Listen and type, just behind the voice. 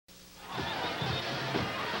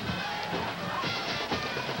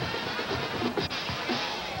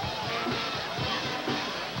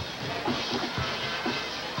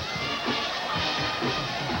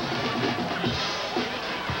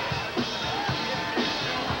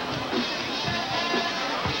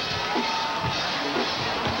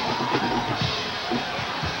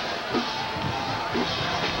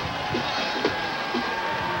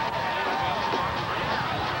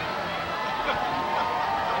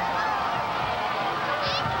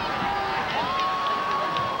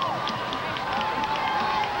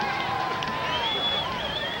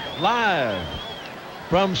live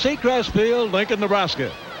from Seacrest Field, Lincoln,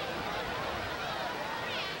 Nebraska.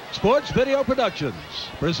 Sports Video Productions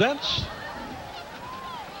presents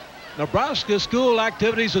Nebraska School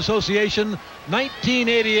Activities Association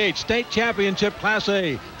 1988 State Championship Class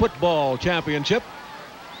A Football Championship.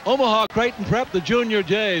 Omaha Creighton Prep, the Junior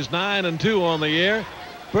Jays, 9-2 on the year,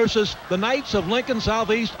 versus the Knights of Lincoln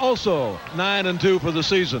Southeast, also 9-2 for the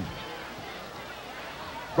season.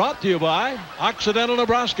 Brought to you by Occidental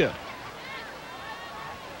Nebraska,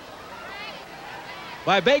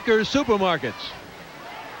 by Baker's Supermarkets,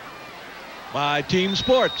 by Team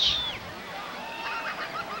Sports,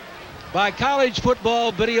 by College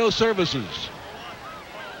Football Video Services,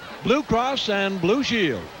 Blue Cross and Blue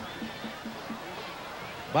Shield,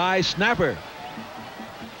 by Snapper,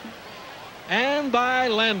 and by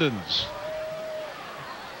Landon's.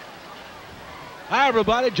 Hi,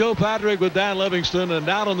 everybody. Joe Patrick with Dan Livingston, and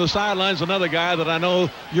down on the sidelines, another guy that I know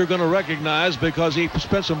you're going to recognize because he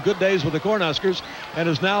spent some good days with the Cornhuskers and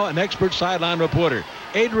is now an expert sideline reporter.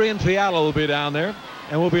 Adrian Fiala will be down there,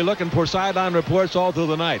 and we'll be looking for sideline reports all through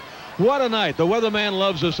the night. What a night. The weatherman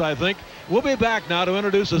loves us, I think. We'll be back now to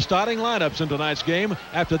introduce the starting lineups in tonight's game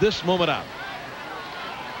after this moment out.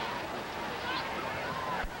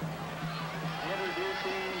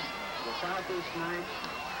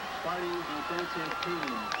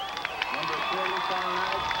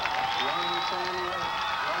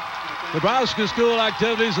 Nebraska School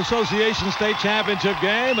Activities Association State Championship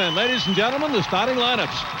game, and ladies and gentlemen, the starting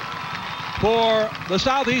lineups for the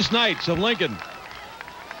Southeast Knights of Lincoln.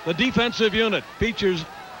 The defensive unit features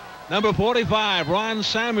number 45, Ron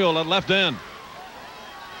Samuel at left end.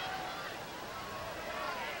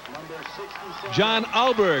 John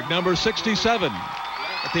Alberg, number 67,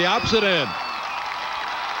 at the opposite end.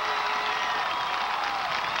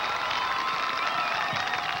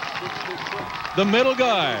 The middle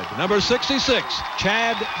guard, number 66,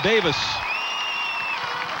 Chad Davis.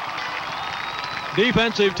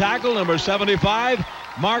 Defensive tackle, number 75,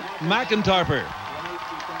 Mark McIntarper.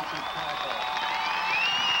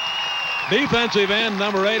 Defensive end,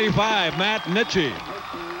 number 85, Matt Nitchie.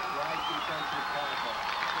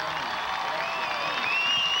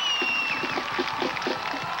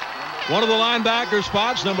 One of the linebacker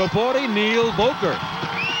spots, number 40, Neil Boker.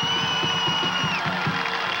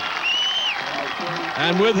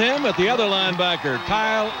 And with him at the other linebacker,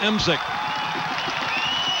 Kyle Emsick.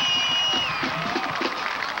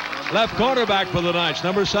 Left quarterback for the Knights,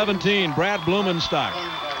 number 17, Brad Blumenstock.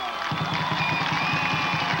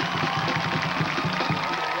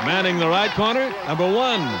 Manning the right corner, number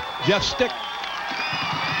 1, Jeff Stick.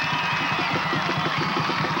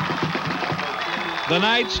 The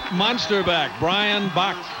Knights monster back, Brian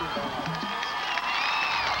Bach.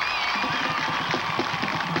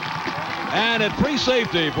 And at free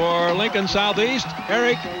safety for Lincoln Southeast,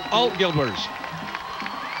 Eric Altgilbers.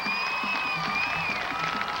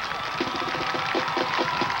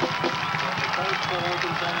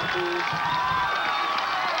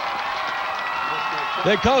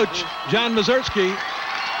 The coach, John Mazurski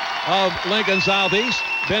of Lincoln Southeast,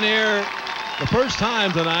 been here the first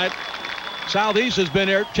time tonight. Southeast has been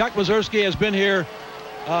here. Chuck Mazurski has been here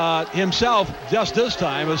himself just this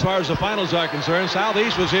time as far as the finals are concerned.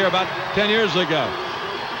 Southeast was here about 10 years ago.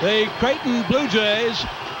 The Creighton Blue Jays,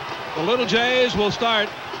 the Little Jays, will start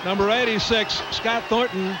number 86, Scott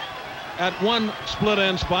Thornton, at one split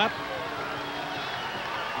end spot.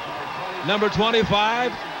 Number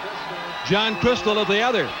 25, John Crystal at the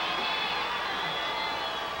other.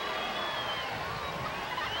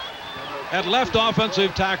 At left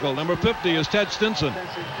offensive tackle, number 50 is Ted Stinson.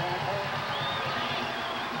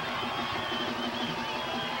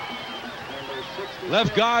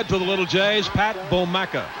 Left guard for the Little Jays, Pat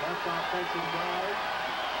Bomaka.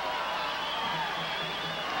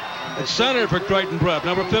 At center for Creighton Prep,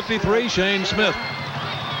 number 53, Shane Smith.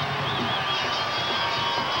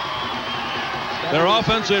 Their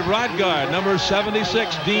offensive right guard, number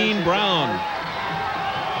 76, Dean Brown.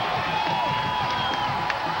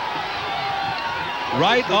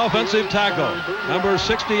 Right offensive tackle, number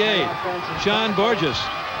 68, Sean Borges.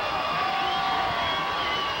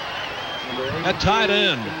 At tight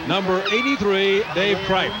end, number 83, Dave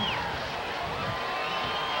Kripe.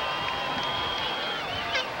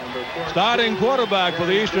 Starting quarterback for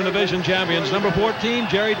the Eastern Division champions, number 14,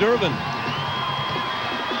 Jerry Durbin.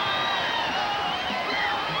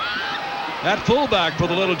 At fullback for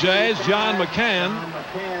the Little Jays, John McCann.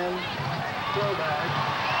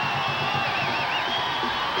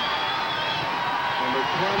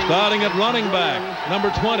 Starting at running back,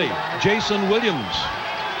 number 20, Jason Williams.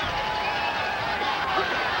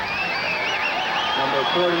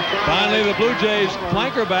 Finally, the Blue Jays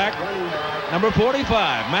flanker back, number 45,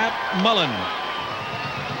 Matt Mullen.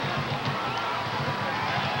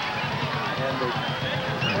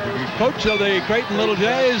 Coach of the Creighton Little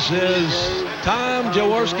Jays is Tom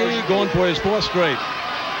Jaworski, going for his 4th straight.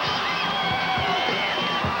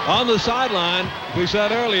 On the sideline, we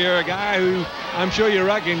said earlier, a guy who I'm sure you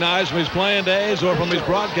recognize from his playing days or from his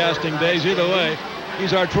broadcasting days, either way.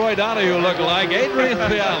 He's our Troy Donahue lookalike, Adrian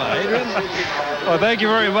Fiala. Adrian? Well, thank you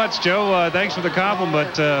very much, Joe. Thanks for the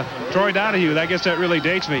compliment. Troy Donahue, I guess that really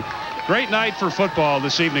dates me. Great night for football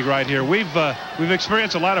this evening right here. We've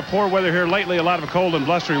experienced a lot of poor weather here lately, a lot of cold and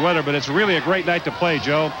blustery weather, but it's really a great night to play,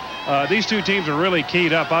 Joe. These two teams are really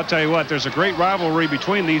keyed up. I'll tell you what, there's a great rivalry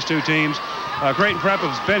between these two teams. Creighton Prep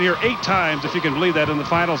has been here 8 times, if you can believe that, in the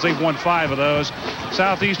finals. They've won 5 of those.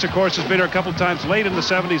 Southeast, of course, has been here a couple times late in the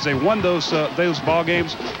 70s. They won those ball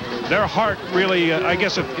games. Their heart really, I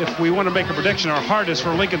guess if we want to make a prediction, our heart is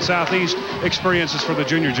for Lincoln Southeast experiences for the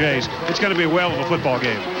Junior Jays. It's going to be a whale of a football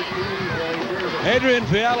game. Adrian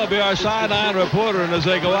Fiala will be our sideline reporter, and as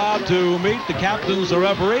they go out to meet the captains, the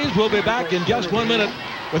referees, we'll be back in just 1 minute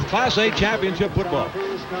with Class A championship football.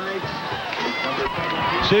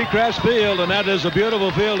 Seacrest Field, and that is a beautiful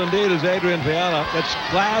field indeed, as Adrian Fiala. It's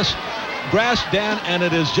grass, Dan, and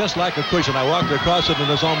it is just like a cushion. I walked across it, and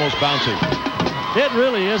it's almost bouncy. It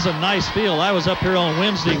really is a nice field. I was up here on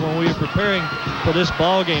Wednesday when we were preparing for this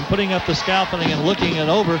ball game, putting up the scaffolding and looking it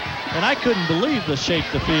over, and I couldn't believe the shape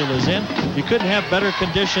the field is in. You couldn't have better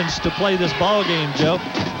conditions to play this ball game, Joe.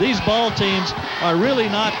 These ball teams are really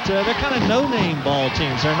not, they're kind of no-name ball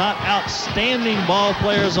teams. They're not outstanding ball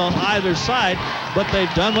players on either side, but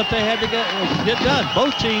they've done what they had to get done.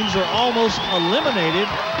 Both teams are almost eliminated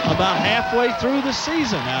about halfway through the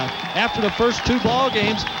season. Now, after the first 2 ball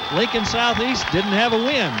games, Lincoln Southeast didn't have a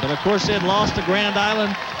win, but of course they had lost to Grand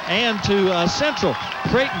Island and to Central.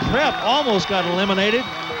 Creighton Prep almost got eliminated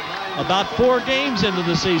about 4 games into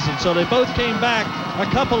the season, so they both came back. A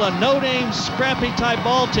couple of no-name, scrappy-type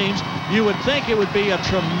ball teams. You would think it would be a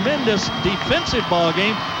tremendous defensive ball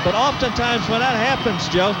game, but oftentimes when that happens,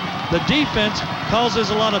 Joe, the defense causes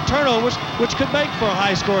a lot of turnovers, which could make for a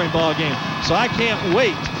high-scoring ball game. So I can't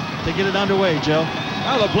wait to get it underway, Joe.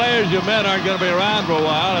 Now, the players you met aren't going to be around for a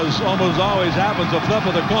while. As almost always happens, the flip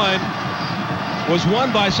of the coin was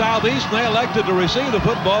won by Southeast, and they elected to receive the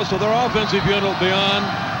football, so their offensive unit will be on.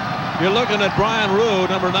 You're looking at Brian Rue,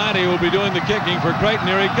 number 90, who will be doing the kicking for Creighton.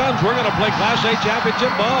 Here he comes. We're going to play Class A championship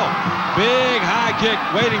ball. Big high kick,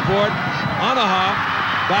 waiting for it. Omaha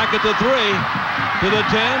back at the 3, to the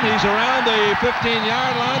 10. He's around the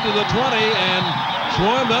 15-yard line to the 20 and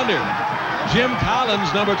swarmed under. Jim Collins,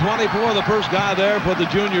 number 24, the first guy there for the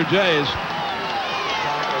Junior Jays.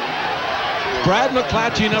 Brad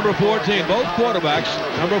McClatchy, number 14, both quarterbacks,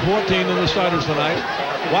 number 14 in the starters tonight.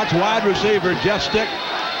 Watch wide receiver Jeff Stick,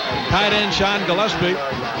 tight end Sean Gillespie.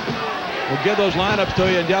 We'll give those lineups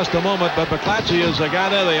to you in just a moment, but McClatchy is the guy.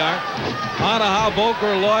 There they are. Omaha,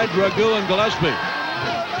 Volker, Lloyd, Dragoo, and Gillespie.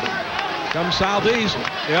 Comes Southeast,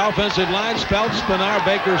 the offensive line, Spelt, Spinar,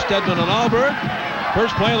 Baker, Stedman, and Alberg.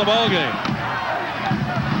 First play of the ball game.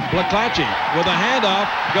 McClatchy with a handoff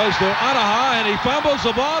goes to Omaha, and he fumbles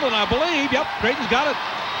the ball, and I believe, yep, Creighton's got it.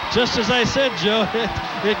 Just as I said, Joe,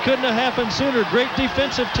 it couldn't have happened sooner. Great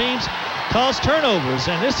defensive teams cause turnovers,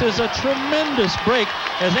 and this is a tremendous break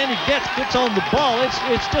as Andy gets on the ball.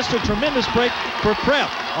 It's just a tremendous break for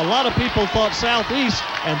Prep. A lot of people thought Southeast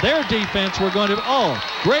and their defense were going to,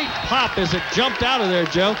 great pop as it jumped out of there,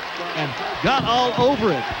 Joe, and got all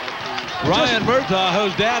over it. Ryan Murtaugh,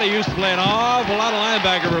 whose daddy used to play an awful lot of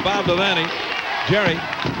linebacker for Bob Devaney, Jerry,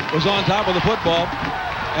 was on top of the football.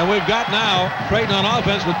 And we've got now Creighton on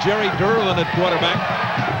offense with Jerry Derwin at quarterback,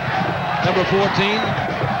 number 14.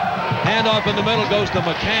 Handoff in the middle goes to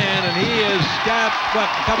McCann, and he has got, a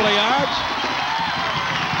couple of yards?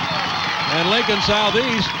 And Lincoln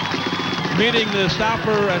Southeast meeting the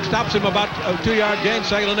stopper and stops him about a 2-yard gain,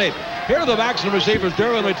 2nd and 8. Here are the backs and receivers.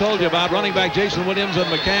 Derwin, we told you about. Running back Jason Williams and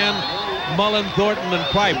McCann, Mullen, Thornton, and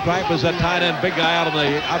Kripe. Kripe is that tight end, big guy out on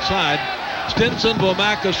the outside. Stinson,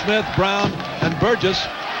 Womacka, Smith, Brown, and Burgess.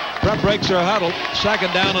 Prep breaks their huddle.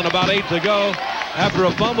 2nd down and about 8 to go. After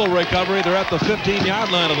a fumble recovery, they're at the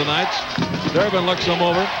 15-yard line of the Knights. Durbin looks them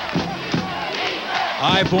over.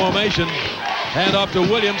 I formation. Hand off to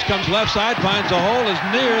Williams. Comes left side. Finds a hole. Is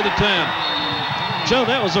near the 10. Joe,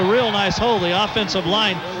 that was a real nice hole. The offensive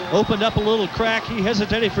line opened up a little crack. He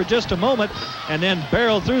hesitated for just a moment and then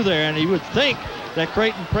barreled through there. And you would think that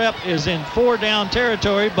Creighton Prep is in 4-down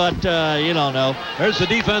territory, but you don't know. There's the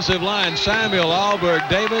defensive line. Samuel, Alberg,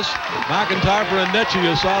 Davis, McIntyre, and Nitchie.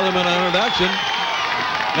 You saw them in an introduction.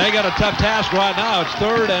 They got a tough task right now. It's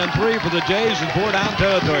 3rd and 3 for the Jays in 4-down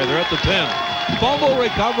territory. They're at the 10. Fumble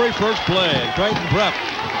recovery, first play. Creighton Prep,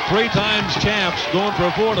 3 times champs, going for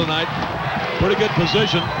a 4 tonight. Pretty good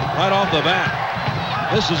position right off the bat.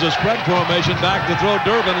 This is a spread formation. Back to throw.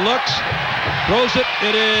 Durbin looks, throws it.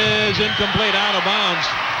 It is incomplete, out of bounds.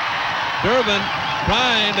 Durbin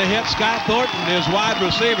trying to hit Scott Thornton, his wide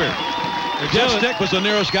receiver. Jeff Stick was the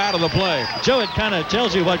nearest guy to the play. Joe, it kind of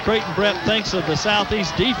tells you what Creighton Prep thinks of the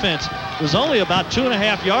Southeast defense. It was only about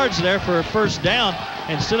 2.5 yards there for a first down.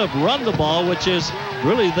 Instead of run the ball, which is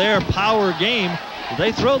really their power game,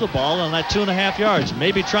 they throw the ball on that 2.5 yards.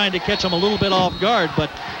 Maybe trying to catch them a little bit off guard, but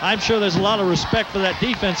I'm sure there's a lot of respect for that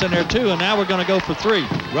defense in there too, and now we're going to go for 3.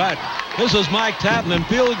 Right. This is Mike Tatton in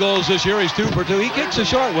field goals this year. He's 2 for 2. He kicks the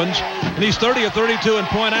short ones, and he's 30 of 32 in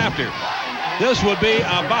point after. This would be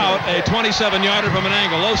about a 27-yarder from an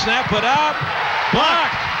angle. Low snap, put out,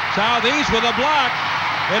 blocked. Southeast with a block.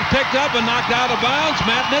 It picked up and knocked out of bounds.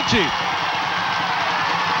 Matt Nitchie.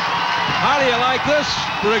 How do you like this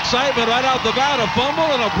for excitement right out the bat? A fumble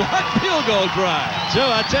and a blocked field goal try.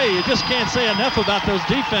 Joe, I tell you just can't say enough about those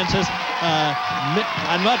defenses.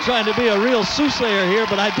 I'm not trying to be a real soothsayer here,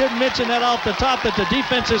 but I did mention that off the top that the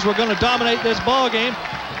defenses were going to dominate this ball game.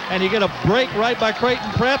 And you get a break right by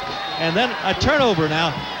Creighton Prep, and then a turnover.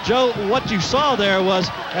 Now, Joe, what you saw there was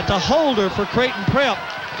that the holder for Creighton Prep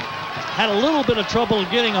had a little bit of trouble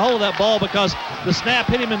getting a hold of that ball because the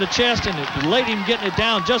snap hit him in the chest and it delayed him getting it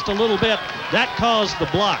down just a little bit. That caused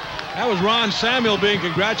the block. That was Ron Samuel being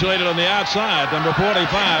congratulated on the outside, number 45.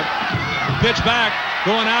 Pitch back,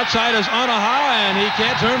 going outside is Omaha, and he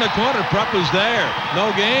can't turn the corner. Prep is there.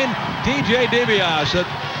 No gain. DJ DiBiase at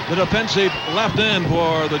the defensive left end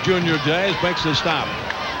for the Junior Jays makes the stop.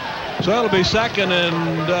 So it'll be 2nd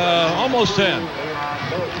and almost 10.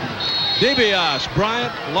 DiBiase,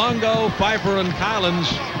 Bryant, Longo, Pfeiffer, and Collins.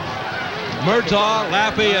 Murtaugh,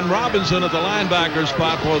 Laffey, and Robinson at the linebacker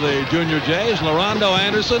spot for the Junior Jays. Larondo,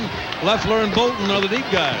 Anderson, Leffler, and Bolton are the deep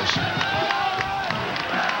guys.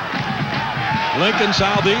 Lincoln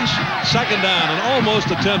Southeast, 2nd down and almost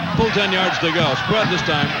a full 10 yards to go. Spread this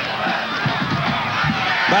time.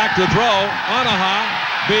 Back to throw.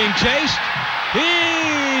 Omaha being chased.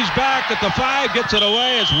 He's back at the 5. Gets it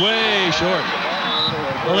away. It's way short.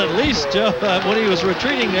 Well, at least, Joe, when he was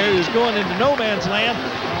retreating there, he was going into no man's land,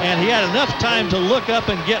 and he had enough time to look up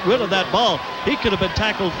and get rid of that ball. He could have been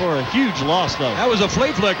tackled for a huge loss, though. That was a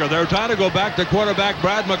flea flicker. They're trying to go back to quarterback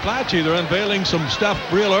Brad McClatchy. They're unveiling some stuff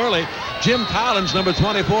real early. Jim Collins, number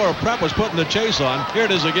 24 of Prep, was putting the chase on. Here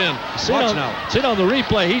it is again. Watch now. See on the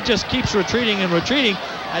replay, he just keeps retreating and retreating.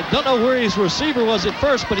 I don't know where his receiver was at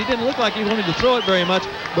first, but he didn't look like he wanted to throw it very much.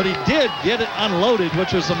 But he did get it unloaded,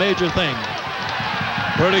 which was the major thing.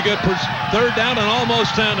 Pretty good 3rd down and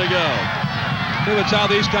almost 10 to go. See what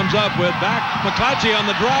Southeast comes up with. Back McClatchy on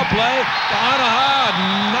the draw play. Omaha,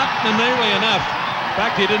 not nearly enough. In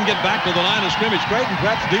fact, he didn't get back to the line of scrimmage. Creighton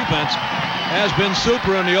Prep's defense has been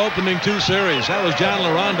super in the opening 2 series. That was John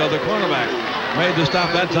Larondo, the cornerback. Made the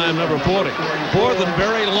stop that time, number 40. 4th and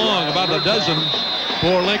very long, about a dozen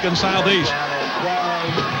for Lincoln Southeast.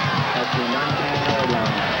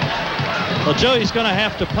 Well, Joey's going to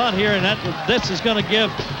have to punt here, and this is going to give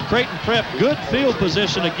Creighton Prep good field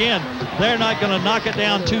position again. They're not going to knock it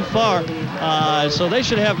down too far, so they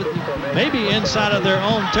should have maybe inside of their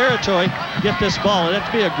own territory get this ball. It'd have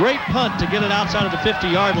to be a great punt to get it outside of the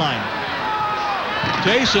 50-yard line.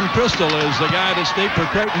 Jason Crystal is the guy that's deep for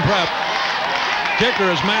Creighton Prep. Kicker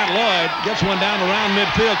is Matt Lloyd. Gets one down around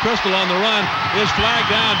midfield. Crystal on the run is flagged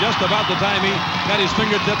down just about the time he got his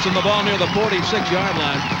fingertips in the ball near the 46-yard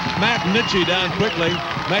line. Matt Nitchie down quickly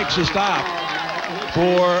makes a stop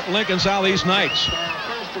for Lincoln Southeast Knights.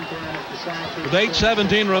 With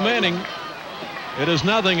 8:17 remaining, it is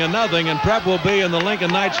 0-0, and Prep will be in the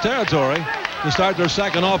Lincoln Knights territory to start their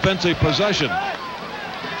 2nd offensive possession.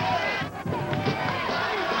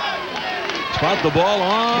 Spot the ball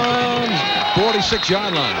on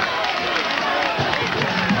 46-yard line.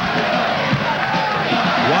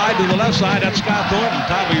 Wide to the left side. That's Scott Thornton,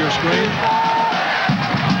 top of your screen.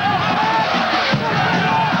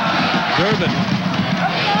 Durbin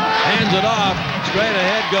hands it off. Straight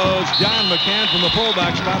ahead goes John McCann from the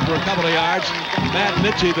fullback spot for a couple of yards. Matt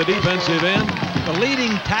Nitchie, the defensive end. The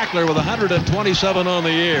leading tackler with 127 on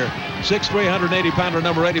the year. 6'3", 180-pounder,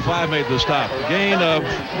 number 85 made the stop. Gain of,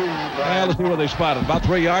 let's see what they spotted. About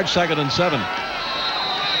 3 yards, 2nd and 7.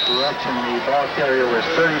 Direction, the ball carrier was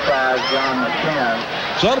 35, John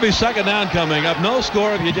McCann. So it'll be 2nd down coming up. No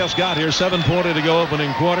score if you just got here. 7:40 to go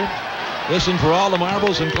opening quarter. Listen for all the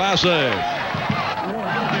marbles in Class A.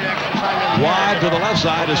 Wide to the left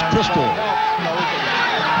side is Crystal.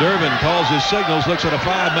 Durbin calls his signals, looks at a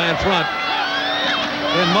 5-man front.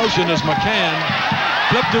 In motion is McCann.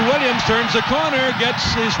 Flip to Williams, turns the corner, gets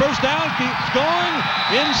his first down, keeps going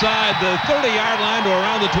inside the 30-yard line to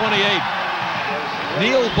around the 28.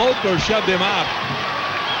 Neil Bolker shoved him out.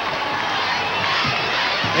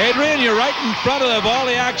 Adrian, you're right in front of all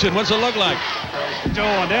the action. What's it look like? Joe,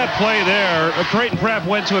 on that play there, Creighton Prep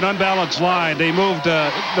went to an unbalanced line. They moved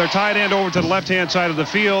their tight end over to the left-hand side of the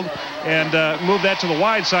field and moved that to the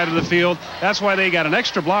wide side of the field. That's why they got an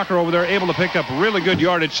extra blocker over there, able to pick up really good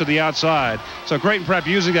yardage to the outside. So Creighton Prep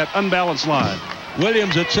using that unbalanced line.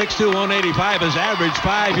 Williams at 6'2", 185 has averaged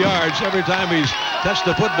 5 yards every time he's touched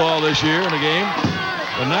the football this year in a game.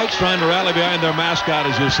 The Knights trying to rally behind their mascot,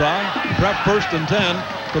 as you saw. Prep 1st and 10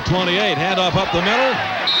 to 28. Handoff up the middle.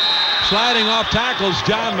 Sliding off tackles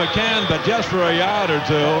John McCann, but just for a yard or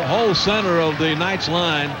two. Whole center of the Knights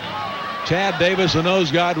line. Chad Davis, the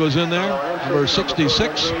nose guard, was in there. Number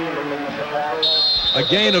 66. A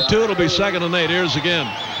gain of 2. It'll be 2nd and 8. Here's again.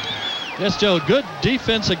 Yes, Joe, good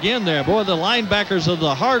defense again there. Boy, the linebackers are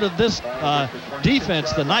the heart of this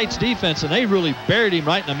defense, the Knights defense, and they really buried him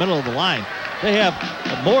right in the middle of the line. They have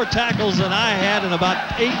more tackles than I had in about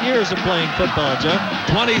 8 years of playing football, Joe.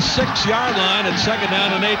 26-yard line at 2nd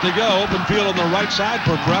down and 8 to go. Open field on the right side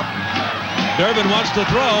for Prep. Durbin wants to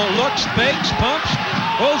throw, looks, fakes, pumps,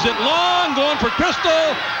 throws it long, going for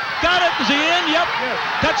Crystal. Got it. Is he in? Yep.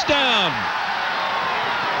 Touchdown.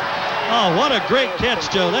 Oh, what a great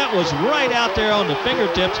catch, Joe. That was right out there on the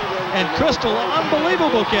fingertips. And Crystal,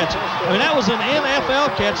 unbelievable catch. I mean, that was an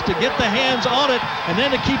NFL catch to get the hands on it and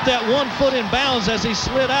then to keep that 1 foot in bounds as he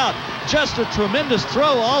slid out. Just a tremendous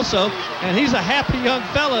throw also. And he's a happy young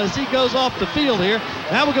fella as he goes off the field here.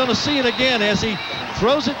 Now we're going to see it again as he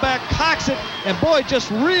throws it back, cocks it, and boy, just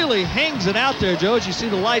really hangs it out there, Joe, as you see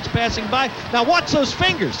the lights passing by. Now watch those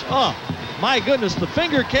fingers. Oh, my goodness, the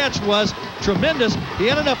finger catch was tremendous. He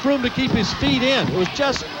had enough room to keep his feet in. It was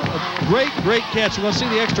just a great, great catch. We're going to see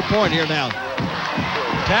the extra point here now.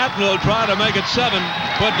 Tatton will try to make it 7.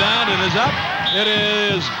 Put down, it is up. It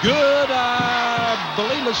is good, I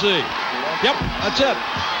believe. Let's see. Yep, that's it.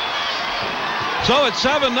 So it's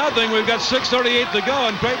 7-0. We've got 6:38 to go,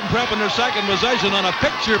 and Creighton Prep in their second possession on a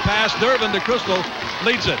picture pass. Durbin to Crystal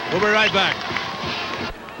leads it. We'll be right back.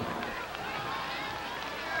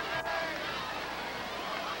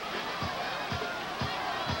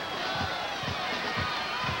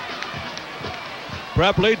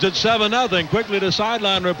 Prep leads at 7-0. Quickly to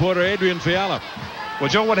sideline reporter Adrian Fiala. Well,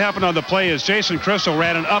 Joe, what happened on the play is Jason Crystal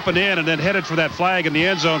ran an up and in and then headed for that flag in the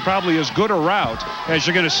end zone. Probably as good a route as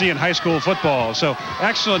you're going to see in high school football. So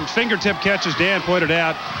excellent fingertip catch, as Dan pointed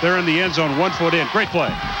out. They're in the end zone, 1 foot in. Great play.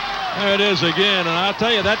 There it is again. And I'll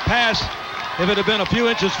tell you, that pass, if it had been a few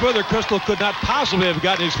inches further, Crystal could not possibly have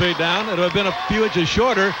gotten his feet down. It would have been a few inches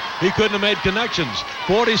shorter. He couldn't have made connections.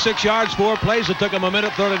 46 yards, 4 plays. It took him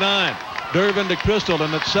 1:39. Durbin to Crystal,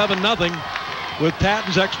 and it's 7-0 with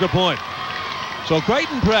Tatton's extra point. So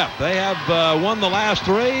Creighton Prep, they have won the last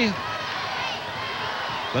 3.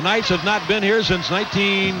 The Knights have not been here since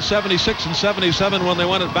 1976 and 77 when they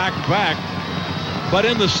won it back-to-back. But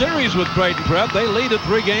in the series with Creighton Prep, they lead at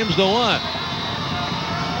 3 games to 1.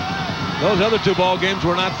 Those other 2 ball games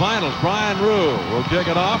were not finals. Brian Rue will kick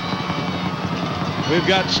it off. We've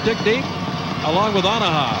got Stick Deep along with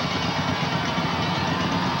Omaha.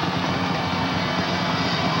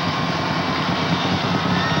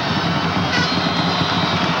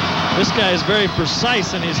 This guy is very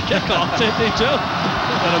precise in his kickoff, isn't he, Joe?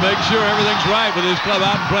 Got to make sure everything's right with his club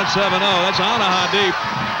out in front 7-0. That's Omaha deep.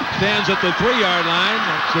 Stands at the 3-yard line.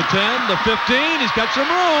 That's the 10, the 15. He's got some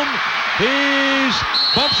room. He's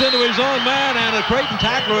bumps into his own man and a Creighton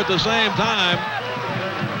tackler at the same time.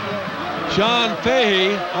 Sean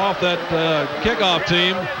Fahey off that kickoff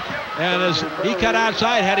team. And as he cut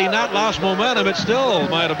outside, had he not lost momentum, it still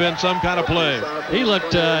might have been some kind of play. He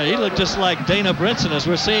looked just like Dana Brinson as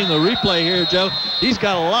we're seeing the replay here, Joe. He's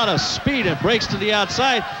got a lot of speed and breaks to the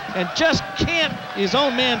outside and just can't, his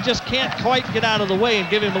own man just can't quite get out of the way and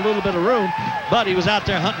give him a little bit of room. But he was out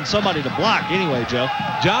there hunting somebody to block anyway, Joe.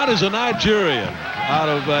 John is a Nigerian out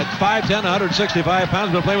of 5'10", 165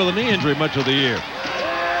 pounds, been playing with a knee injury much of the year.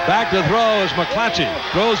 Back to throw is McClatchy.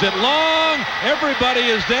 Throws it long. Everybody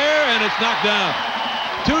is there, and it's knocked down.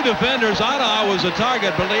 two defenders. Ottawa was a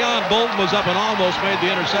target, but Leon Bolton was up and almost made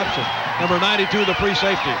the interception. Number 92, the free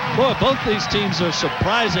safety. Boy, both these teams are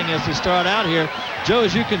surprising as they start out here. Joe,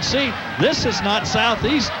 as you can see, this is not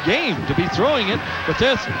Southeast game to be throwing it, but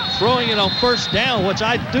they're throwing it on first down, which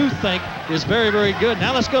I do think is very, very good.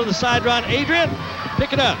 Now let's go to the side run. Adrian,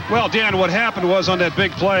 pick it up. Well, Dan, what happened was on that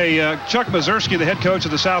big play, Chuck Mazurski, the head coach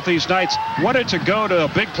of the Southeast Knights, wanted to go to a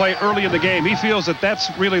big play early in the game. He feels that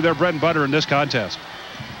that's really their bread and butter in this contest.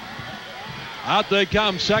 Out they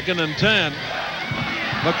come, 2nd and 10.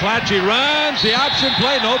 McClatchy runs, the option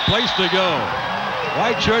play, no place to go.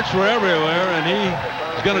 White shirts were everywhere, and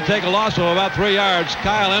he's going to take a loss of about 3 yards.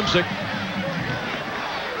 Kyle Emsick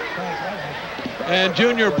and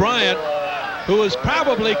Junior Bryant, who is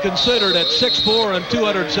probably considered at 6'4" and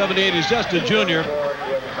 278, he's just a junior.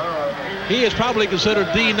 He is probably considered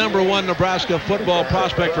the #1 Nebraska football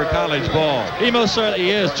prospect for college ball. He most certainly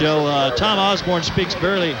is, Joe. Tom Osborne speaks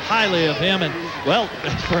very highly of him, and, well,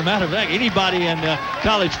 for a matter of fact, anybody in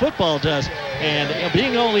college football does. And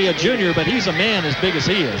being only a junior, but he's a man as big as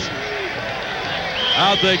he is.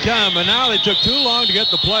 Out they come, and now they took too long to get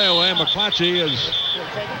the play away. McClatchy is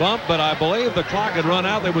bumped, but I believe the clock had run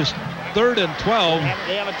out. There was 3rd and 12.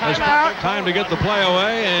 It's time to get the play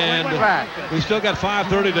away, and we still got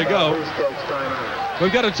 5:30 to go.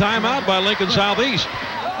 We've got a timeout by Lincoln Southeast.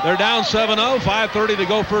 They're down 7-0, 5:30 to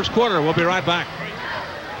go first quarter. We'll be right back.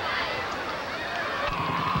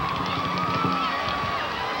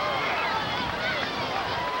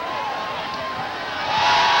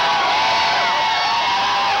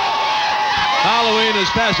 Halloween is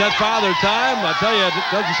past. That Father Time, I tell you, it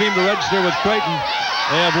doesn't seem to register with Creighton.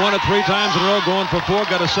 They have won it 3 times in a row, going for 4,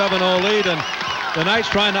 got a 7-0 lead, and the Knights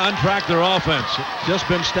trying to untrack their offense. Just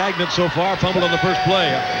been stagnant so far, fumbled on the first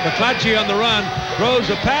play. McClatchy on the run, throws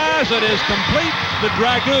a pass, it is complete. The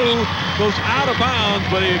Dragoo goes out of bounds,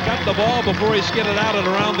 but he got the ball before he skidded out at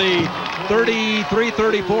around the 33,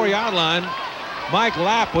 34-yard line. Mike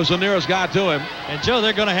Lapp was the nearest guy to him. And, Joe,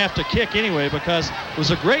 they're going to have to kick anyway because it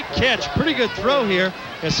was a great catch, pretty good throw here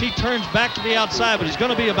as he turns back to the outside, but he's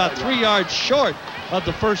going to be about 3 yards short of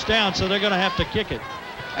the first down, so they're going to have to kick it.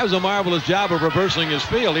 That was a marvelous job of reversing his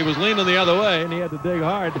field. He was leaning the other way, and he had to dig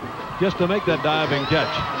hard just to make that diving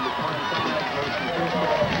catch.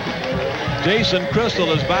 Jason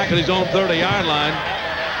Crystal is back at his own 30-yard line.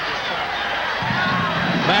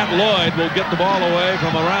 Matt Lloyd will get the ball away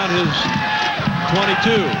from around his 22.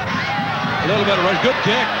 A little bit of rush. Good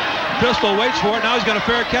kick. Crystal waits for it. Now he's going to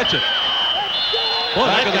fair catch it. Boy,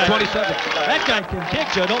 back at the 27. That guy can kick,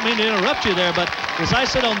 Joe. Don't mean to interrupt you there, but as I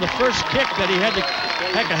said on the first kick that he had to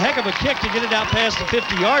a heck of a kick to get it out past the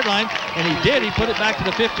 50-yard line, and he did. He put it back to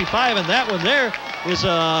the 55, and that one there is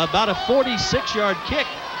about a 46-yard kick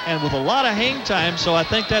and with a lot of hang time, so I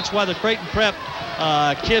think that's why the Creighton Prep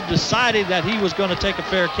kid decided that he was going to take a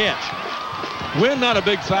fair catch. Wind not a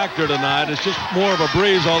big factor tonight. It's just more of a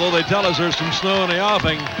breeze, although they tell us there's some snow in the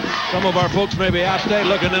offing. Some of our folks maybe out state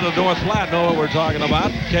looking into North Platte know what we're talking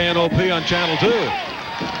about. KNOP on Channel 2.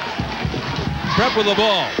 Prep with the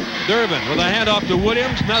ball. Durbin with a handoff to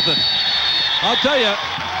Williams. Nothing. I'll tell you,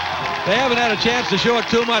 they haven't had a chance to show it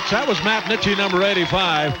too much. That was Matt Nitchie, number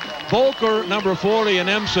 85. Volker, number 40, and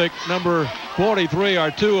Emsick, number 43, are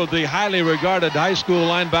two of the highly regarded high school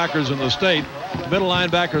linebackers in the state. Middle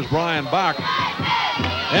linebacker is Brian Bach.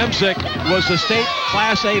 Emsick was the state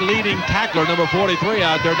Class A leading tackler, number 43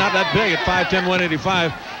 out there. Not that big at 5'10",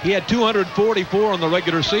 185. He had 244 in the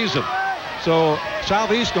regular season. So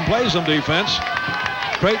Southeast can play some defense.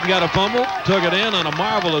 Creighton got a fumble, took it in on a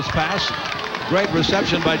marvelous pass. Great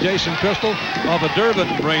reception by Jason Crystal off a Durbin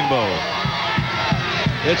rainbow.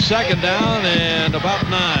 It's second down and about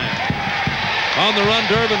 9. On the run,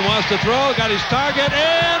 Durbin wants to throw, got his target,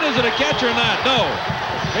 and is it a catch or not? No.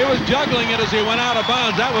 He was juggling it as he went out of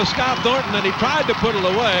bounds. That was Scott Thornton, and he tried to put it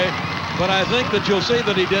away, but I think that you'll see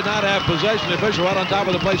that he did not have possession. The official right on top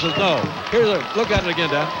of the play says no. Here's a look at it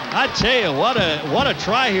again, Dan. I tell you, what a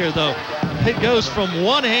try here, though. It goes from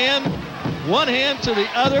one hand to the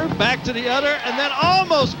other, back to the other, and then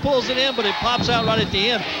almost pulls it in, but it pops out right at the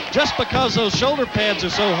end. Just because those shoulder pads are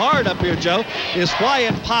so hard up here, Joe, is why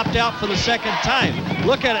it popped out for the second time.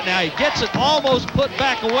 Look at it now. He gets it almost put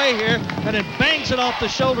back away here, and then bangs it off the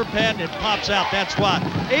shoulder pad, and it pops out. That's why.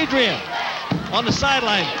 Adrian, on the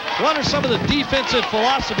sideline, what are some of the defensive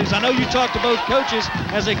philosophies? I know you talked to both coaches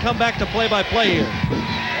as they come back to play-by-play here.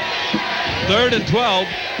 3rd and 12.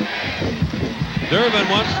 Durbin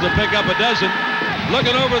wants to pick up a dozen.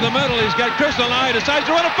 Looking over the middle, he's got Crystal now. He decides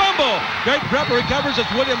to run a fumble. Great Prep recovers.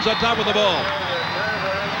 It's Williams on top of the ball.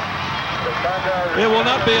 It will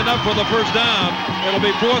not be enough for the first down. It'll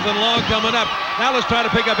be 4th and long coming up. Now let's try to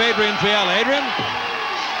pick up Adrian Fiala. Adrian?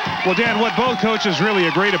 Well, Dan, what both coaches really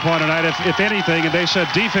agreed upon tonight, if anything, and they said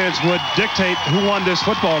defense would dictate who won this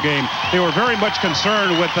football game. They were very much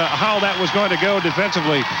concerned with how that was going to go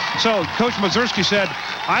defensively. So Coach Mazurski said,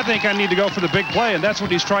 I think I need to go for the big play, and that's what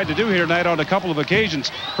he's tried to do here tonight on a couple of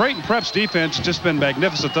occasions. Creighton Prep's defense has just been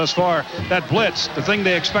magnificent thus far. That blitz, the thing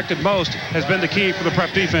they expected most, has been the key for the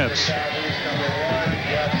Prep defense.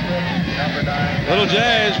 Little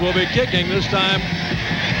Jays will be kicking this time.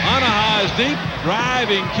 Omaha is deep.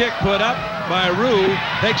 Driving kick put up by Rue.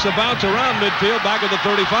 Takes a bounce around midfield, back at the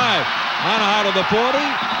 35. Omaha to the 40,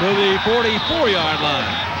 to the 44-yard line.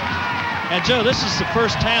 And Joe, this is the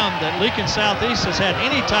first time that Lincoln Southeast has had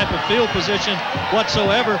any type of field position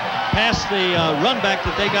whatsoever past the run back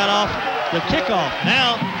that they got off the kickoff.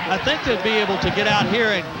 Now, I think they'll be able to get out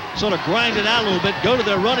here and sort of grind it out a little bit, go to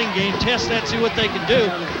their running game, test that, see what they can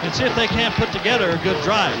do, and see if they can't put together a good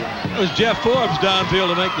drive. It was Jeff Forbes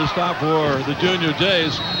downfield to make the stop for the Junior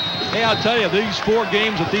Jays. Hey, I'll tell you, these 4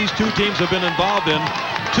 games that these two teams have been involved in,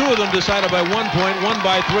 2 of them decided by 1 point, 1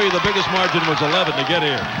 by 3. The biggest margin was 11 to get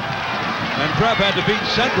here. And Prep had to beat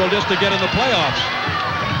Central just to get in the playoffs.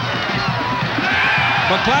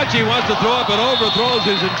 McClatchy wants to throw up and overthrows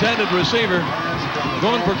his intended receiver.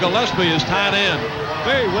 Going for Gillespie, his tight end.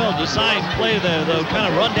 Very well designed play there, though. Kind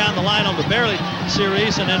of run down the line on the Barely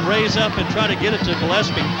series and then raise up and try to get it to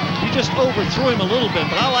Gillespie. He just overthrew him a little bit,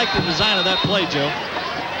 but I like the design of that play, Joe.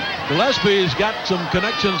 Gillespie's got some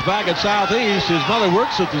connections back at Southeast. His mother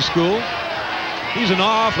works at the school. He's an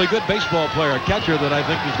awfully good baseball player, a catcher that I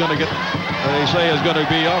think is going to get, they say, is going to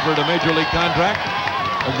be offered a major league contract.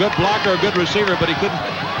 A good blocker, a good receiver, but he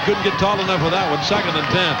couldn't get tall enough for that one. 2nd and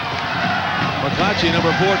 10. McClatchy,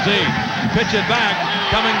 number 14. Pitch it back,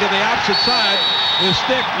 coming to the opposite side. His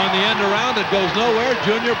stick on the end around, it goes nowhere.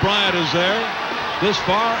 Junior Bryant is there, this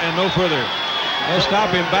far and no further. They'll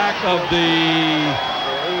stop him back of the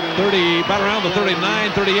 30, about around the 39,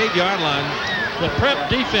 38-yard line. The Prep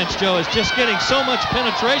defense, Joe, is just getting so much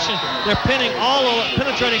penetration. They're penetrating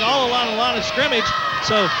all along the line of scrimmage.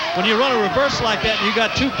 So when you run a reverse like that and you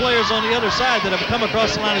got 2 players on the other side that have come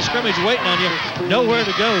across the line of scrimmage waiting on you, nowhere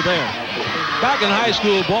to go there. Back in high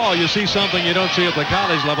school ball, you see something you don't see at the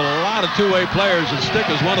college level. A lot of two-way players, and Stick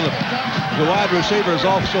is one of them. The wide receiver is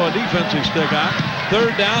also a defensive stick on.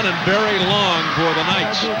 3rd down and very long for the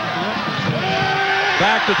Knights.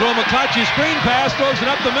 Back to throw McClatchy, screen pass, throws it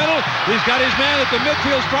up the middle. He's got his man at the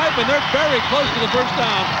midfield stripe, and they're very close to the first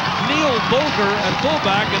down. Neil Volker at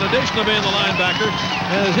fullback, in addition to being the linebacker.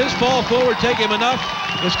 And his fall forward take him enough,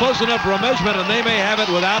 it's close enough for a measurement, and they may have it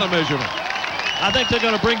without a measurement. I think they're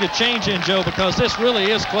going to bring the change in, Joe, because this really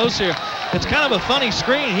is close here. It's kind of a funny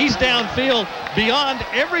screen. He's downfield beyond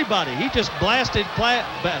everybody. He just blasted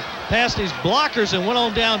past his blockers and went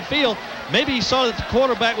on downfield. Maybe he saw that the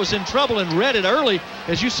quarterback was in trouble and read it early,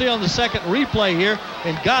 as you see on the second replay here,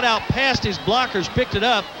 and got out past his blockers, picked it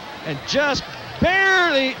up, and just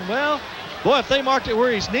barely, well, boy, if they marked it where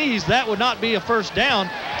his knees, that would not be a first down,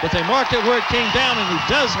 but they marked it where it came down, and he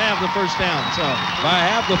does have the first down. So by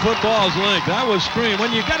half the football's length. That was screen.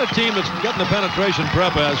 When you got a team that's getting the penetration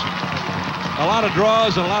Prep has, a lot of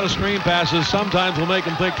draws and a lot of screen passes sometimes will make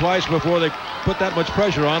them think twice before they put that much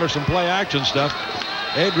pressure on, or some play action stuff.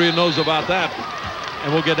 Adrian knows about that,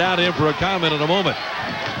 and we'll get down to him for a comment in a moment.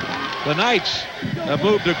 The Knights have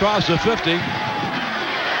moved across the 50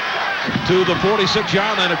 to the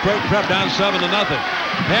 46-yard line of Creighton Prep, down 7-0.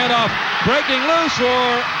 Handoff breaking loose for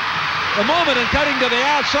a moment, and cutting to the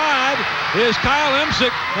outside is Kyle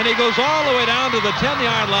Emsick, and he goes all the way down to the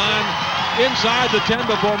 10-yard line inside the 10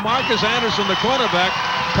 before Marcus Anderson, the cornerback,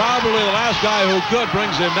 probably the last guy who could,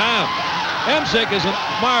 brings him down. Emsick is a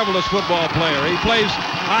marvelous football player. He plays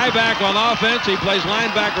high back on offense. He plays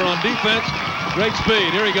linebacker on defense. Great speed.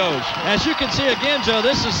 Here he goes. As you can see again, Joe,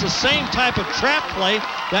 this is the same type of trap play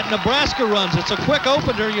that Nebraska runs. It's a quick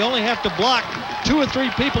opener. You only have to block 2 or 3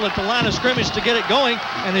 people at the line of scrimmage to get it going.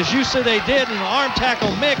 And as you said, they did. And an arm tackle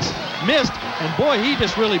missed. And boy, he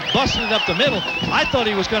just really busted it up the middle. I thought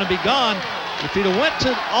he was going to be gone. If he'd have went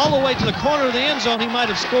all the way to the corner of the end zone, he might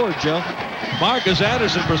have scored, Joe. Marcus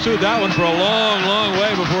Anderson pursued that one for a long, long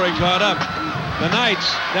way before he caught up. The Knights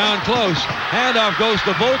down close. Handoff goes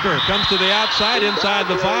to Volker. Comes to the outside, inside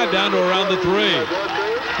the 5, down to around the 3.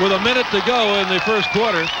 With a minute to go in the first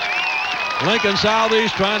quarter, Lincoln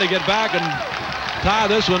Southeast trying to get back and tie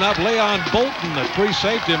this one up. Leon Bolton at free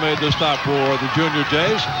safety made the stop for the Junior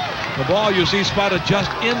Jays. The ball, you see, spotted just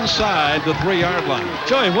inside the 3-yard line.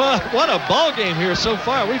 Joey, what a ball game here so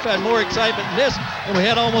far. We've had more excitement in this than we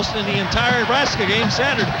had almost in the entire Nebraska game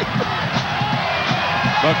Saturday.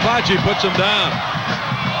 McClatchy puts him down.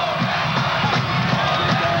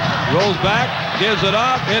 Rolls back, gives it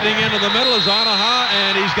up, hitting into the middle is Omaha,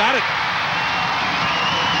 and he's got it.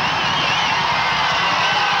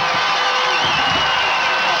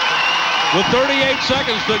 With 38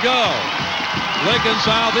 seconds to go, Lincoln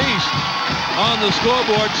Southeast on the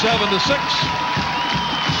scoreboard, 7-6.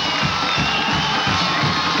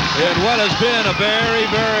 In what has been a very,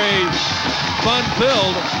 very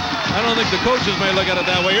fun-filled, I don't think the coaches may look at it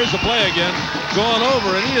that way. Here's the play again, going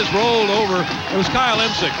over, and he just rolled over. It was Kyle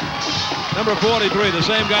Imsick, number 43, the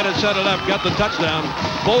same guy that set it up, got the touchdown.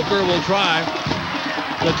 Volker will try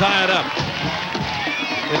to tie it up.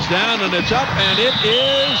 It's down and it's up, and it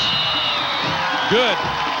is good.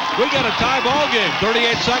 We got a tie ball game.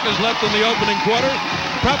 38 seconds left in the opening quarter.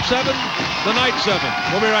 Prep 7, the Knight 7.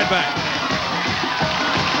 We'll be right back.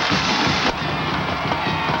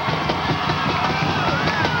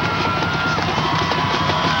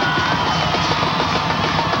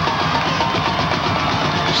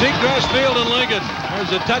 Seacrest Field in Lincoln.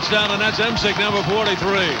 There's a touchdown, and that's Imsick, number 43.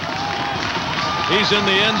 He's in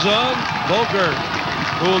the end zone. Volker,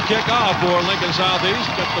 who will kick off for Lincoln Southeast,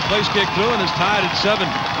 got the place kick through and is tied at 7.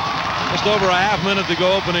 Just over a half minute to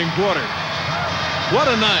go opening quarter. What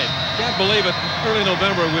a night. Can't believe it. Early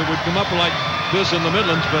November we would come up like this in the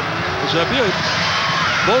Midlands, but it's a beauty.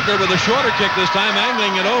 Volker with a shorter kick this time,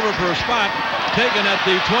 angling it over for a spot. Taken at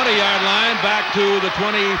the 20-yard line, back to the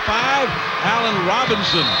 25. Alan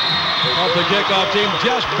Robinson off the kickoff team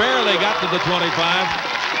just barely got to the 25.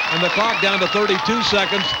 And the clock down to 32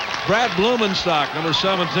 seconds. Brad Blumenstock, number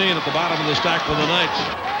 17, at the bottom of the stack for the Knights.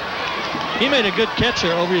 He made a good catch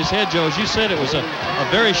there over his head, Joe. As you said, it was a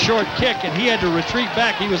very short kick, and he had to retreat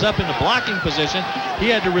back. He was up in the blocking position. He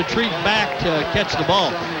had to retreat back to catch the ball.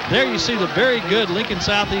 There you see the very good Lincoln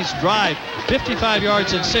Southeast drive. 55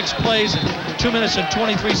 yards in 6 plays, and 2 minutes and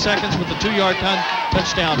 23 seconds with the 2-yard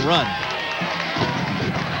touchdown run.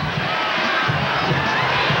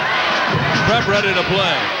 Prep ready to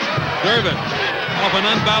play. Durbin off an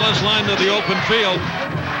unbalanced line to the open field.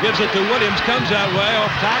 Gives it to Williams, comes that way, off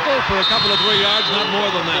tackle for a couple of 3 yards, not more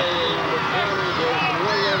than that.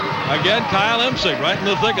 Again, Kyle Imsick right in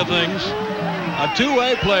the thick of things. A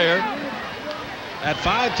two-way player at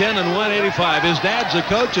 5'10" and 185. His dad's a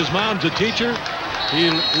coach, his mom's a teacher. He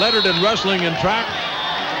lettered in wrestling and track,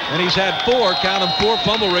 and he's had 4, count them, 4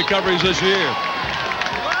 fumble recoveries this year.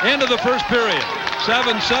 End of the first period,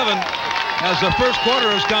 7-7. As the first quarter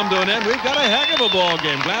has come to an end, we've got a heck of a ball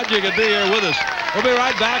game. Glad you could be here with us. We'll be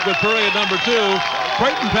right back with period number 2.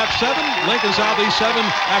 Creighton Prep 7, Lincoln Southeast 7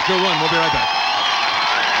 after 1. We'll be right back.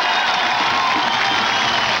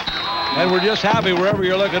 And we're just happy wherever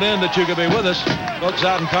you're looking in that you could be with us. Folks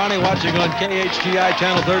out in Kearney watching on KHTI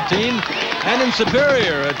Channel 13 and in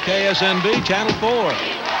Superior at KSNB Channel 4.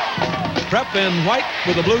 Prep in white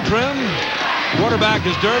with a blue trim. Quarterback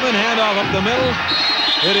is Durbin. Handoff up the middle.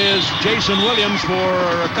 It is Jason Williams for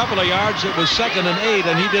a couple of yards. It was 2nd and 8,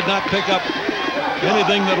 and he did not pick up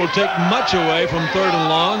anything that will take much away from 3rd and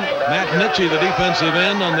long. Matt Nitchie, the defensive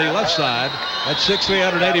end on the left side, at 6'3",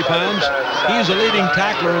 180 pounds. He's a leading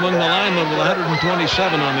tackler among the linemen with 127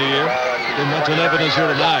 on the year. Didn't much in evidence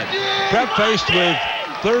here tonight. Prep faced with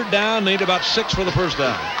 3rd down, need about 6 for the first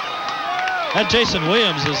down. That Jason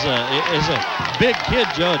Williams is a big kid,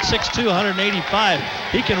 Joe, at 6'2", 185.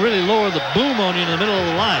 He can really lower the boom on you in the middle of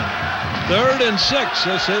the line. 3rd and 6.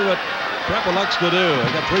 Let's see what Prep elects to do.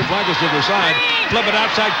 They got 3 flankers to the side. Flip it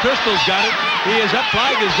outside. Crystal's got it. That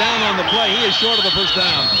flag is down on the play. He is short of the first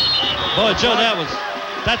down. Boy, Joe,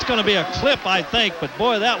 that's going to be a clip, I think. But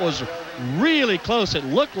boy, that was really close. It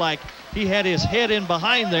looked like he had his head in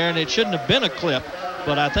behind there, and it shouldn't have been a clip.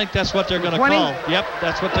 But I think that's what they're going to call. Yep,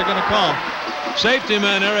 that's what they're going to call. Safety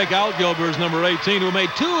man Eric Altgilbers, number 18, who made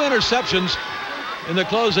 2 interceptions in the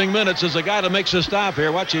closing minutes, is the guy that makes the stop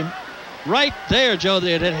here. Watch him. Right there, Joe.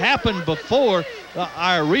 It had happened before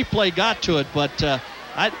our replay got to it, but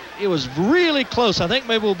it was really close. I think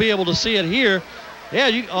maybe we'll be able to see it here. Yeah,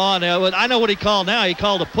 I know what he called now. He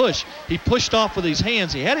called a push. He pushed off with his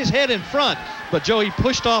hands. He had his head in front, but Joe, he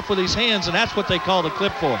pushed off with his hands, and that's what they call the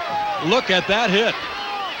clip for. Look at that hit.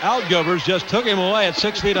 Altgilbers just took him away at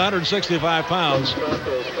 6 feet, 165 pounds.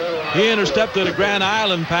 He intercepted a Grand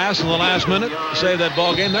Island pass in the last minute to save that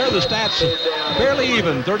ball game. There are the stats, fairly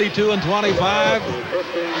even, 32 and 25.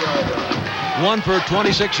 1 for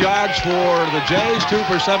 26 yards for the Jays, 2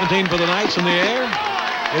 for 17 for the Knights in the air.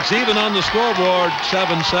 It's even on the scoreboard,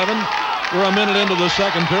 7-7. We're a minute into the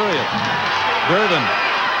second period. Durbin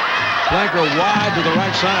Blanker wide to the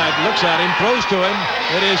right side, looks at him, throws to him.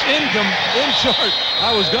 It is in short.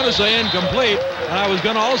 I was going to say incomplete, and I was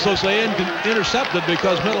going to also say intercepted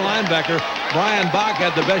because middle linebacker Brian Bach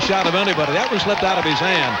had the best shot of anybody. That one slipped out of his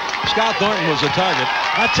hand. Scott Thornton was the target.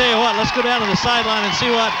 I tell you what, let's go down to the sideline and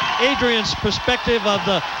see what Adrian's perspective of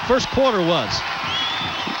the first quarter was.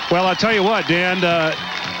 Well, I'll tell you what, Dan,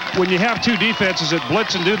 when you have two defenses that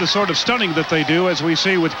blitz and do the sort of stunning that they do, as we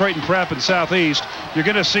see with Creighton Prep and Southeast, you're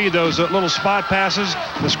going to see those little spot passes,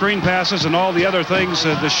 the screen passes, and all the other things,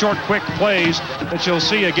 the short, quick plays that you'll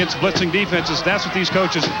see against blitzing defenses. That's what these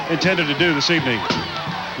coaches intended to do this evening.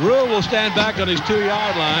 Rule will stand back on his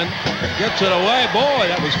 2-yard line, gets it away.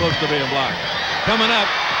 Boy, that was supposed to be a block. Coming up,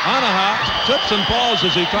 Omaha trips and falls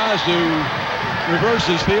as he tries to reverse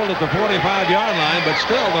his field at the 45-yard line, but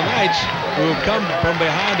still the Knights, who have come from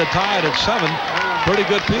behind to tie it at 7, pretty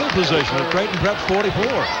good field position at Creighton Prep's 44.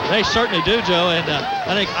 They certainly do, Joe, and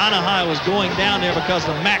I think Anaheim was going down there because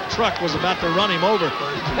the Mack truck was about to run him over.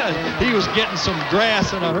 He was getting some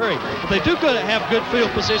grass in a hurry. But they do have good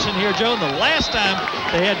field position here, Joe, and the last time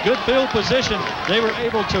they had good field position, they were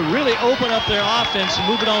able to really open up their offense and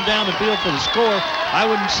move it on down the field for the score. I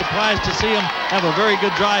wouldn't be surprised to see them have a very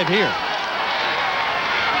good drive here.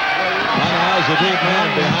 Anaheim's the deep man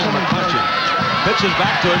behind McCutcheon. Pitches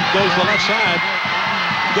back to him, goes to the left side.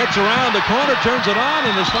 Gets around the corner, turns it on,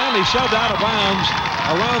 and is finally shoved out of bounds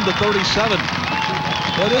around the 37.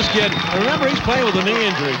 Well, this kid, remember, he's playing with a knee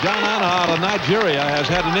injury. John Anaha out of Nigeria has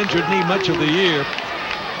had an injured knee much of the year.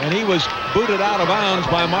 And he was booted out of bounds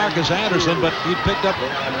by Marcus Anderson, but he picked up,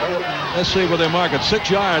 let's see where they mark it, 6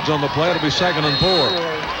 yards on the play. It'll be 2nd and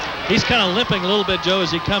 4. He's kind of limping a little bit, Joe,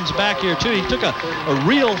 as he comes back here, too. He took a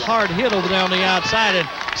real hard hit over there on the outside, and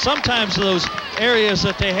sometimes those areas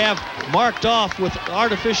that they have marked off with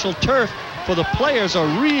artificial turf for the players are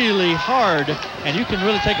really hard, and you can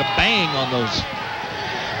really take a bang on those.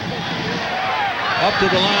 Up to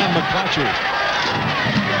the line, McClatchy.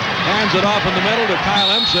 Hands it off in the middle to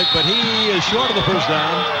Kyle Emsick, but he is short of the first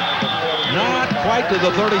down. Not quite to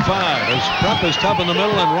the 35, as Prep is tough in the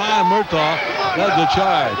middle, and Ryan Murtaugh led the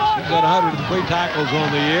charge. He's got 103 tackles on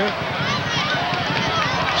the year.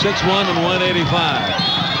 6'1" and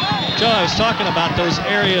 185. Joe, I was talking about those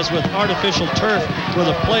areas with artificial turf where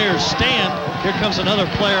the players stand. Here comes another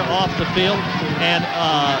player off the field. And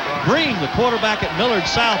Green, the quarterback at Millard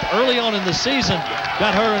South, early on in the season,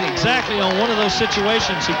 got hurt exactly on one of those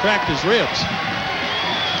situations. He cracked his ribs.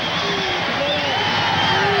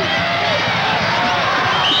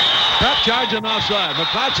 Prep charging offside.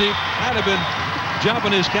 McClatchy had to been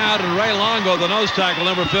jumping his count, and Ray Longo, the nose tackle,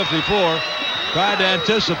 number 54, tried to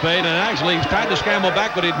anticipate, and actually he tried to scramble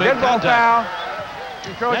back, but he'd made contact.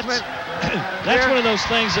 That's one of those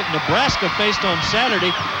things that Nebraska faced on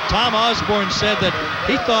Saturday. Tom Osborne said that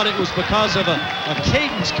he thought it was because of a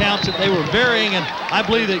cadence count that they were varying, and I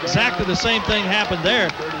believe that exactly the same thing happened there.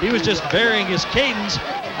 He was just varying his cadence.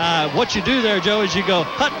 What you do there, Joe, is you go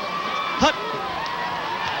hut, hut,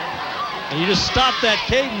 and you just stop that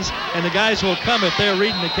cadence, and the guys will come if they're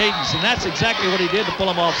reading the cadence, and that's exactly what he did to pull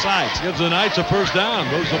them off sides. Gives the Knights a first down.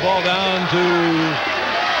 Moves the ball down to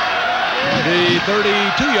the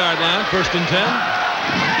 32-yard line, 1st and 10.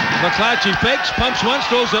 McClatchy fakes, pumps once,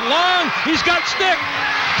 throws it long. He's got stick.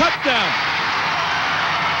 Touchdown.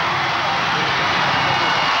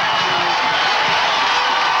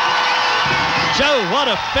 Joe, what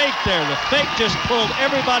a fake there. The fake just pulled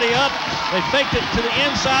everybody up. They faked it to the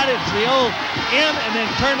inside, it's the old in, and then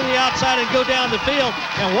turn to the outside and go down the field.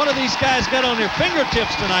 And one of these guys got on their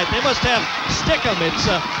fingertips tonight. They must have stick 'em. It's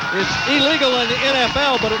illegal in the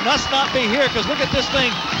NFL, but it must not be here, because look at this thing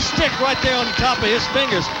stick right there on the top of his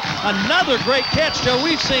fingers. Another great catch, Joe.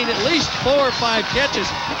 We've seen at least 4 or 5 catches.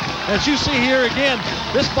 As you see here again,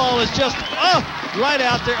 this ball is just right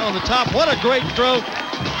out there on the top. What a great throw.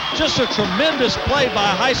 Just a tremendous play by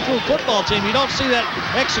a high school football team. You don't see that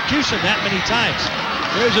execution that many times.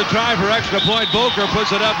 Here's a try for extra point. Volker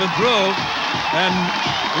puts it up and through. And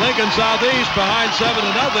Lincoln Southeast behind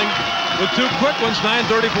 7-0 with 2 quick ones.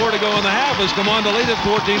 9:34 to go in the half has come on to lead it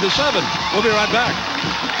 14-7. We'll be right back.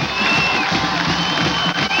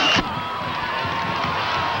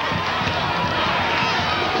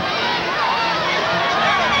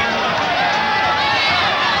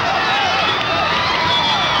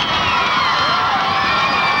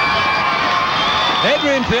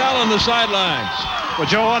 Adrian Fiala on the sidelines. Well,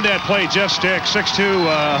 Joe, on that play, Jeff Stick, 6'2",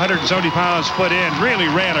 170 pounds, split in, really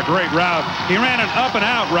ran a great route. He ran an up and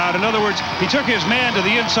out route. In other words, he took his man to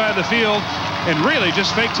the inside of the field and really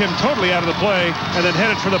just faked him totally out of the play and then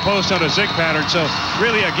headed for the post on a zig pattern. So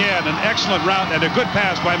really, again, an excellent route and a good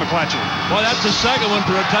pass by McClatchy. Well, that's the second one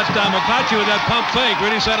for a touchdown. McClatchy with that pump fake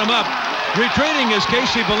really set him up. Retreating is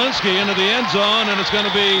Casey Belinsky into the end zone, and it's going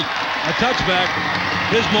to be a touchback.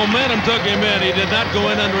 His momentum took him in. He did not go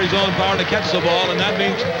in under his own power to catch the ball, and that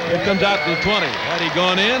means it comes out to the 20. Had he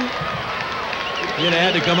gone in, he'd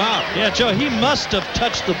have had to come out. Yeah, Joe, he must have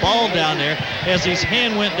touched the ball down there as his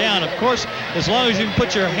hand went down. Of course, as long as you can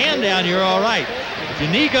put your hand down, you're all right. If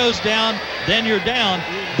your knee goes down, then you're down.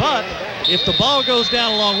 But if the ball goes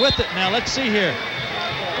down along with it, now let's see here.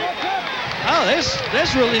 Oh,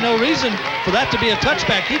 there's really no reason for that to be a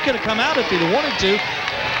touchback. He could have come out if he'd have wanted to.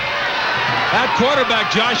 At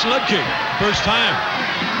quarterback, Josh Ludke, first time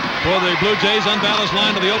for the Blue Jays. Unbalanced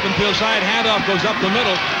line to the open field side. Handoff goes up the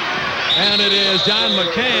middle. And it is John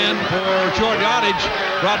McCann for short yardage,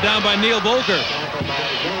 brought down by Neil Volker.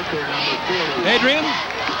 Adrian?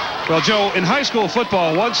 Well, Joe, in high school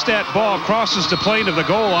football, once that ball crosses the plane of the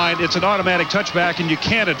goal line, it's an automatic touchback, and you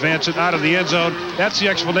can't advance it out of the end zone. That's the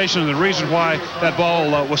explanation and the reason why that ball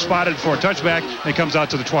was spotted for a touchback. It comes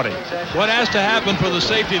out to the 20. What has to happen for the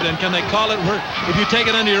safety then? Can they call it if you take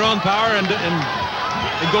it under your own power and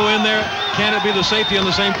go in there? Can it be the safety on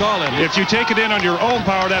the same call in? If you take it in on your own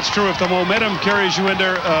power, that's true. If the momentum carries you in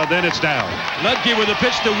there, then it's down. Ludke with a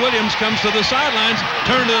pitch to Williams comes to the sidelines,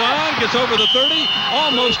 turned it on, gets over the 30,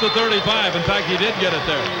 almost the 35. In fact, he did get it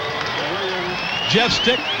there. Jeff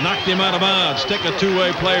Stick knocked him out of bounds. Stick, a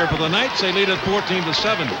two-way player for the Knights. They lead at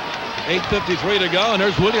 14-7. 8:53 to go, and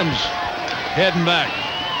there's Williams heading back.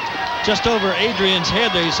 Just over Adrian's head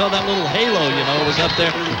there. You saw that little halo, you know, was up there.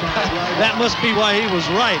 That must be why he was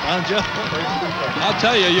right, huh, Joe? I'll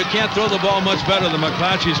tell you, you can't throw the ball much better than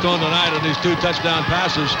McClatchy's throwing tonight on these two touchdown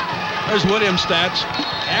passes. There's Williams' stats.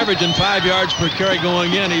 Averaging 5 yards per carry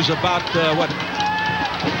going in. He's about, 7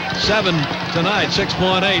 tonight,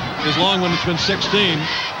 6.8. His long one has been 16.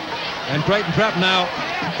 And Creighton Prep now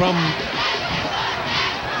from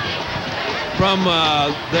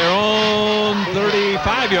their own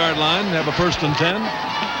 35-yard line, have a 1st and 10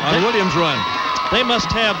 on Williams' run. They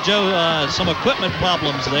must have, Joe, some equipment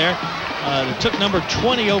problems there. They took number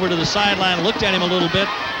 20 over to the sideline, looked at him a little bit,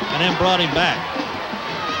 and then brought him back.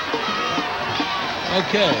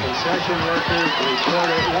 Okay.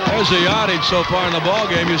 There's the yardage so far in the ball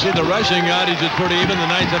game. You see the rushing yardage is pretty even. The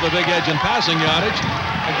Knights have a big edge in passing yardage.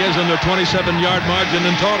 It gives them their 27-yard margin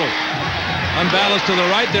in total. Unbalanced to the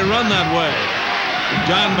right, they run that way.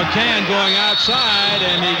 John McCann going outside,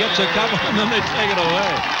 and he gets a couple, and then they take it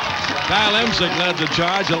away. Kyle Emsick led the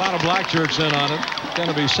charge. A lot of black shirts in on it. Going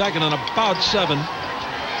to be second and about 7.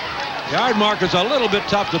 Yard marker's a little bit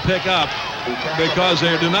tough to pick up because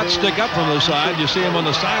they do not stick up from the side. You see them on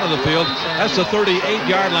the side of the field. That's the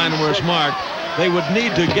 38-yard line where it's marked. They would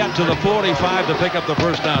need to get to the 45 to pick up the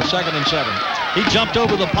first down. 2nd and 7. He jumped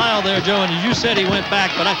over the pile there, Joe, and as you said, he went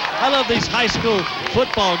back. But I love these high school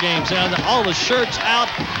football games. All the shirts out.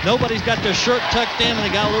 Nobody's got their shirt tucked in, and they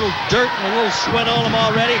got a little dirt and a little sweat on them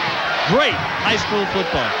already. Great high school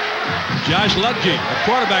football. Josh Ludke, a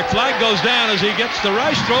quarterback. Flag goes down as he gets the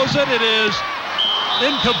rush, throws it. It is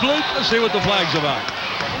incomplete. Let's see what the flag's about.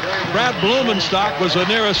 Brad Blumenstock was the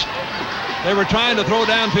nearest. They were trying to throw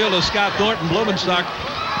downfield to Scott Thornton. Blumenstock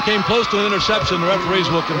came close to an interception. The referees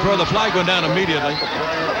will confer. The flag went down immediately.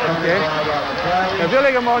 Okay.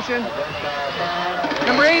 Illegal motion.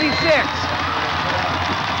 Number 86.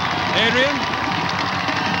 Adrian?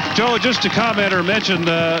 Joe, just to comment or mention,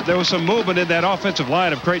 there was some movement in that offensive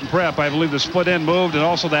line of Creighton Prep. I believe the split end moved and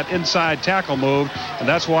also that inside tackle moved, and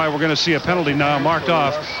that's why we're going to see a penalty now marked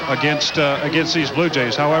off against these Blue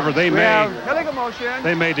Jays. However, they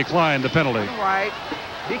may decline the penalty. Right.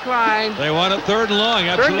 Decline. They want it 3rd and long.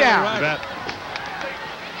 Absolutely down. Right.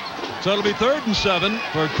 So it'll be 3rd and 7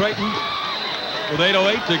 for Creighton with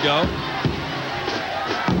 8:08 to go.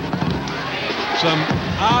 Some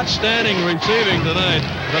outstanding receiving tonight.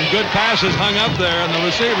 Some good passes hung up there, and the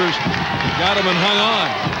receivers got them and hung on.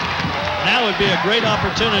 Now would be a great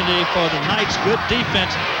opportunity for the Knights' good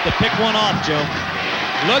defense to pick one off, Joe.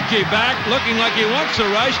 Ludke back, looking like he wants to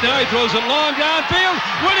rush. Now he throws it long downfield.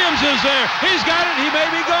 Williams is there. He's got it. He may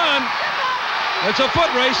be gone. It's a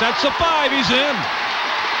foot race. That's the 5. He's in.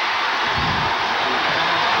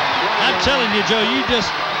 I'm telling you, Joe, you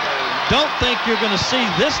just don't think you're going to see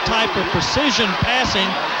this type of precision passing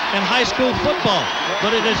in high school football,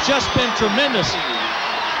 but it has just been tremendous.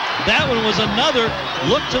 That one was another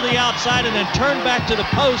look to the outside, and then turn back to the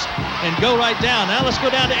post and go right down. Now let's go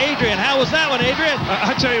down to Adrian. How was that one, Adrian?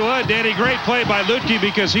 I tell you what, Danny, great play by Lutke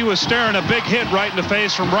because he was staring a big hit right in the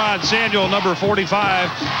face from Ron Samuel, number 45,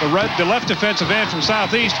 the left defensive end from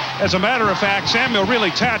Southeast. As a matter of fact, Samuel really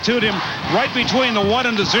tattooed him right between the 1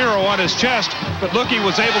 and the 0 on his chest, but Lutke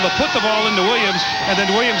was able to put the ball into Williams, and then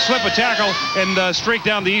Williams slip a tackle and streak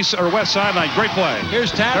down the east or west sideline. Great play.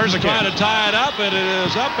 Here's Tappan trying to tie it up, and it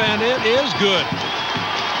is up, and it is good.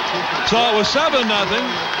 So it was 7-0,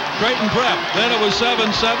 Creighton Prep. Then it was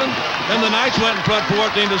 7-7. Then the Knights went in front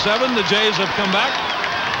 14-7. The Jays have come back.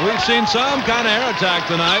 We've seen some kind of air attack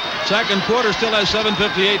tonight. Second quarter still has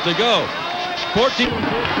 7:58 to go. 14.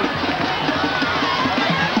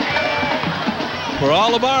 For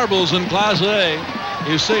all the marbles in Class A,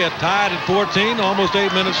 you see it tied at 14, almost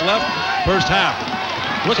 8 minutes left, first half.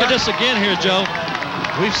 Look at this again here, Joe.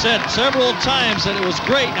 We've said several times that it was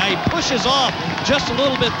great. Now he pushes off just a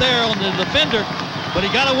little bit there on the defender, but he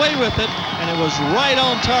got away with it, and it was right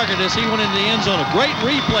on target as he went into the end zone. A great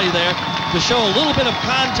replay there to show a little bit of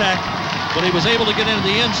contact, but he was able to get into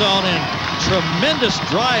the end zone, and tremendous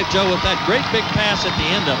drive, Joe, with that great big pass at the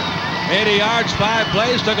end of it. 80 yards, 5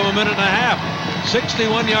 plays, took him a minute and a half.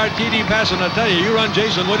 61-yard TD pass, and I tell you, you run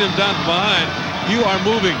Jason Williams down from behind, you are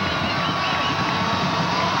moving.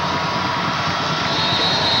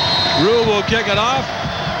 Rue will kick it off.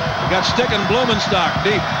 Got Stick and Blumenstock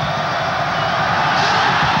deep.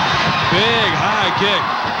 Big high kick.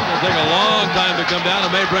 It'll take a long time to come down. It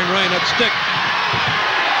may bring rain. That's Stick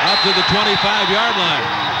out to the 25-yard line.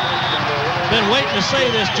 Been waiting to say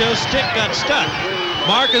this, Joe. Stick got stuck.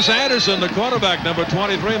 Marcus Anderson, the quarterback, number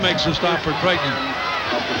 23, makes the stop for Creighton.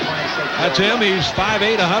 That's him. He's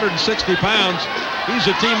 5'8", 160 pounds. He's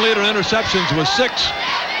a team leader in interceptions with 6.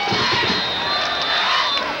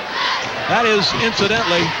 That is,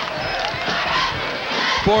 incidentally,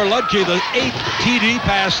 for Lutke, the 8th TD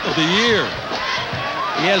pass of the year.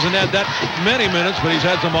 He hasn't had that many minutes, but he's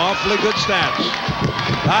had some awfully good stats.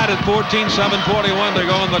 Tied at 14, 7:41 to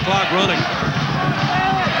go on the clock running.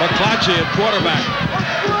 McClatchy at quarterback.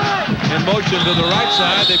 In motion to the right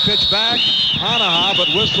side, they pitch back. Hanaha, but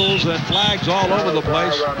whistles and flags all over the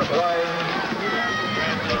place.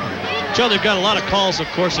 Joe, they've got a lot of calls, of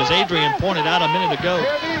course, as Adrian pointed out a minute ago.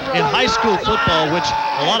 In high school football, which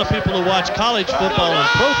a lot of people who watch college football and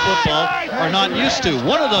pro football are not used to.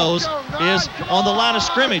 One of those is on the line of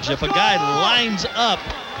scrimmage. If a guy lines up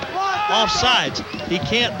off sides, he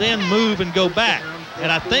can't then move and go back.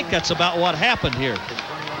 And I think that's about what happened here.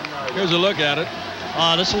 Here's a look at it.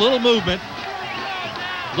 Just a little movement.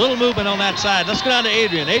 Little movement on that side. Let's go down to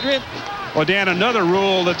Adrian. Adrian? Well, Dan, another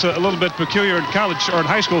rule that's a little bit peculiar in college or in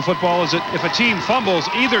high school football is that if a team fumbles,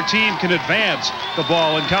 either team can advance the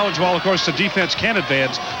ball. In college ball, of course, the defense can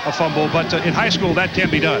advance a fumble, but in high school, that can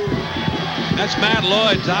be done. That's Matt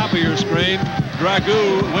Lloyd, top of your screen.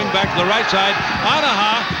 Dragoo, wing back to the right side.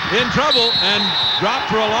 Hanaha in trouble and dropped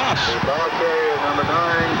for a loss.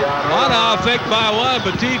 Hanaha faked by 1,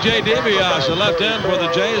 but T.J. DeBiase, the left end for the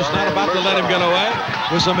Jays, not about to let him get away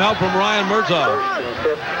with some help from Ryan Murtaugh.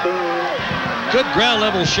 Good ground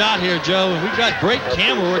level shot here, Joe, and we've got great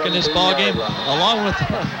camera work in this ball game, along with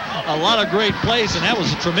a lot of great plays, and that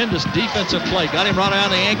was a tremendous defensive play. Got him right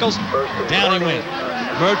around the ankles, down he went.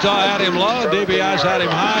 Murtaugh had him low, DeBiase had him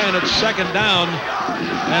high, and it's 2nd down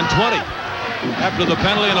and 20 after the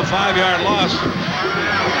penalty and a 5-yard loss.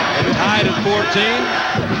 It tied at 14.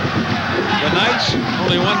 The Knights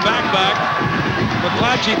only one back.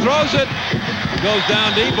 McClatchy throws it. Goes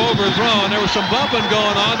down deep, overthrown. There was some bumping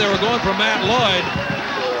going on. They were going for Matt Lloyd.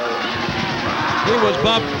 He was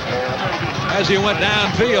bumped as he went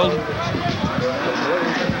downfield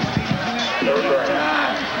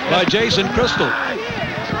by Jason Crystal.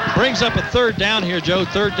 Brings up a 3rd down here, Joe.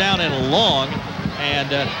 3rd down and long.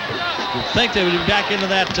 And you'd think they would be back into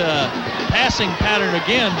that passing pattern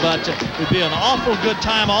again, but it would be an awful good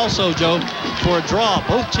time also, Joe, for a draw.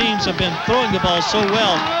 Both teams have been throwing the ball so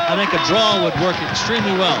well. I think a draw would work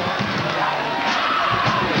extremely well.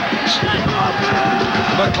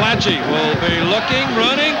 McClatchy will be looking,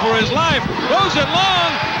 running for his life. Throws it long.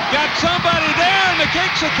 Got somebody there, and the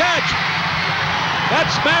kick's a catch.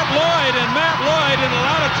 That's Matt Lloyd, and Matt Lloyd, in a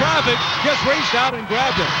lot of traffic, just reached out and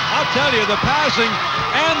grabbed it. I'll tell you, the passing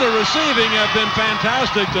and the receiving have been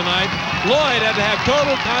fantastic tonight. Lloyd had to have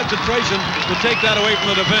total concentration to take that away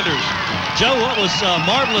from the defenders. Joe, what was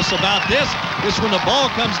marvelous about this is when the ball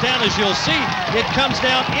comes down, as you'll see, it comes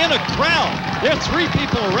down in a crowd. There are 3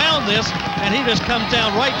 people around this, and he just comes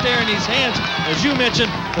down right there in his hands. As you mentioned,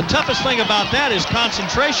 the toughest thing about that is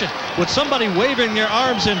concentration. With somebody waving their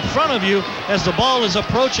arms in front of you as the ball is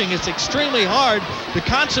approaching, it's extremely hard to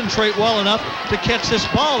concentrate well enough to catch this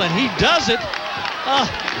ball, and he does it.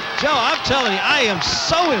 Joe, I'm telling you, I am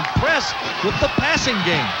so impressed with the passing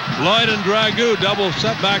game. Lloyd and Dragoo double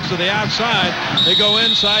setbacks to the outside. They go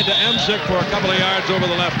inside to Emsick for a couple of yards over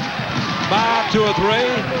the left. About 2 or 3.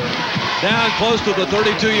 Down close to the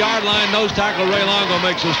 32-yard line. Nose tackle Ray Longo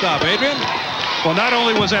makes a stop. Adrian? Well, not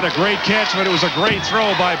only was that a great catch, but it was a great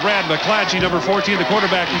throw by Brad McClatchy, number 14, the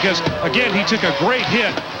quarterback, because, again, he took a great hit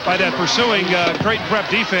by that pursuing Creighton Prep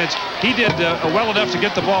defense. He did well enough to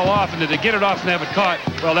get the ball off, and to get it off and have it caught,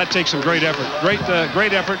 well, that takes some great effort. Great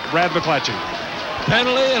effort, Brad McClatchy.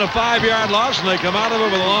 Penalty and a 5-yard loss, and they come out of it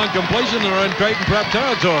with a long completion. They're in Creighton Prep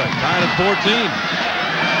territory. Tied at 14.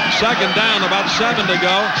 Second down, about 7 to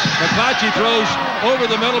go. McClatchy throws over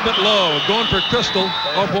the middle, bit low. Going for Crystal,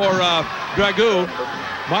 or for Dragoo.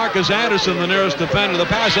 Marcus Anderson, the nearest defender. The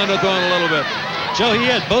pass underthrown a little bit. Joe, he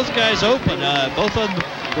had both guys open. Both of them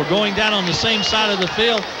were going down on the same side of the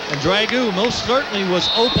field, and Dragoo most certainly was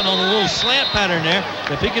open on a little slant pattern there.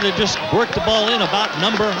 If he could have just worked the ball in about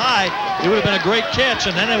number high, it would have been a great catch,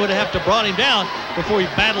 and then they would have to brought him down before he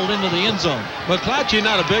battled into the end zone. McClatchy,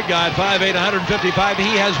 not a big guy, 5'8", 155.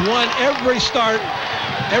 He has won every start,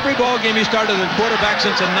 every ball game he started at quarterback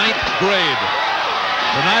since the 9th grade.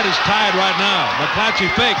 The night is tied right now. McClatchy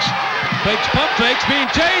fakes, pump fakes, being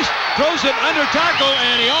chased, throws it under tackle,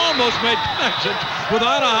 and he almost made connection with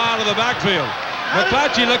Omaha out of the backfield.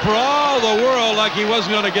 McClatchy looked for all the world like he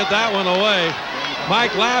wasn't going to get that one away.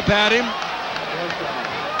 Mike Lapp had him,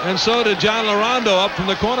 and so did John Larondo up from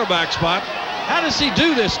the cornerback spot. How does he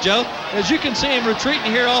do this, Joe? As you can see him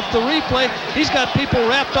retreating here off the replay, he's got people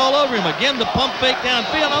wrapped all over him. Again, the pump fake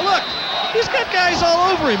downfield. Now look, he's got guys all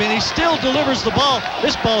over him, and he still delivers the ball.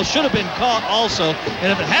 This ball should have been caught also,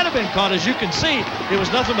 and if it had been caught, as you can see, it was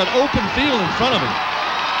nothing but open field in front of him.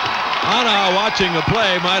 Omaha, watching the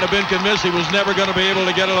play, might have been convinced he was never going to be able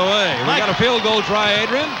to get it away. We got a field goal try,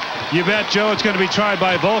 Adrian. You bet, Joe. It's going to be tried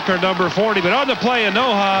by Volker, number 40. But on the play in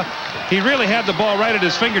Omaha, he really had the ball right at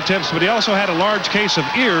his fingertips, but he also had a large case of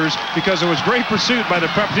ears because there was great pursuit by the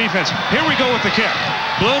Prep defense. Here we go with the kick.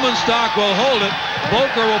 Blumenstock will hold it.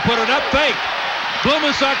 Volker will put it up, fake.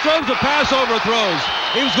 Blumenstock throws the pass, overthrows.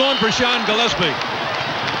 He was going for Sean Gillespie.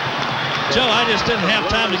 Joe, I just didn't have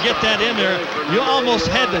time to get that in there. You almost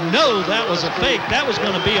had to know that was a fake. That was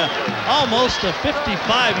going to be almost a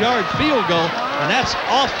 55-yard field goal, and that's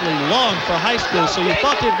awfully long for high school, so you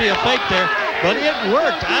thought there'd be a fake there, but it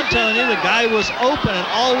worked. I'm telling you, the guy was open, and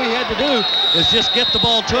all we had to do is just get the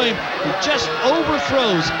ball to him. He just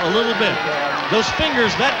overthrows a little bit. Those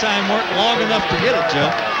fingers that time weren't long enough to get it, Joe.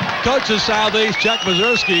 Coach of Southeast, Chuck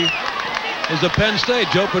Mazursky, is a Penn State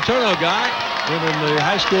Joe Paterno guy. Been in the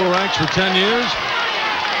high school ranks for 10 years.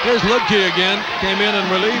 Here's Ludke again. Came in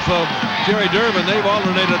relief of Jerry Durbin. They've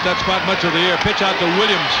alternated at that spot much of the year. Pitch out to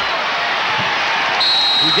Williams.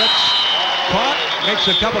 He gets caught. Makes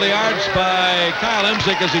a couple of yards by Kyle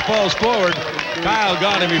Emsick as he falls forward. Kyle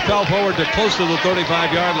got him. He fell forward to close to the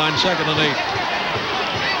 35-yard line. 2nd and 8.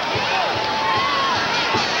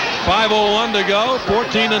 5:01 to go.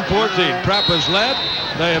 14 and 14. Prep has led.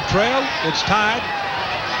 They have trailed. It's tied.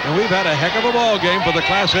 And we've had a heck of a ball game for the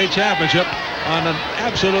Class A championship on an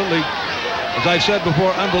absolutely, as I said before,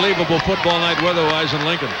 unbelievable football night weather-wise in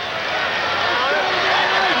Lincoln.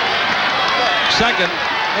 Second,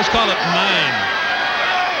 let's call it 9.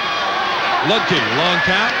 Ludke, long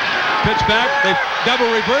count, pitch back, they double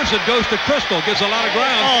reverse, it goes to Crystal, gets a lot of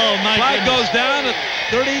ground. Oh, my Flag goodness. goes down at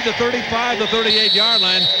 30 to 35 to 38-yard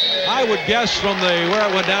line. I would guess from where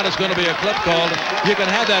it went down, it's going to be a clip called. You can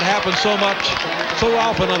have that happen so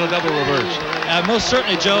often on a double reverse. Most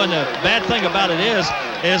certainly, Joe, and the bad thing about it is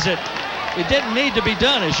that it didn't need to be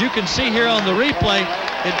done. As you can see here on the replay,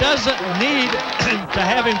 it doesn't need to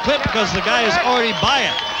have him clipped because the guy is already by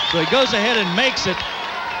it. So he goes ahead and makes it.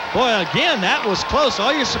 Boy, again, that was close.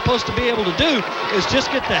 All you're supposed to be able to do is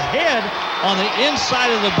just get the head on the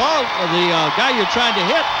inside of the ball, or the guy you're trying to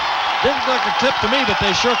hit. Didn't look a clip to me, but they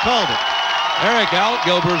sure called it. Eric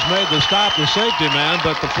Altgilber's made the stop, the safety man,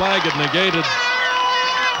 but the flag had negated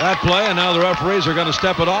that play, and now the referees are going to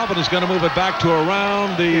step it off, and it's going to move it back to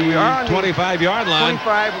around the 25-yard line.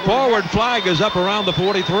 25. Forward flag is up around the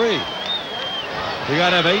 43. You got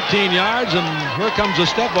to have 18 yards, and here comes the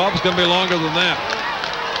step off. It's going to be longer than that.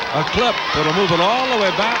 A clip, it'll move it all the way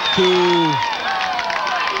back to,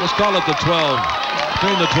 let's call it the 12.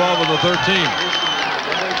 between the 12 and the 13.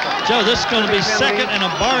 Joe, this is going to be second and a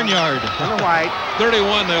barnyard.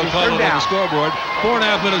 31 they'll call it on the scoreboard.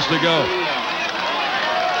 4.5 minutes to go.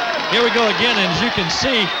 Here we go again, and as you can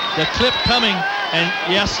see, the clip coming, and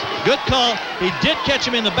yes, good call. He did catch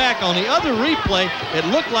him in the back. On the other replay, it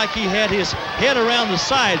looked like he had his head around the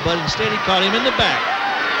side, but instead he caught him in the back.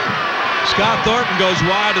 Scott Thornton goes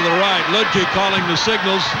wide to the right. Ludke calling the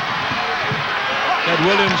signals. Ed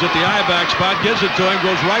Williams at the I-back spot, gives it to him,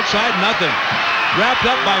 goes right side, nothing. Wrapped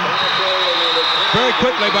up by very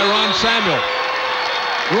quickly by Ron Samuel.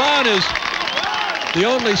 Ron is the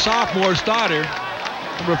only sophomore starter.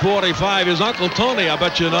 Number 45 is Uncle Tony, I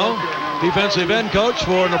bet you know. Defensive end coach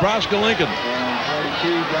for Nebraska Lincoln.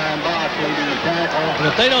 And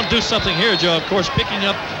if they don't do something here, Joe, of course, picking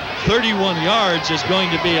up 31 yards is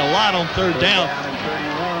going to be a lot on third down.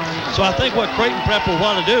 So I think what Creighton Prep will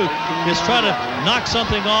want to do is try to knock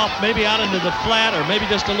something off, maybe out into the flat, or maybe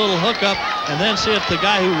just a little hookup, and then see if the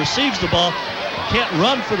guy who receives the ball can't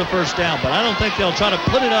run for the first down. But I don't think they'll try to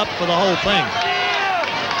put it up for the whole thing.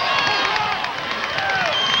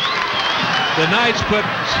 The Knights put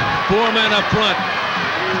 4 men up front.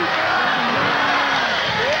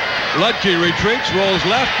 Ludke retreats, rolls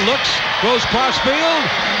left, looks, goes cross field,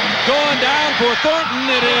 going down for Thornton.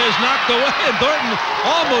 It is knocked away, and Thornton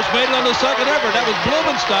almost made it on the second effort. That was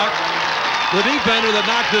Blumenstock, the defender, that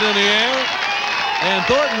knocked it in the air. And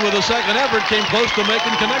Thornton, with a second effort, came close to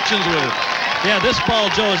making connections with it. Yeah, this ball,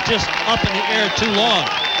 Joe, is just up in the air too long.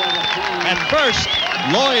 At first,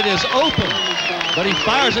 Lloyd is open, but he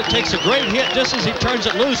fires it, takes a great hit just as he turns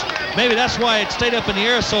it loose. Maybe that's why it stayed up in the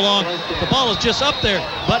air so long. The ball is just up there,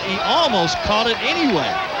 but he almost caught it anyway.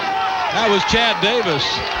 That was Chad Davis.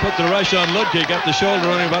 Put the rush on Ludke, got the shoulder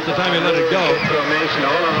on him about the time he let it go.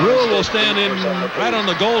 Rule will stand in right on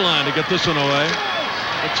the goal line to get this one away.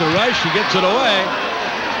 It's a rush, he gets it away.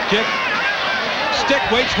 Kick. Stick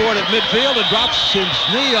waits for it at midfield and drops his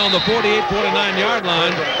knee on the 48-49 yard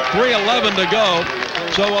line. 3:11 to go.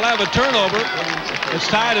 So we'll have a turnover. It's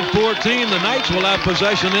tied at 14. The Knights will have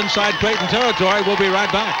possession inside Creighton territory. We'll be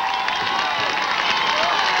right back.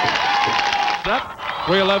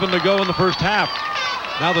 3:11 to go in the first half.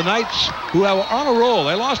 Now the Knights, who are on a roll,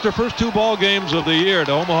 they lost their first 2 ball games of the year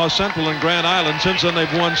to Omaha Central and Grand Island. Since then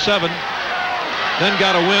they've won 7. Then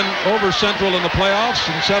got a win over Central in the playoffs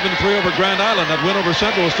and 7-3 over Grand Island. That win over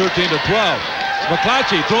Central was 13-12.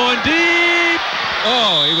 McClatchy throwing deep.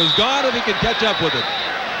 Oh, he was gone if he could catch up with it.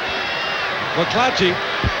 McClatchy.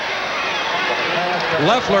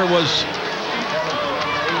 Leffler was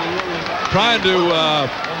trying to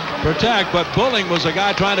protect, but Bulling was a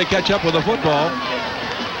guy trying to catch up with the football.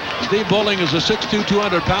 Steve Bulling is a 6'2",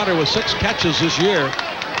 200-pounder with 6 catches this year.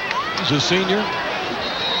 He's a senior.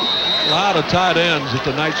 A lot of tight ends that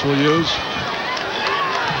the Knights will use.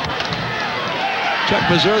 Chuck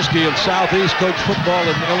Mazursky of Southeast coached football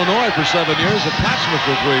in Illinois for 7 years, at Plattsmouth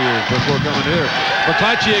for 3 years before coming here.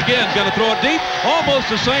 McClatchy again, going to throw it deep, almost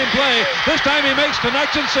the same play. This time he makes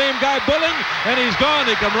connection, same guy Bulling, and he's gone.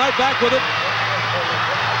 He come right back with it.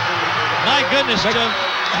 My goodness, Joe.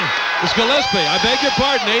 It's Gillespie, I beg your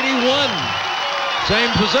pardon, 81.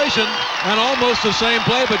 Same position and almost the same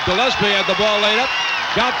play, but Gillespie had the ball laid up,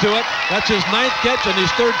 got to it. That's his 9th catch and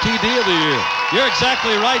his 3rd TD of the year. You're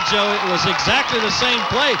exactly right, Joe. It was exactly the same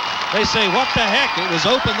play. They say, what the heck? It was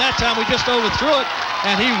open that time. We just overthrew it,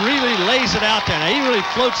 and he really lays it out there. Now, he really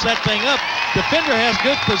floats that thing up. Defender has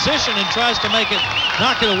good position and tries to make it,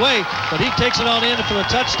 knock it away, but he takes it on in for the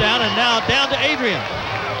touchdown, and now down to Adrian.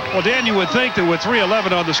 Well, Dan, you would think that with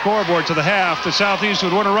 3:11 on the scoreboard to the half, the Southeast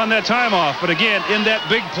would want to run that time off. But again, in that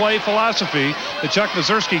big play philosophy that Chuck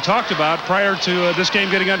Mazursky talked about prior to this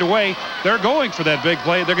game getting underway, they're going for that big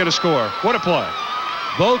play. They're going to score. What a play.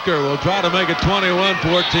 Volker will try to make it 21-14.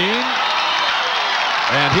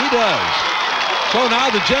 And he does. So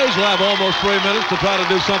now the Jays will have almost 3 minutes to try to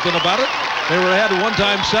do something about it. They were ahead at one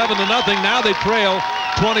time 7-0. Now they trail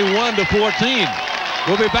 21-14.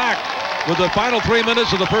 We'll be back with the final 3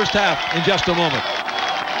 minutes of the first half in just a moment.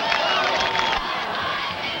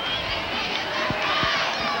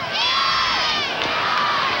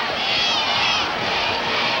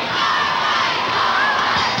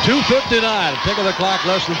 .259, tick of the clock,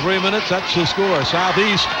 less than 3 minutes. That's the score.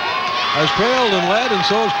 Southeast has trailed and led, and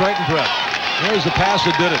so has Creighton Prep. There's the pass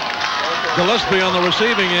that did it. Gillespie on the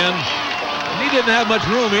receiving end. And he didn't have much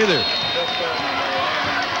room either.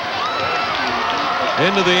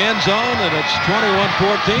 Into the end zone, and it's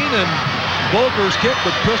 21-14, and Volker's kick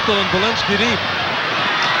with Crystal and Valinsky deep.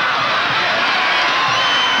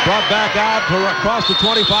 Brought back out across the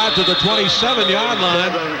 25 to the 27-yard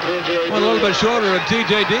line. Went a little bit shorter, and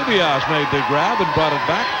T.J. DeBias made the grab and brought it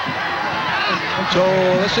back. So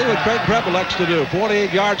let's see what Creighton Prep elects to do.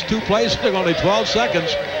 48 yards, 2 plays, only 12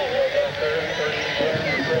 seconds.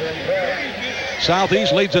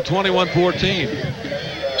 Southeast leads at 21-14.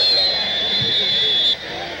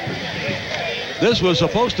 This was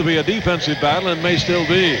supposed to be a defensive battle and may still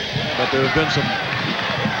be, but there have been some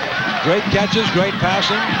great catches, great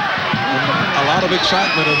passing, and a lot of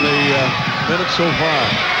excitement in the minutes so far.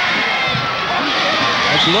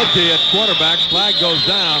 That's Ludke at quarterback. Flag goes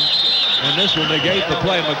down, and this will negate the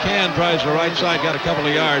play. McCann tries the right side, got a couple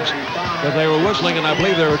of yards, but they were whistling, and I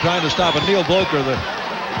believe they were trying to stop it. Neil Volker, the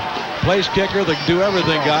place kicker, the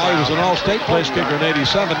do-everything guy, he was an all-state place kicker in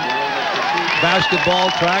 '87. Basketball,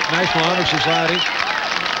 track, National Honor Society.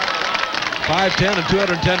 5'10" and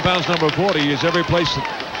 210 pounds, number 40. He's every place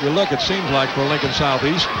that you look, it seems like, for Lincoln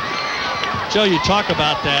Southeast. Joe, you talk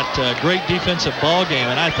about that great defensive ball game,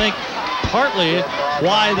 and I think partly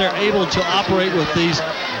why they're able to operate with these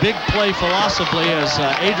big play philosophy, as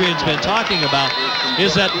Adrian's been talking about,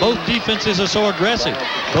 is that both defenses are so aggressive.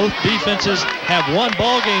 Both defenses have won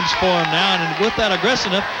ball games for them now, and with that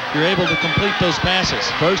aggressiveness, you're able to complete those passes.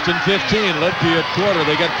 1st and 15, Lidke at quarter.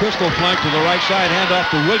 They got Crystal flanked to the right side, handoff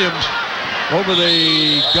to Williams over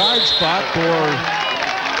the guard spot for,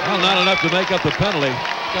 well, not enough to make up the penalty.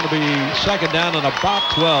 It's going to be 2nd down and about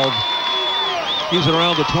 12. He's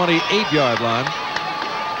around the 28-yard line.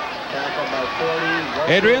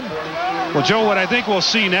 Adrian? Well, Joe, what I think we'll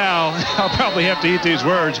see now, I'll probably have to eat these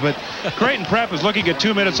words, but Creighton Prep is looking at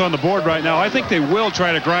 2 minutes on the board right now. I think they will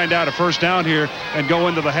try to grind out a first down here and go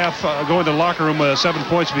into the go into the locker room 7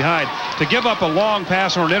 points behind. To give up a long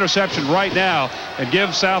pass or an interception right now and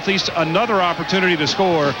give Southeast another opportunity to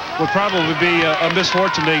score would probably be a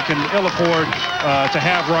misfortune they can ill afford to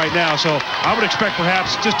have right now. So I would expect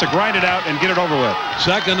perhaps just to grind it out and get it over with.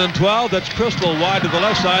 2nd and 12. That's Crystal wide to the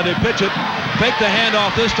left side. They pitch it. Fake the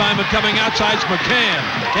handoff this time, and coming outside's McCann.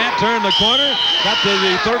 Can't turn the corner. Got to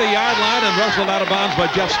the 30-yard line and wrestled out of bounds by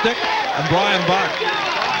Jeff Stick and Brian Bach.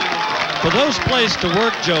 For those plays to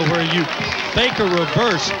work, Joe, where you fake a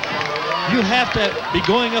reverse, you have to be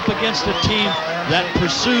going up against a team that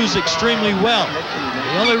pursues extremely well.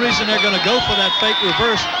 The only reason they're going to go for that fake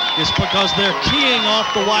reverse is because they're keying off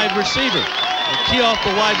the wide receiver. They key off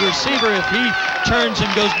the wide receiver. If he turns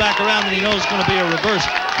and goes back around, then he knows it's going to be a reverse.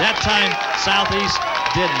 That time, Southeast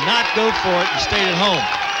did not go for it and stayed at home.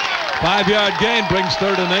 5-yard gain brings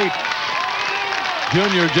 3rd and 8.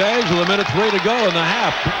 Junior Jays with 1:03 to go in the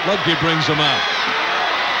half. Ludke brings them out.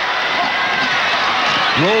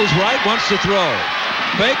 Rolls right, wants to throw.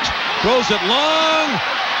 Fakes, throws it long,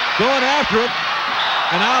 going after it,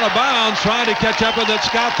 and out of bounds, trying to catch up with it.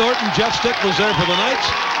 Scott Thornton. Jeff Stick was there for the Knights.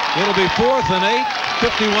 It'll be 4th and 8,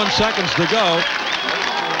 51 seconds to go.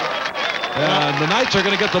 And the Knights are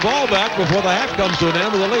going to get the ball back before the half comes to an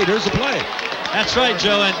end with a lead. Here's the play. That's right,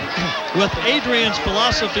 Joe. And with Adrian's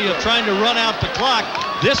philosophy of trying to run out the clock,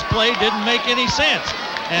 this play didn't make any sense.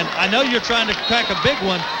 And I know you're trying to crack a big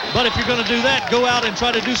one, but if you're going to do that, go out and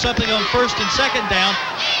try to do something on 1st and 2nd down.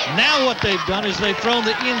 Now what they've done is they've thrown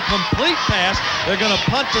the incomplete pass. They're going to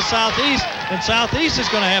punt to Southeast, and Southeast is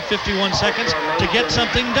going to have 51 seconds to get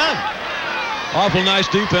something done. Awful nice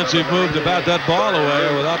defensive move to bat that ball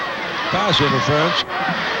away without pass interference.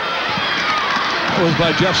 That was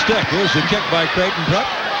by Jeff Stick. Here's the kick by Creighton Prep.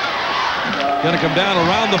 Going to come down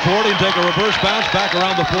around the 40 and take a reverse bounce back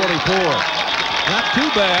around the 44. Not too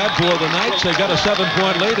bad for the Knights. They got a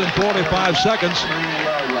 7-point lead in 45 seconds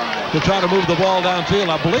to try to move the ball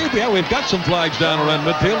downfield. I believe, yeah, we've got some flags down around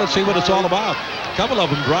midfield. Let's see what it's all about. A couple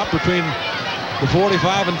of them dropped between the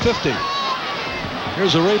 45 and 50.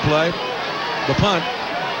 Here's a replay. The punt.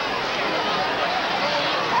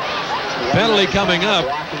 Penalty coming up.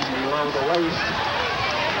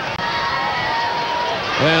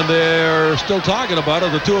 And they're still talking about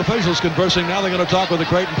it. The two officials conversing. Now they're going to talk with the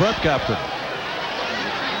Creighton Prep captain.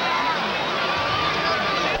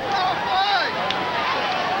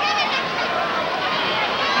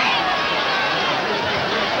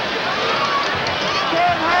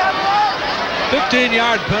 A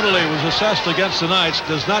 15-yard penalty was assessed against the Knights.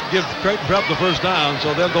 Does not give Creighton Prep the first down,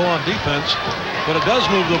 so they'll go on defense. But it does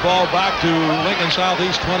move the ball back to Lincoln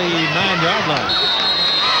Southeast 29-yard line.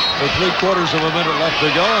 With 3/4 of a minute left to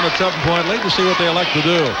go and a 7-point lead. To see what they elect to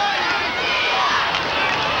do.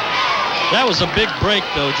 That was a big break,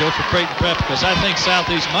 though, Joe, for Creighton Prep, because I think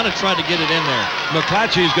Southeast might have tried to get it in there.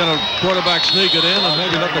 McClatchy's going to quarterback sneak it in and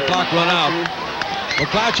maybe let the clock run out.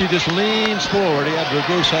 McClatchy just leans forward. He had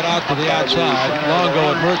Dragoose head out to the outside.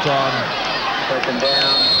 Longo and Murtaugh. 2nd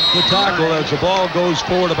down. Good tackle as the ball goes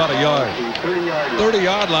forward about a yard.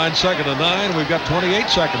 30-yard line, 2nd and 9. We've got 28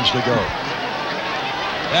 seconds to go.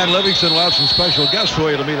 And Livingston will have some special guests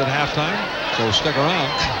for you to meet at halftime, so stick around.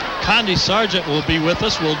 Condi Sargent will be with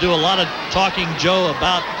us. We'll do a lot of talking, Joe,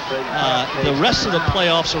 about the rest of the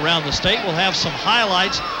playoffs around the state. We'll have some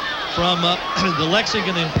highlights from the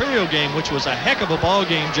Lexington Imperial game, which was a heck of a ball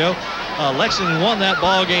game, Joe. Lexington won that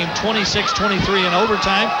ball game 26-23 in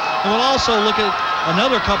overtime. And we'll also look at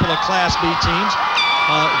another couple of Class B teams,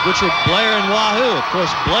 which are Blair and Wahoo. Of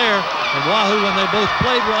course, Blair and Wahoo, when they both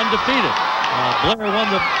played, were undefeated. Blair won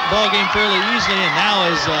the ball game fairly easily and now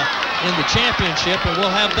is in the championship, and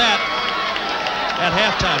we'll have that at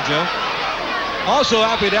halftime, Joe. Also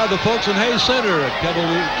happy to have the folks in Hayes Center at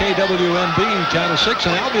KWNB, Channel 6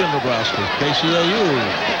 in Albion, Nebraska. KCAU,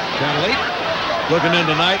 Channel 8. Looking in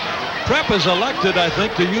tonight. Prep is elected, I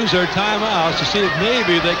think, to use their timeouts to see if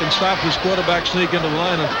maybe they can stop this quarterback sneak into the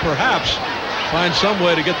line and perhaps find some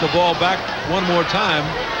way to get the ball back one more time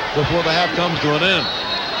before the half comes to an end.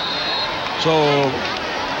 So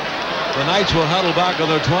the Knights will huddle back on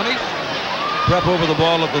their 20. Prep over the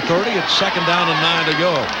ball at the 30. It's 2nd down and 9 to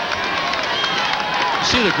go. You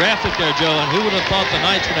see the graphic there, Joe, and who would have thought the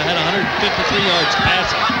Knights would have had 153 yards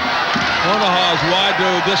passing? Omaha's wide to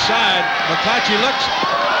this side. McClatchy looks.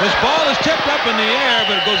 His ball is tipped up in the air,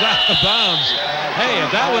 but it goes out of bounds. Hey, if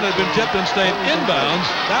that one had been tipped and stayed inbounds,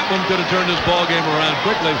 that one could have turned this ball game around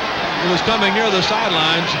quickly. He was coming near the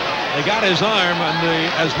sidelines. They got his arm, and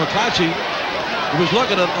as McClatchy was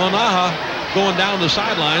looking at Omaha going down the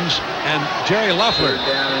sidelines, and Jerry Loeffler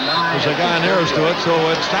was the guy nearest to it, so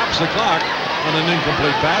it stops the clock on an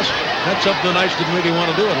incomplete pass. That's something the Knights didn't really want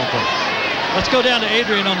to do, I don't think. Let's go down to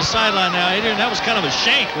Adrian on the sideline now. Adrian, that was kind of a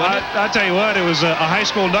shank, wasn't it? I'll tell you what, it was a high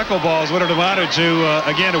school knuckleball is what it amounted to.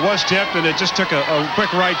 Again, it was tipped, and it just took a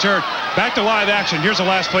quick right turn. Back to live action. Here's the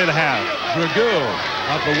last play of the half. Dragoo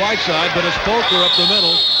off the white side, but it's Volker up the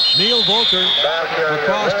middle. Neil Volker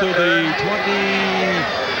across to the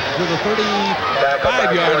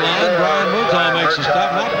 35-yard line. Brian Murtaugh makes the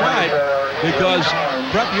stop. Not quite, because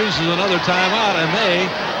Prep uses another timeout, and they,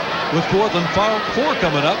 with 4th and 4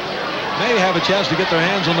 coming up, may have a chance to get their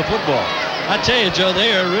hands on the football. I tell you, Joe,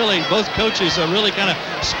 they are really, both coaches are really kind of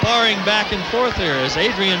sparring back and forth here as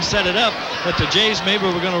Adrian set it up that the Jays maybe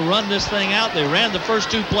were going to run this thing out. They ran the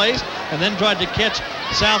first 2 plays and then tried to catch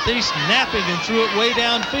Southeast napping and threw it way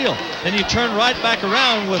downfield. Then you turn right back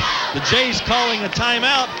around with the Jays calling a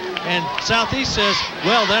timeout, and Southeast says,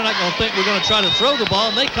 well, they're not going to think we're going to try to throw the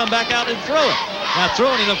ball, and they come back out and throw it. Now,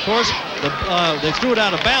 throwing it, of course, they threw it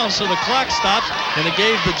out of bounds, so the clock stops, and it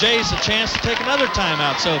gave the Jays a chance to take another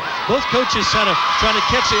timeout. So both coaches kind of trying to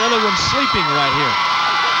catch the other one sleeping right here.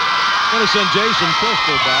 Going to send Jason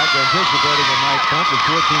Crystal back, anticipating a night punt with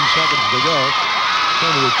 14 seconds to go.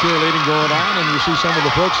 Some of the cheerleading going on, and you see some of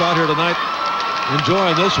the folks out here tonight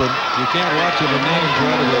enjoying this one. You can't watch it and not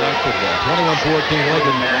enjoy it like football. 21-14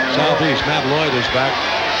 Lincoln Southeast. Matt Lloyd is back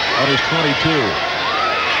on his 22.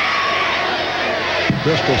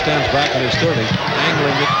 Crystal stands back in his 30,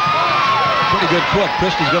 angling it. Pretty good foot.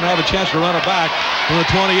 Crystal's going to have a chance to run it back from the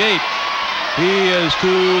 28. He is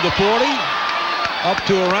to the 40, up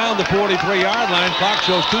to around the 43-yard line. Clock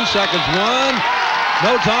shows 2 seconds. 1.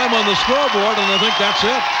 No time on the scoreboard, and I think that's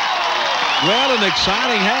it. Well, an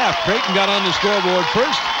exciting half. Creighton got on the scoreboard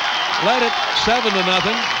first, led it 7-0.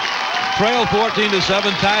 Trailed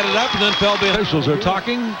 14-7, tied it up, and then fell behind. Officials are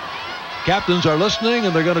talking. Captains are listening,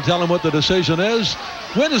 and they're going to tell them what the decision is.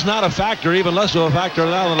 Wind is not a factor, even less of a factor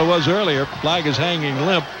now than it was earlier. Flag is hanging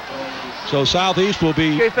limp. So Southeast will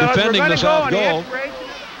be defending the south goal.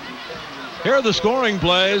 Here are the scoring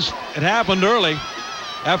plays. It happened early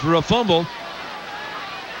after a fumble.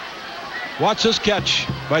 Watch this catch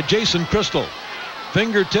by Jason Crystal.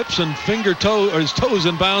 Fingertips and finger toe, or his toes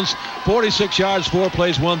in bounds. 46 yards, 4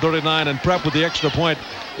 plays, 139, and Prep with the extra point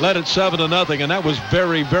led it 7-0, and that was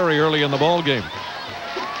very, very early in the ball game.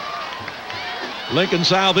 Lincoln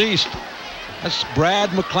Southeast. That's Brad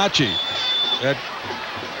McClatchy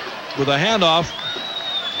with a handoff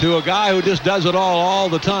to a guy who just does it all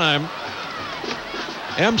the time.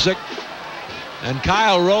 Emsick and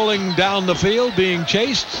Kyle rolling down the field, being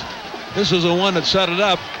chased. This is the one that set it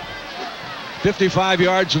up. 55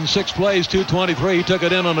 yards in 6 plays, 223. He took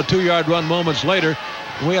it in on a 2-yard run moments later.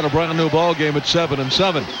 And we had a brand new ball game at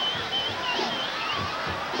 7-7.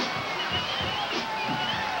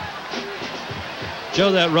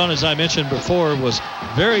 Joe, that run, as I mentioned before, was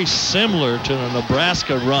very similar to the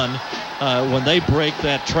Nebraska run when they break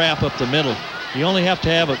that trap up the middle. You only have to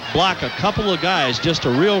have block a couple of guys, just a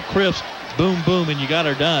real crisp boom, boom, and you got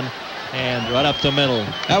her done. and right up the middle.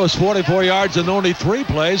 That was 44 yards in only 3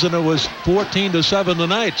 plays, and it was 14-7 the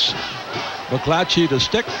Knights. McClatchy to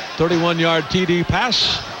stick, 31-yard TD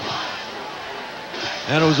pass.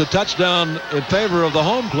 And it was a touchdown in favor of the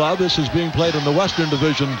home club. This is being played in the Western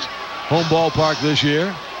Division's home ballpark this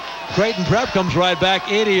year. Creighton Prep comes right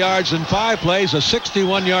back, 80 yards in 5 plays, a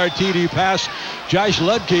 61-yard TD pass. Josh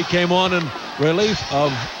Ledke came on in relief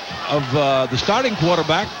of the starting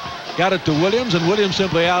quarterback. Got it to Williams, and Williams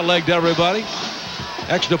simply outlegged everybody.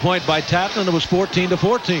 Extra point by Tatton, and it was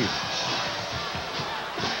 14-14.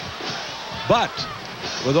 But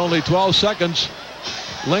with only 12 seconds,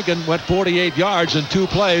 Lincoln went 48 yards in 2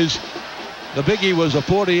 plays. The biggie was a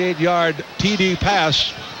 48-yard TD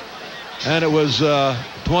pass, and it was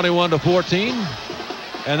 21-14.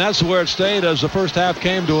 And that's where it stayed as the first half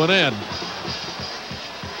came to an end.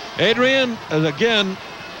 Adrian, again,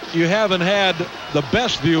 you haven't had the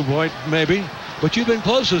best viewpoint, maybe, but you've been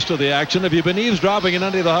closest to the action. Have you been eavesdropping in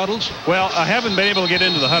any of the huddles? Well, I haven't been able to get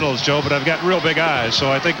into the huddles, Joe, but I've got real big eyes,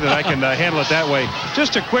 so I think that I can handle it that way.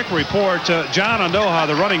 Just a quick report. John Ondoha,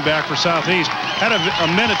 the running back for Southeast, had a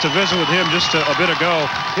minute to visit with him just a bit ago.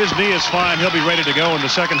 His knee is fine. He'll be ready to go in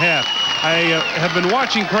the second half. I have been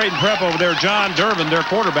watching Creighton Prep over there. John Durbin, their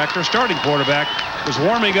quarterback, their starting quarterback, was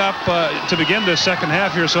warming up to begin this second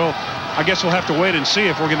half here, so I guess we'll have to wait and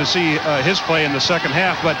see if we're going to see his play in the second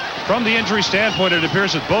half. But from the injury standpoint, it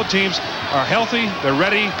appears that both teams are healthy, they're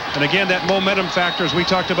ready, and again, that momentum factor, as we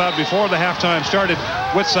talked about before the halftime started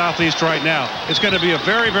with Southeast right now. It's going to be a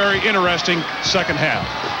very, very interesting second half.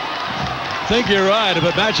 I think you're right. If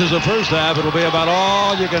it matches the first half, it'll be about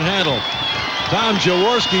all you can handle. Tom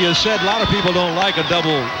Jaworski has said a lot of people don't like a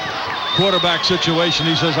double quarterback situation.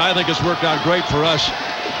 He says, I think it's worked out great for us.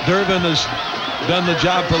 Durbin has done the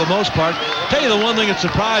job for the most part. Tell you the one thing that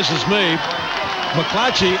surprises me,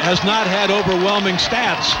 McClatchy has not had overwhelming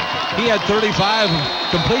stats. He had 35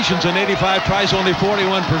 completions and 85 tries, only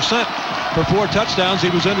 41% for 4 touchdowns.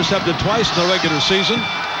 He was intercepted twice in the regular season,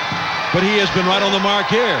 but he has been right on the mark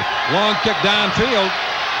here. Long kick downfield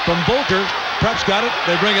from Bolter. Prep's got it.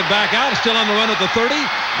 They bring it back out. Still on the run at the 30,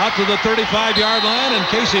 out to the 35-yard line, and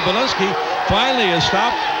Casey Belinsky finally is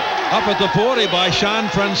stopped up at the 40 by Sean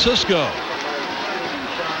Francisco.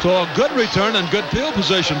 So a good return and good field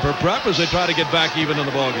position for Prep as they try to get back even in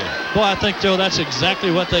the ballgame. Well, I think, Joe, that's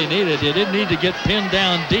exactly what they needed. They didn't need to get pinned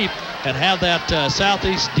down deep and have that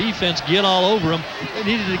Southeast defense get all over them. They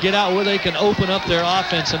needed to get out where they can open up their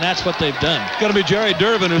offense, and that's what they've done. It's going to be Jerry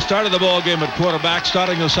Durbin who started the ballgame at quarterback,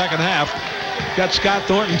 starting the second half. Got Scott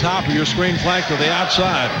Thornton top of your screen flank to the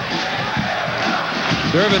outside.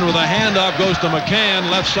 Durbin with a handoff goes to McCann,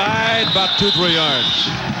 left side, about 2-3 yards.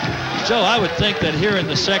 Joe, I would think that here in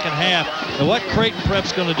the second half, that what Creighton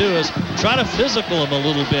Prep's going to do is try to physical them a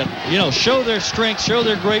little bit. You know, show their strength, show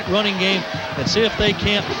their great running game, and see if they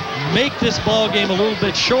can't make this ball game a little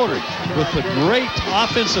bit shorter. With the great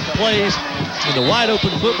offensive plays and the wide open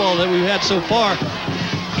football that we've had so far,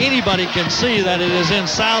 anybody can see that it is in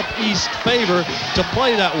Southeast favor to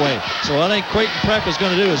play that way. So what I think Creighton Prep is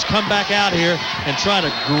going to do is come back out here and try to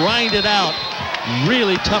grind it out.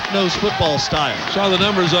 Really tough-nosed football style. Saw the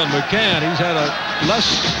numbers on McCann. He's had a less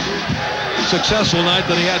successful night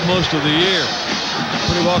than he had most of the year.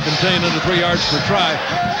 Pretty well contained under 3 yards per try.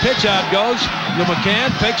 Pitch out goes to McCann,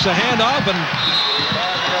 fakes a handoff, and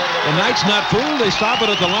the Knights not fooled. They stop it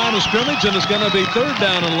at the line of scrimmage, and it's going to be 3rd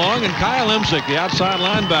down and long. And Kyle Emsick, the outside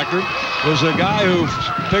linebacker, was the guy who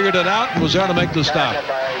figured it out and was there to make the stop.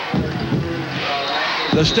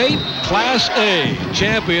 The state Class A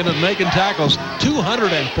champion of making tackles,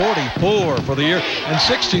 244 for the year, and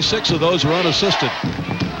 66 of those were unassisted.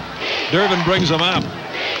 Durbin brings them out.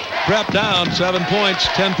 Prep down 7 points,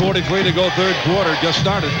 10:43 to go, 3rd quarter just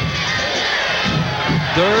started.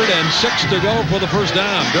 3rd and 6 to go for the first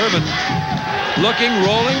down. Durbin looking,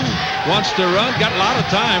 rolling, wants to run, got a lot of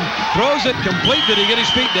time, throws it complete. Did he get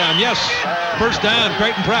his feet down? Yes. First down,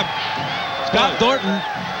 Creighton Prep. Scott Thornton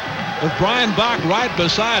with Brian Bach right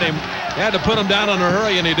beside him. Had to put him down in a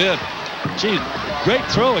hurry, and he did. Gee, great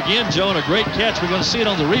throw again, Joe, and a great catch. We're going to see it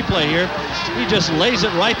on the replay here. He just lays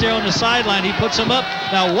it right there on the sideline. He puts him up.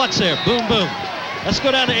 Now what's there? Boom, boom. Let's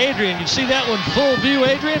go down to Adrian. You see that one full view,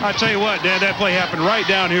 Adrian? I'll tell you what, Dan, that play happened right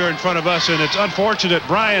down here in front of us, and it's unfortunate.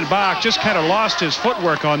 Brian Bach just kind of lost his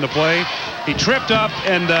footwork on the play. He tripped up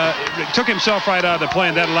and took himself right out of the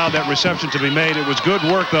play, and that allowed that reception to be made. It was good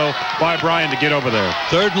work, though, by Brian to get over there.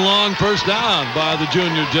 3rd and long, first down by the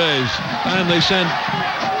Junior Jays. And they send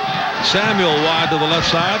Samuel wide to the left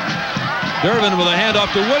side. Durbin with a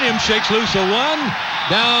handoff to Williams, shakes loose a 1.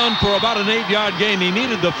 Down for about an 8-yard gain. He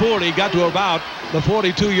needed the 40, got to about the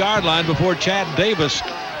 42-yard line before Chad Davis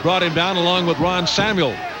brought him down along with Ron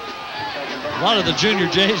Samuel. A lot of the junior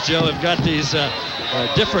Jays, Joe, have got these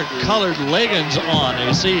different colored leggings on.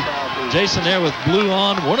 You see Jason there with blue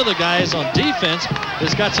on. One of the guys on defense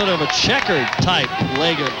has got sort of a checkered type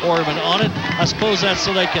leg ornament on it. I suppose that's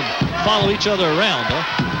so they can follow each other around, huh?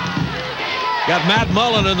 Got Matt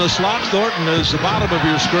Mullen in the slot. Thornton is the bottom of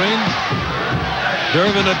your screen.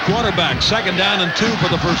 Durbin at quarterback. 2nd down and 2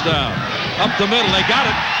 for the first down. Up the middle, they got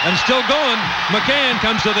it, and still going. McCann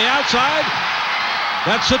comes to the outside.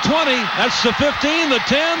 That's the 20. That's the 15, the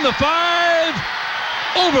 10, the 5.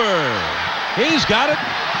 Over. He's got it.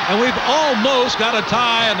 And we've almost got a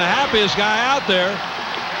tie, and the happiest guy out there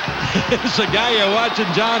is the guy you're watching,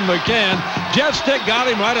 John McCann. Jeff Stick got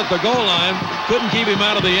him right at the goal line. Couldn't keep him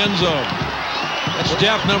out of the end zone. That's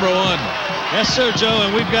Jeff, number 1. Yes, sir, Joe.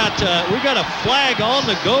 And we've got a flag on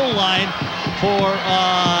the goal line for,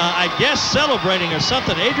 I guess, celebrating or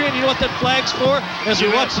something. Adrian, you know what that flag's for as we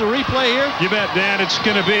watch the replay here? You bet, Dan. It's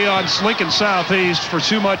going to be on Lincoln Southeast for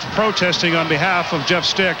too much protesting on behalf of Jeff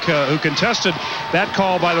Stick, who contested that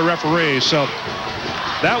call by the referee. So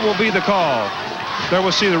that will be the call. There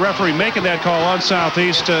we'll see the referee making that call on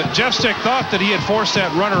Southeast. Jeff Stick thought that he had forced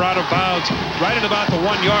that runner out of bounds right at about the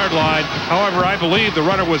 1-yard line. However, I believe the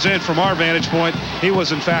runner was in from our vantage point. He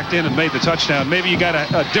was, in fact, in and made the touchdown. Maybe you got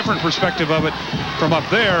a different perspective of it from up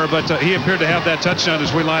there, but he appeared to have that touchdown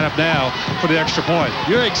as we line up now for the extra point.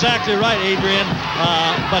 You're exactly right, Adrian.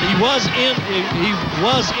 But he was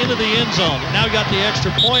into the end zone. Now got the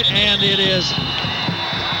extra point, and it is...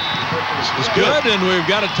 It's good, and we've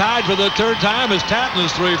got it tied for the 3rd time as Tatton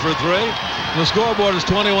is 3 for 3. And the scoreboard is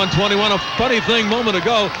 21-21. A funny thing a moment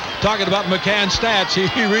ago, talking about McCann's stats,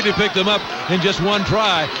 he really picked them up in just 1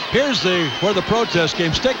 try. Here's where the protest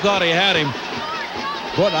came. Stick thought he had him.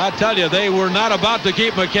 But I tell you, they were not about to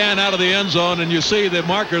keep McCann out of the end zone, and you see the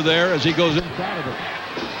marker there as he goes inside of it.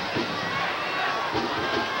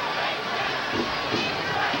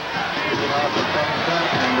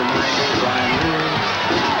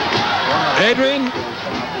 Adrian?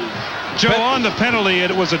 Joe, on the penalty, it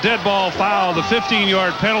was a dead ball foul. The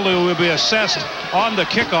 15-yard penalty will be assessed on the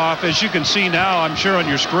kickoff. As you can see now, I'm sure on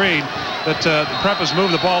your screen, that the Prep has moved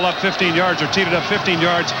the ball up 15 yards or teed it up 15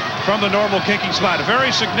 yards from the normal kicking spot. A very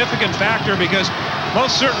significant factor because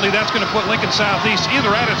most certainly that's going to put Lincoln Southeast either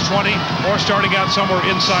at its 20 or starting out somewhere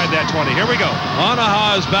inside that 20. Here we go.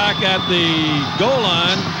 Omaha is back at the goal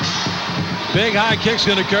line. Big high kick's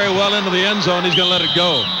going to carry well into the end zone. He's going to let it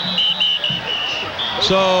go.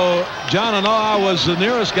 So John Onaha was the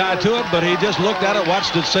nearest guy to it, but he just looked at it,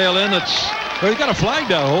 watched it sail in. He's got a flag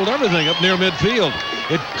down, hold everything up near midfield.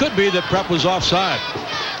 It could be that Prep was offside.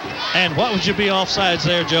 And what would you be offsides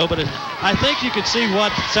there, Joe? But I think you could see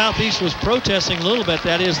what Southeast was protesting a little bit.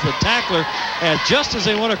 That is the tackler. And just as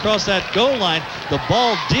they went across that goal line, the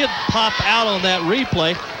ball did pop out on that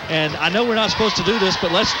replay. And I know we're not supposed to do this,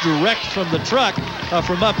 but let's direct from the truck,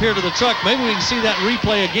 from up here to the truck. Maybe we can see that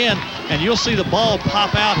replay again, and you'll see the ball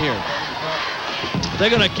pop out here. They're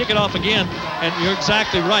going to kick it off again, and you're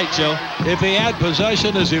exactly right, Joe. If he had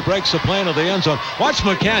possession as he breaks the plane of the end zone. Watch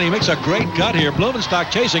McCann. He makes a great cut here. Blumenstock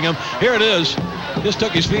chasing him. Here it is. Just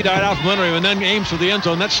took his feet right out from under him and then aims for the end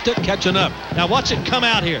zone. That's Stick catching up. Now watch it come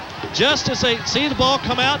out here. Just as they see the ball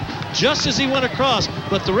come out, just as he went across,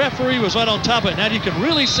 but the referee was right on top of it. Now you can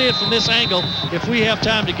really see it from this angle if we have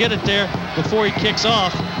time to get it there before he kicks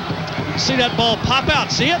off. You can see that ball pop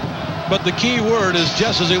out. See it? But the key word is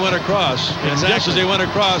just as he went across. And exactly. Just as he went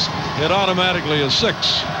across, it automatically is 6.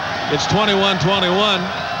 It's 21-21.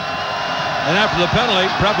 And after the penalty,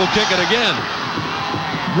 Prep will kick it again.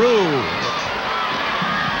 Rue.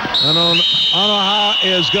 And Omaha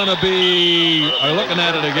is going to be looking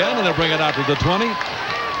at it again, and they'll bring it out to the 20.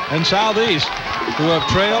 And Southeast, who have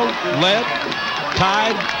trailed, led,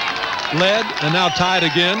 tied, led, and now tied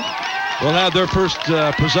again, will have their first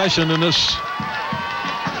possession in this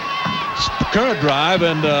current drive.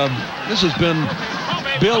 And this has been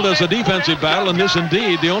billed as a defensive battle, and this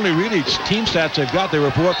indeed the only really team stats they've got. They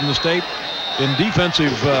report from the state in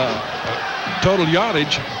defensive total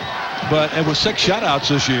yardage, but it was 6 shutouts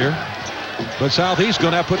this year. But Southeast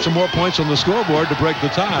going to have to put some more points on the scoreboard to break the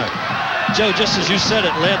tie. Joe, just as you said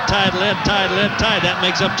it, lead, tied, lead, tied, lead, tied. That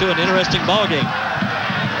makes up to an interesting ball game.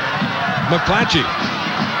 McClatchy.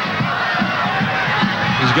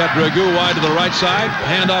 He's got Dragoo wide to the right side.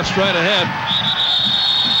 Handoff straight ahead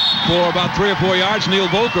for about 3 or 4 yards. Neil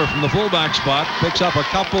Volker from the fullback spot picks up a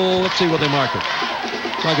couple. Let's see what they mark it.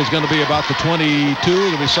 Looks like it's going to be about the 22.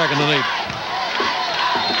 It'll be 2nd and 8.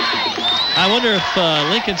 I wonder if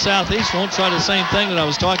Lincoln Southeast won't try the same thing that I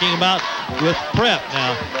was talking about with Prep.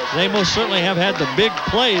 Now, they most certainly have had the big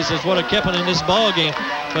plays as what have kept it in this ball game.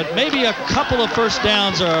 but maybe a couple of first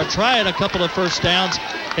downs, or trying a couple of first downs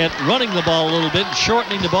at running the ball a little bit and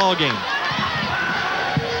shortening the ball game.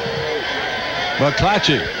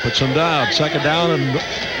 McClatchy puts him down. 2nd down and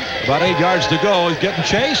about 8 yards to go. He's getting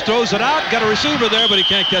chased, throws it out, got a receiver there, but he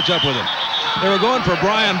can't catch up with him. They were going for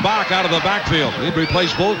Brian Bach out of the backfield. He'd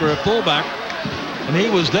replaced Volker at fullback, and he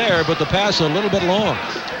was there, but the pass a little bit long.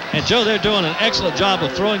 And Joe, they're doing an excellent job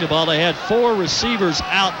of throwing the ball. They had 4 receivers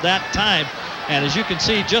out that time. And as you can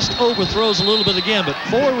see, just overthrows a little bit again, but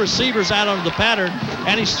 4 receivers out under the pattern,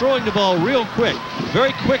 and he's throwing the ball real quick.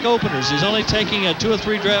 Very quick openers. He's only taking a 2 or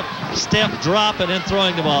 3 step drop and then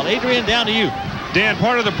throwing the ball. Adrian, down to you. Dan,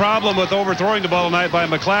 part of the problem with overthrowing the ball tonight by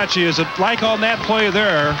McClatchy is that, like on that play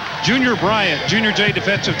there, Junior Bryant, Junior J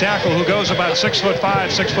defensive tackle, who goes about 6'5",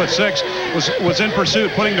 6'6", was in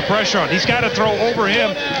pursuit, putting the pressure on. He's got to throw over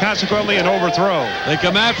him, consequently an overthrow. They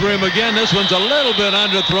come after him again. This one's a little bit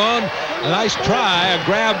underthrown. A nice try, a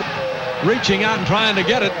grab, reaching out and trying to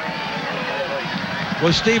get it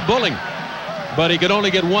was Steve Bulling, but he could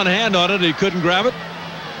only get one hand on it. He couldn't grab it.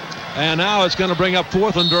 And now it's going to bring up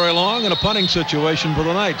 4th and very long in a punting situation for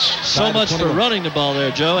the Knights. So much for running the ball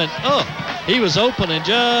there, Joe. And he was open and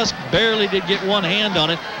just barely did get one hand on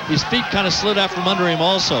it. His feet kind of slid out from under him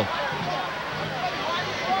also.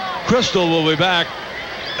 Crystal will be back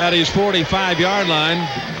at his 45-yard line,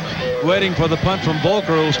 waiting for the punt from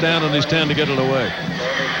Volker, who'll stand on his 10 to get it away.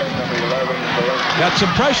 Got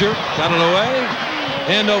some pressure, got it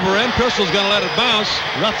away. End over end. Crystal's going to let it bounce.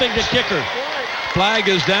 Roughing the kicker. Flag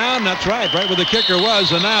is down. That's right where the kicker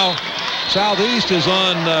was. And now Southeast is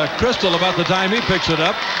on Crystal about the time he picks it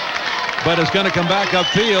up. But it's going to come back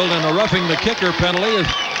upfield, and a roughing the kicker penalty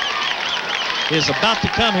is about to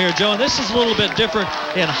come here, Joe. And this is a little bit different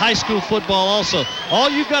in high school football also. All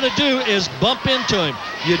you've got to do is bump into him.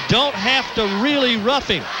 You don't have to really rough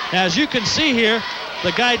him. Now, as you can see here,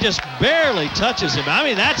 the guy just barely touches him. I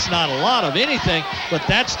mean, that's not a lot of anything, but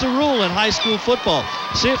that's the rule in high school football.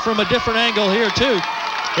 See it from a different angle here, too.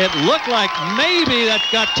 It looked like maybe that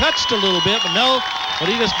got touched a little bit, but no, but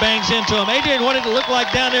he just bangs into him. Adrian, what did it look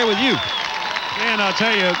like down there with you? And I'll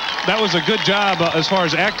tell you, that was a good job as far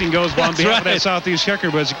as acting goes on behalf of that Southeast kicker,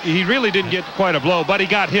 but he really didn't get quite a blow, but he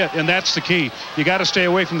got hit, and that's the key. You got to stay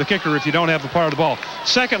away from the kicker if you don't have a part of the ball.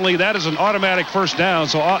 Secondly, that is an automatic first down,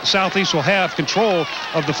 so Southeast will have control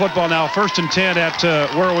of the football now. 1st and 10 at,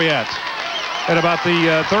 where are we at? At about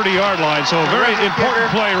the 30-yard line, so a very important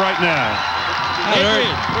play right now.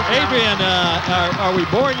 Adrian, are we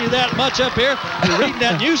boring you that much up here? You're reading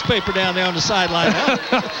that newspaper down there on the sideline, huh?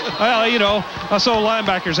 Well, you know, us old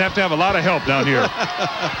linebackers have to have a lot of help down here.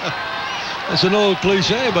 It's an old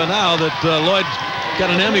cliche, but now that Lloyd got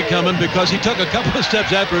an Emmy coming because he took a couple of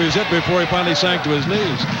steps after he was hit before he finally sank to his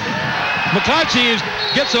knees. McClatchy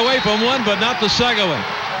gets away from one, but not the second one.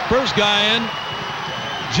 First guy in,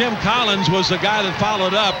 Jim Collins, was the guy that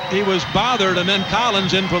followed up. He was bothered, and then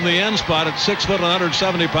Collins in from the end spot at 6 foot and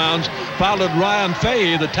 170 pounds. Followed Ryan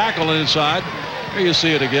Fahey, the tackle inside. Here you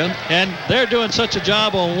see it again. And they're doing such a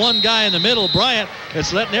job on one guy in the middle, Bryant.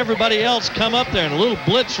 It's letting everybody else come up there. And a little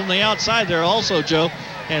blitz from the outside there also, Joe.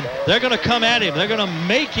 And they're going to come at him. They're going to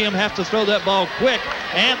make him have to throw that ball quick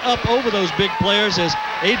and up over those big players, as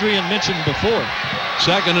Adrian mentioned before.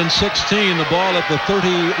 2nd and 16, the ball at the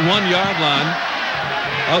 31-yard line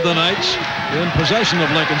of the Knights, in possession of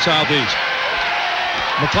Lincoln Southeast.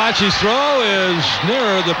 McClatchy's throw is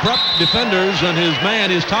nearer the prep defenders, and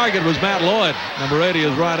his target was Matt Lloyd. Number 80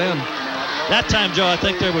 is right in. That time, Joe, I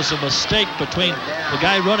think there was a mistake between the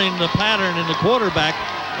guy running the pattern and the quarterback.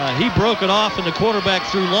 He broke it off, and the quarterback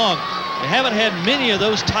threw long. They haven't had many of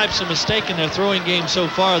those types of mistakes in their throwing game so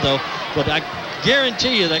far, though. But I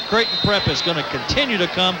guarantee you that Creighton Prep is going to continue to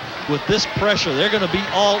come with this pressure. They're going to be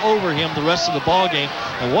all over him the rest of the ball game.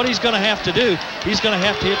 And what he's going to have to do, he's going to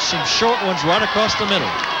have to hit some short ones right across the middle.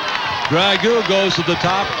 Dragoo goes to the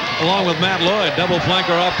top along with Matt Lloyd. Double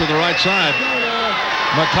flanker off to the right side.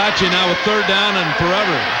 McClatchy now with 3rd down and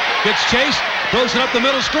forever. Gets chased, throws it up the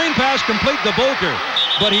middle, screen pass complete to Volker.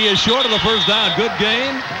 But he is short of the first down. Good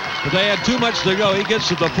gain, but they had too much to go. He gets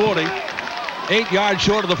to the 40. 8 yards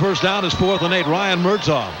short of the first down is 4th and 8. Ryan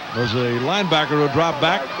Murtaugh was a linebacker who dropped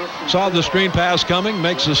back, saw the screen pass coming,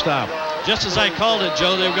 makes the stop. Just as I called it,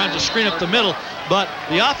 Joe, they were going to screen up the middle, but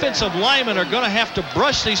the offensive linemen are going to have to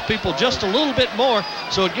brush these people just a little bit more,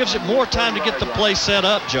 so it gives it more time to get the play set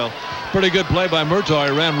up, Joe. Pretty good play by Murtaugh.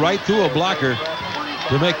 He ran right through a blocker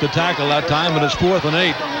to make the tackle that time, and it's 4th and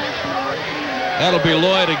 8. That'll be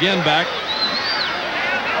Lloyd again back.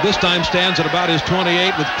 This time stands at about his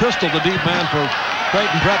 28 with Crystal, the deep man for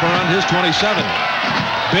Creighton Prep, around his 27.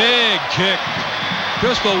 Big kick.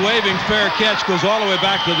 Crystal waving fair catch, goes all the way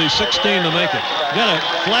back to the 16 to make it. Got a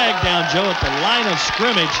flag down, Joe, at the line of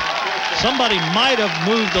scrimmage. Somebody might have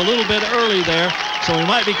moved a little bit early there, so we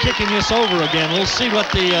might be kicking this over again. We'll see what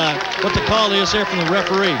the call is here from the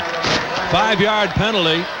referee. 5-yard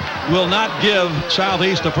penalty will not give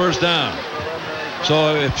Southeast a first down.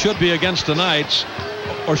 So it should be against the Knights,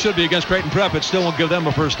 or should be against Creighton Prep. It still won't give them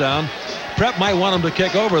a first down. Prep might want them to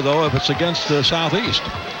kick over, though, if it's against Southeast.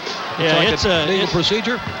 Yeah, it's a legal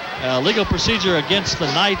procedure. Legal procedure against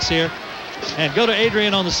the Knights here. And go to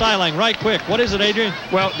Adrian on the sideline right quick. What is it, Adrian?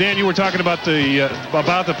 Well, Dan, you were talking about the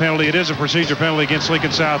penalty. It is a procedure penalty against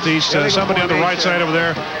Lincoln Southeast. Somebody on the right side over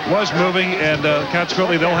there was moving, and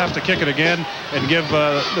consequently they'll have to kick it again and give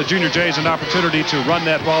the Junior Jays an opportunity to run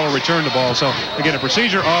that ball or return the ball. So, again, a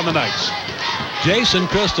procedure on the Knights. Jason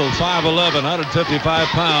Crystal, 5'11", 155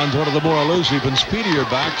 pounds, one of the more elusive and speedier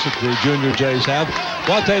backs that the Junior Jays have.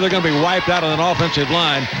 Well, I'll tell you, they're going to be wiped out on an offensive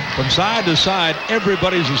line. From side to side,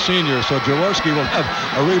 everybody's a senior, so Jaworski will have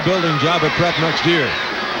a rebuilding job at Prep next year.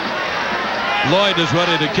 Lloyd is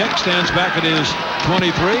ready to kick, stands back at his 23.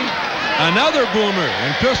 Another boomer,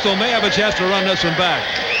 and Crystal may have a chance to run this one back.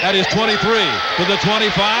 At his 23, to the 25,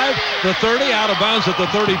 the 30, out of bounds at the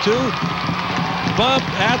 32. Bump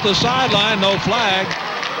at the sideline, no flag.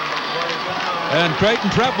 And Creighton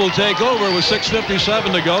Prep will take over with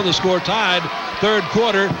 6:57 to go. The score tied, third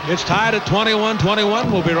quarter. It's tied at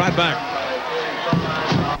 21-21. We'll be right back.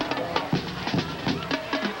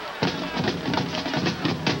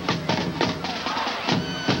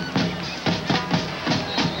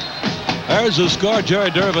 There's the score.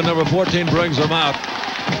 Jerry Durbin, number 14, brings them out.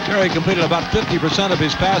 Jerry completed about 50% of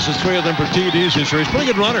his passes, 3 of them for TDs this year. He's a pretty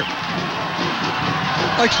good runner.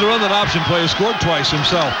 Likes to run that option play. He scored twice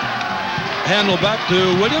himself. Handle back to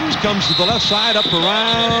Williams. Comes to the left side up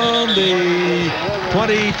around the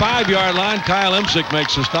 25-yard line. Kyle Imsick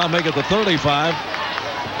makes the stop. Make it the 35.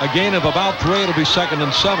 A gain of about 3. It'll be 2nd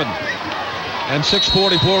and 7. And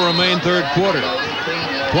 6:44 remain third quarter.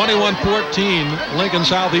 21-14. Lincoln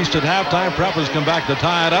Southeast at halftime. Prep has come back to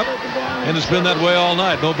tie it up. And it's been that way all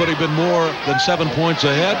night. Nobody been more than 7 points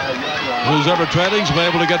ahead. Who's ever trailing's been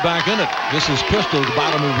able to get back in it. This is Crystal at the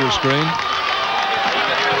bottom of your screen.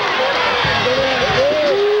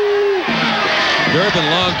 Durbin,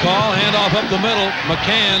 long call, handoff up the middle.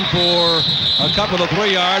 McCann for a couple of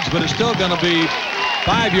 3 yards, but it's still going to be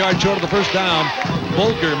 5 yards short of the first down.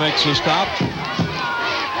 Bolger makes the stop.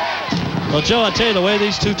 Well, Joe, I tell you, the way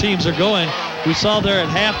these two teams are going, we saw there at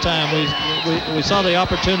halftime, we saw the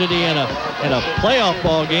opportunity in a playoff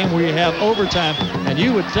ball game where you have overtime, and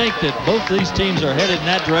you would think that both these teams are headed in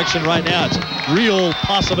that direction right now. It's real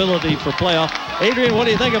possibility for playoff. Adrian, what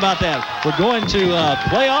do you think about that? We're going to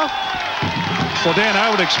playoff? Well, Dan, I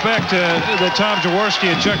would expect that Tom Jaworski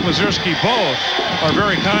and Chuck Mazurski both are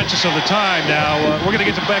very conscious of the time now. We're going to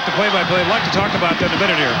get back to play-by-play. I'd like to talk about that in a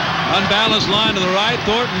minute here. Unbalanced line to the right.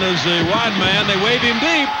 Thornton is the wide man. They wave him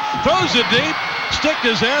deep. Throws it deep. Stick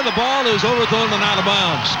is there. The ball is overthrown and out of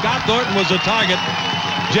bounds. Scott Thornton was the target.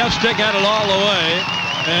 Jeff Stick had it all the way.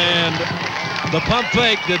 And the pump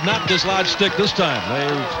fake did not dislodge Stick this time.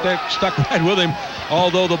 They stuck right with him,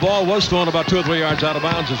 although the ball was thrown about 2 or 3 yards out of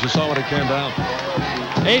bounds as you saw when it came down.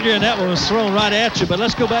 Adrian, that one was thrown right at you, but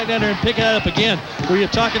let's go back down there and pick that up again, where you're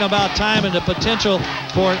talking about time and the potential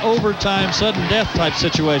for an overtime sudden death type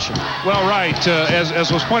situation. Well, right.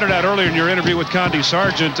 As was pointed out earlier in your interview with Condi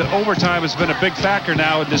Sargent, overtime has been a big factor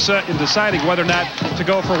now in deciding whether or not to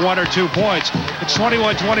go for 1 or 2 points. It's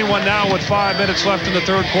 21-21 now with 5 minutes left in the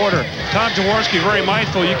third quarter. Tom Jaworski very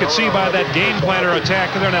mindful. You could see by that game planner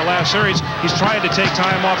attack there in that last series, he's trying to take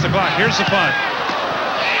time off the clock. Here's the punt.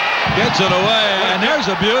 Gets it away, and there's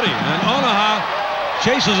a beauty. And Omaha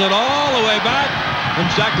chases it all the way back.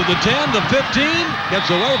 Comes back to the 10, the 15. Gets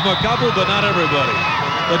away from a couple, but not everybody.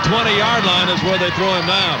 The 20-yard line is where they throw him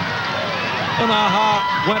down.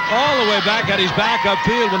 Omaha went all the way back at his back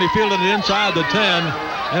upfield when he fielded it inside the 10.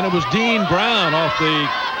 And it was Dean Brown off the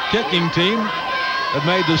kicking team that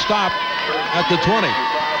made the stop at the 20.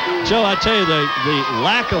 Joe, I tell you, the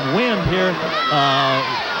lack of wind here,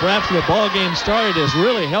 perhaps the ball game started, has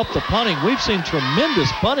really helped the punting. We've seen tremendous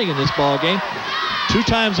punting in this ball game. 2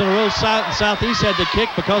 times in a row, South and Southeast had to kick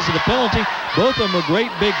because of the penalty. Both of them were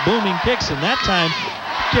great big booming kicks, and that time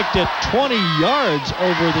kicked it 20 yards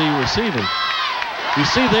over the receiver. You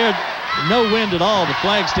see there, no wind at all. The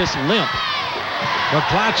flag's just limp.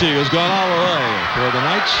 McClatchy has gone all the way for the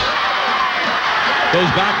Knights. Goes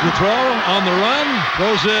back to throw on the run.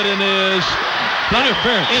 Throws it in his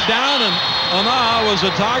interference. It down, and Omaha was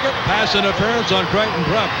the target. Pass interference on Creighton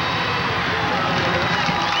Prep.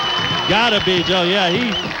 Gotta be, Joe. Yeah,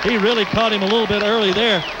 he really caught him a little bit early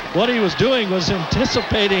there. What he was doing was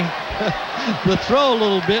anticipating the throw a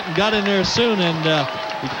little bit and got in there soon and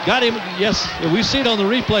got him. Yes, we see it on the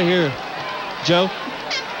replay here, Joe.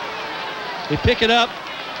 They pick it up.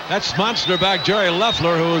 That's monster back Jerry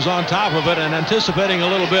Leffler, who was on top of it and anticipating a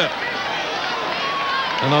little bit.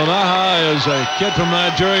 And Omaha is a kid from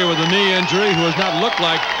Nigeria with a knee injury who has not looked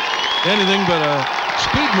like anything but a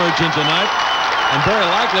speed merchant tonight, and very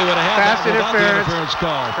likely would have had Pass that without the interference. interference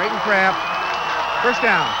call. Creighton Prep. First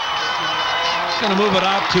down. Going to move it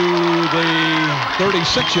out to the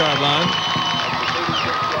 36-yard line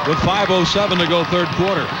with 5:07 to go third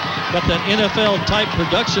quarter. Got that NFL type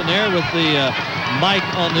production there with the mic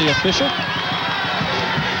on the official.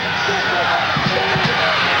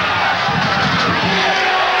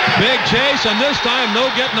 Big chase, and this time no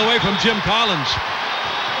getting away from Jim Collins.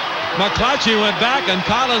 McClatchy went back, and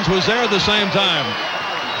Collins was there at the same time.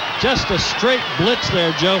 Just a straight blitz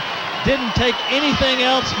there, Joe. Didn't take anything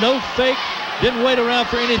else, no fake. Didn't wait around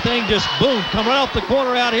for anything, just boom, come right off the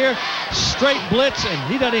corner out here, straight blitz, and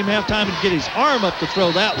he doesn't even have time to get his arm up to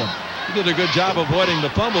throw that one. He did a good job avoiding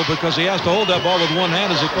the fumble because he has to hold that ball with one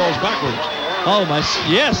hand as it falls backwards. Oh,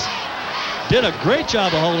 yes. Did a great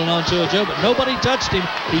job of holding on to it, Joe, but nobody touched him.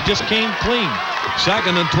 He just came clean.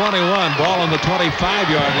 2nd and 21, ball on the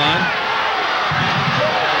 25-yard line.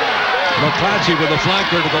 McClatchy with the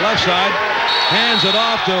flanker to the left side. Hands it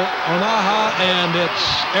off to Omaha, and it's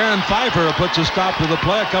Aaron Pfeiffer who puts a stop to the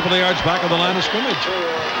play a couple of yards back of the line of scrimmage.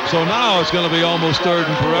 So now it's going to be almost 3rd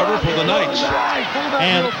and forever for the Knights.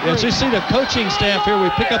 And as you see the coaching staff here, we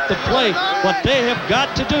pick up the play. What they have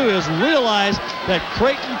got to do is realize that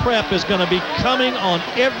Creighton Prep is going to be coming on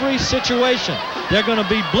every situation. They're going to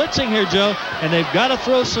be blitzing here, Joe, and they've got to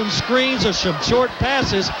throw some screens or some short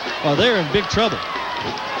passes or they're in big trouble.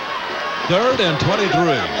 3rd and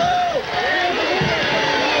 23.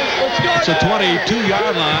 It's a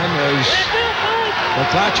 22-yard line as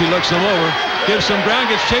McClatchy looks them over, gives some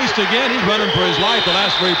ground, gets chased again. He's running for his life the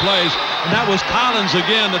last 3 plays, and that was Collins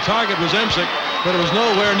again. The target was Emsick, but it was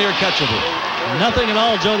nowhere near catchable. Nothing at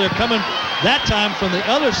all, Joe. They're coming that time from the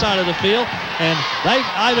other side of the field, and they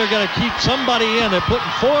either got to keep somebody in. They're putting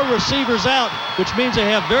 4 receivers out, which means they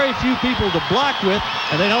have very few people to block with,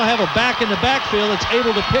 and they don't have a back in the backfield that's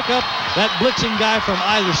able to pick up that blitzing guy from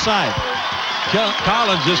either side.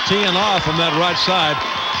 Collins just teeing off from that right side.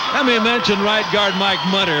 Let me mention right guard Mike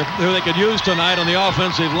Mutter, who they could use tonight on the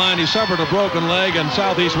offensive line. He suffered a broken leg, and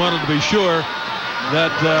Southeast wanted to be sure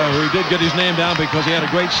that he did get his name down because he had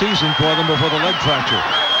a great season for them before the leg fracture.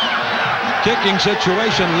 Kicking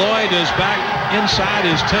situation, Lloyd is back inside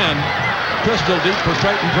his 10. Pistol deep for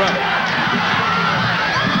Creighton Prep.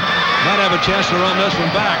 Might have a chance to run this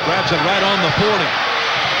one back. Grabs it right on the 40.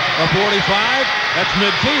 A 45, that's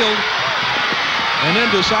midfield. And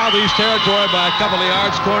into Southeast territory by a couple of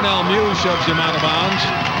yards. Cornell Muse shoves him out of bounds.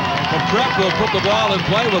 And Prep will put the ball in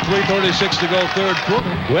play with 3:36 to go third quarter.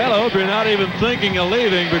 Well, I hope you're not even thinking of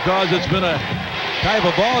leaving because it's been a type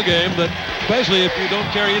of ball game that, especially if you don't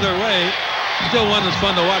care either way, still one that's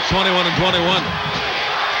fun to watch, 21 and 21.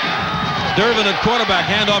 Durbin at quarterback,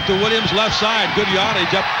 handoff to Williams, left side. Good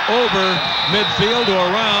yardage up over midfield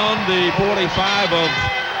or around the 45 of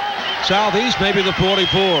Southeast, maybe the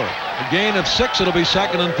 44. A gain of 6, it'll be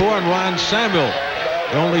 2nd and 4, and Ryan Samuel,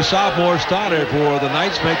 the only sophomore starter for the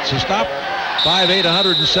Knights, makes a stop. 5'8",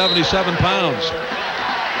 177 pounds.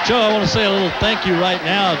 Joe, I want to say a little thank you right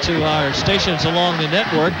now to our stations along the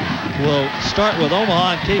network. We'll start with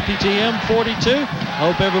Omaha and KPTM 42. I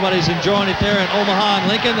hope everybody's enjoying it there in Omaha and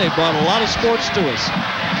Lincoln. They brought a lot of sports to us.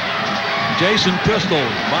 Jason Crystal,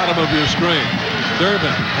 bottom of your screen. Durbin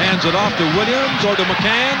hands it off to Williams or to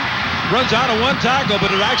McCann. Runs out of one tackle,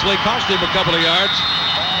 but it actually cost him a couple of yards.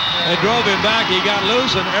 They drove him back. He got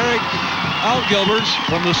loose, and Eric Altgilbers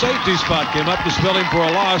from the safety spot came up to spill him for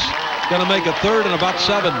a loss. Going to make a 3rd and about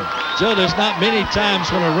 7. Joe, there's not many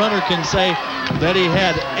times when a runner can say that he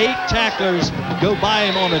had 8 tacklers go by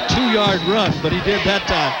him on a 2-yard run, but he did that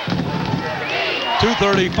time.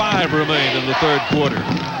 2:35 remained in the third quarter.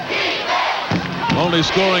 Only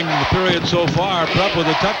scoring the period so far. Prep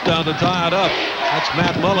with a touchdown to tie it up. That's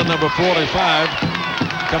Matt Mullen, number 45,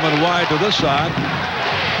 coming wide to this side.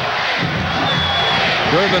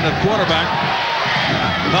 Durbin at quarterback.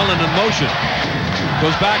 Mullen in motion.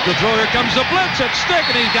 Goes back to throw. Here comes the blitz at Stick,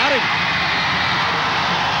 and he's got him.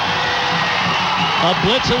 A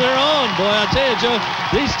blitz of their own. Boy, I tell you, Joe,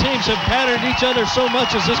 these teams have patterned each other so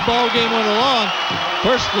much as this ball game went along.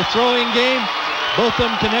 First, the throwing game. Both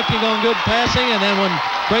of them connecting on good passing, and then when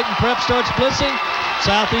Creighton Prep starts blitzing,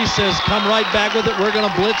 Southeast says, come right back with it, we're going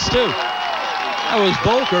to blitz too. That was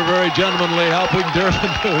Volker very gentlemanly helping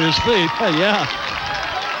Durbin to his feet. Yeah.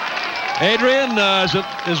 Adrian, is it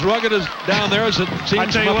as rugged as down there as it seems I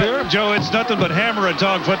tell you up what, here? Joe, it's nothing but hammer and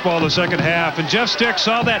dog football the second half. And Jeff Stick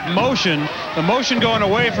saw that motion, the motion going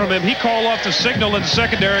away from him. He called off the signal in the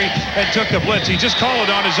secondary and took the blitz. He just called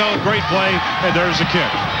it on his own. Great play, and there's the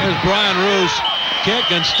kick. There's Brian Roos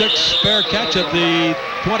kick and Stick's spare catch at the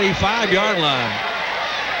 25-yard line.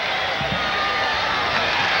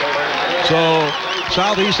 So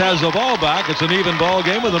Southeast has the ball back. It's an even ball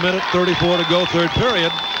game with 1:34 to go, third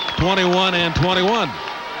period. 21-21.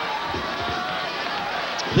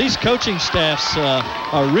 These coaching staffs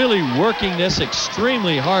are really working this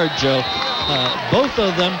extremely hard, Joe. Both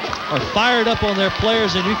of them are fired up on their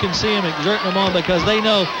players, and you can see them exerting them on because they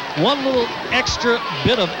know one little extra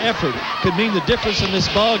bit of effort could mean the difference in this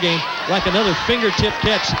ball game, like another fingertip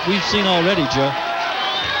catch we've seen already, Joe.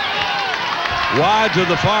 Wide to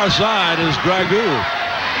the far side is Dragoo.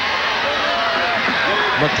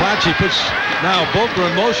 McClatchy puts now Volker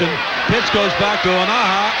in motion. Pitch goes back to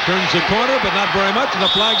Omaha. Turns the corner, but not very much, and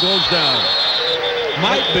the flag goes down.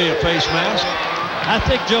 Might be a face mask. I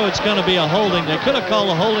think, Joe, it's going to be a holding. They could have called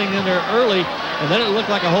a holding in there early, and then it looked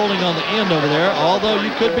like a holding on the end over there, although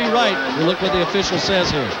you could be right. You look what the official says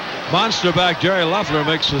here. Monster back Jerry Loeffler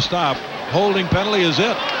makes the stop. Holding penalty is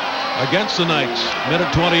it against the Knights.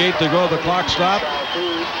 1:28 to go. The clock stopped.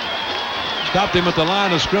 Stopped him at the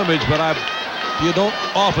line of scrimmage, but you don't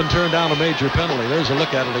often turn down a major penalty. There's a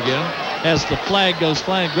look at it again. As the flag goes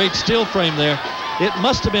flying, great still frame there. It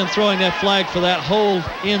must have been throwing that flag for that hold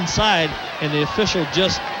inside, and the official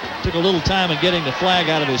just took a little time in getting the flag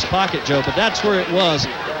out of his pocket, Joe, but that's where it was,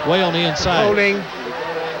 way on the inside. Holding.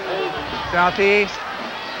 Southeast.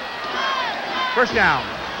 First down.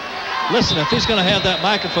 Listen, if he's going to have that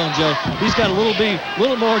microphone, Joe, he's got to be a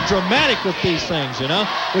little more dramatic with these things, you know?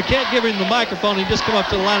 We can't give him the microphone and just come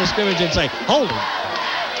up to the line of scrimmage and say, hold him.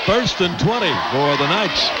 1st and 20 for the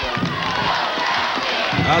Knights.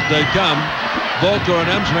 Out they come. Volker and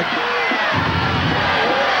Emsmick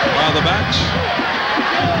are the backs.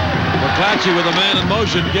 McClatchy with a man in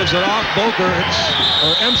motion gives it off.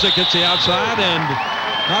 Emsmick hits the outside, and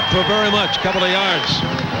not for very much, couple of yards.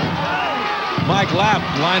 Mike Lapp,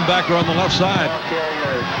 linebacker on the left side.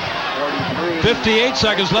 58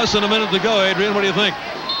 seconds, less than a minute to go. Adrian, what do you think?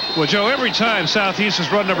 Well, Joe, every time Southeast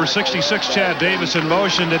has run number 66, Chad Davis, in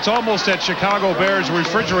motion, it's almost that Chicago Bears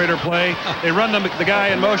refrigerator play. They run the guy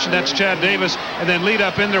in motion, that's Chad Davis, and then lead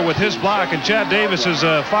up in there with his block. And Chad Davis is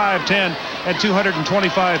 5'10" and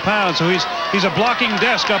 225 pounds, so he's a blocking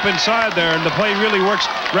desk up inside there, and the play really works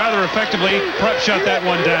rather effectively. Prep shut that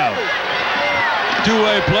one down.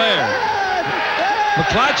 Two-way player.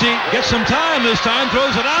 McClatchy gets some time this time,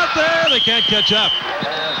 throws it out there. They can't catch up.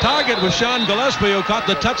 Target was Sean Gillespie, who caught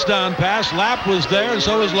the touchdown pass. Lapp was there, and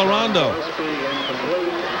so was LaRondo.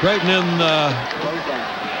 Creighton in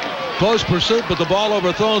close pursuit, but the ball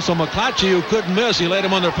overthrown. So McClatchy, who couldn't miss, he laid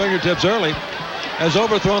him on their fingertips early, has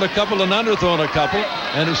overthrown a couple and underthrown a couple,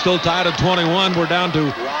 and it's still tied at 21. We're down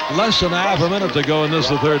to less than half a minute to go in this,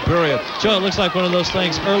 the third period. Joe, it looks like one of those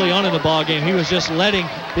things early on in the ball game. He was just letting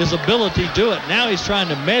his ability do it. Now he's trying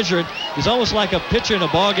to measure it. He's almost like a pitcher in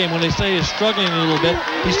a ball game when they say he's struggling a little bit.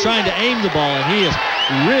 He's trying to aim the ball, and he is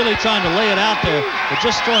really trying to lay it out there, but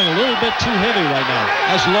just throwing a little bit too heavy right now.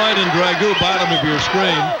 That's Lloyd and Dragoo, bottom of your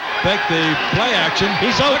screen. Take the play action.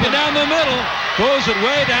 He's open down the middle. Throws it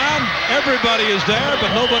way down. Everybody is there,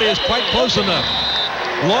 but nobody is quite close enough.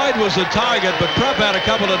 Lloyd was the target, but Prep had a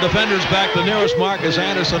couple of defenders back. The nearest mark is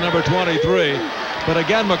Anderson, number 23. But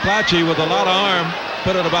again, McClatchy with a lot of arm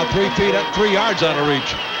put it about 3 yards out of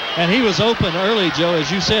reach. And he was open early, Joe.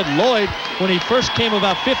 As you said, Lloyd, when he first came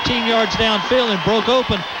about 15 yards downfield and broke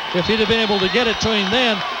open, if he'd have been able to get it to him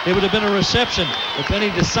then, it would have been a reception. But then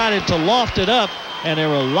he decided to loft it up, and there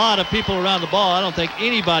were a lot of people around the ball. I don't think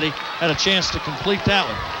anybody had a chance to complete that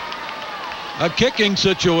one. A kicking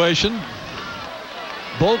situation.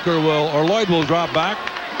 Lloyd will drop back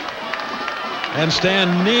and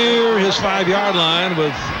stand near his 5-yard line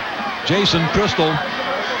with Jason Crystal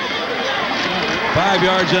 5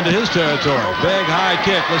 yards into his territory. Big high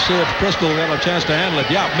kick. Let's see if Crystal got a chance to handle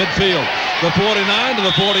it. Yeah, midfield. The 49 to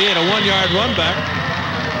the 48, a 1-yard run back.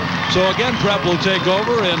 So again, Prep will take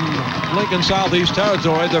over in Lincoln Southeast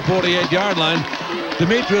territory, their 48-yard line.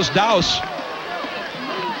 Demetrius Douse,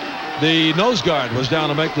 the nose guard, was down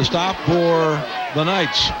to make the stop for the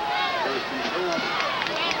Knights.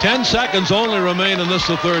 10 seconds only remain in this,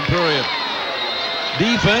 the third period.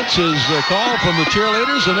 Defense is the call from the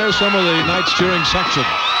cheerleaders, and there's some of the Knights cheering section.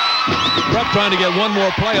 Prep trying to get one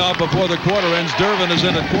more play off before the quarter ends. Durbin is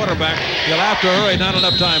in at quarterback. You'll have to hurry. Not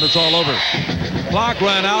enough time. It's all over. Clock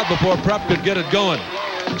ran out before Prep could get it going.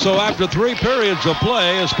 So after 3 periods of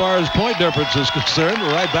play, as far as point difference is concerned,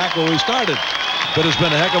 we're right back where we started. But it's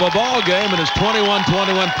been a heck of a ball game, and it's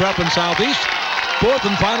 21-21 Prep in Southeast. 4th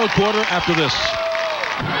and final quarter after this.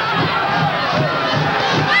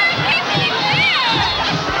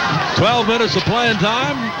 12 minutes of playing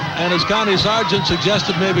time, and as Connie Sargent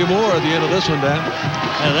suggested, maybe more at the end of this one, Dan.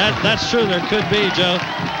 And that's true. There could be, Joe.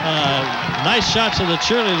 Nice shots of the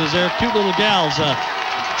cheerleaders there. Cute little gals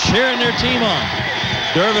cheering their team on.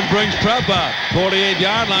 Durbin brings Prep out.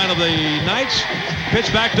 48-yard line of the Knights.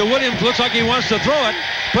 Pitch back to Williams. Looks like he wants to throw it.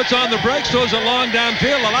 Puts on the brakes, throws it long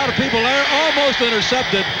downfield. A lot of people there. Almost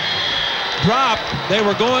intercepted. Dropped. They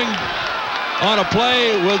were going on a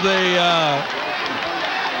play with the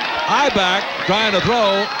I-back trying to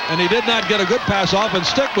throw, and he did not get a good pass off, and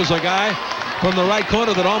Stick was a guy from the right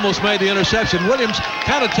corner that almost made the interception. Williams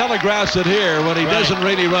kind of telegraphs it here when he doesn't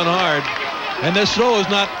really run hard. And this throw is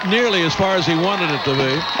not nearly as far as he wanted it to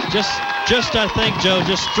be. Just I think, Joe,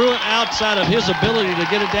 just threw it outside of his ability to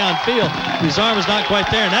get it downfield. His arm is not quite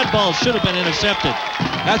there, and that ball should have been intercepted.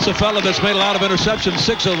 That's a fella that's made a lot of interceptions,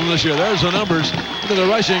 6 of them this year. There's the numbers. Look at the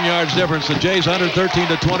rushing yards difference. The Jays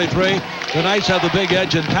 113-23. The Knights have the big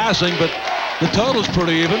edge in passing, but the total's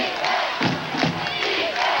pretty even.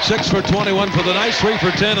 6 for 21 for the Knights, 3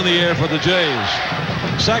 for 10 in the air for the Jays.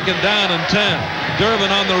 2nd down and 10.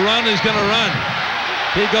 Durbin on the run. He's going to run.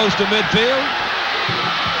 He goes to midfield.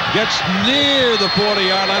 Gets near the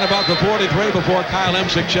 40-yard line, about the 43, before Kyle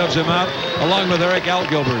Emsick shoves him out, along with Eric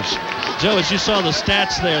Altgilbers. Joe, as you saw the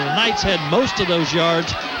stats there, the Knights had most of those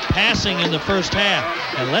yards passing in the first half.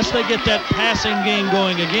 Unless they get that passing game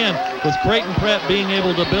going again, with Creighton Prep being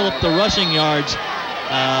able to build up the rushing yards,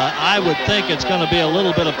 I would think it's going to be a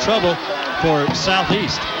little bit of trouble for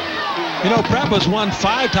Southeast. You know, Prep has won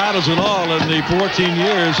 5 titles in all in the 14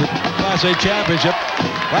 years at Class A Championship.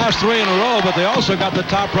 Last 3 in a row, but they also got the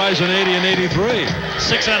top prize in 80 and 83.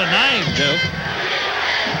 6 out of 9, Joe.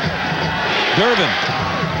 Durbin,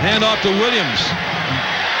 hand off to Williams.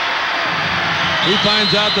 He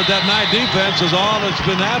finds out that that Knight defense is all that's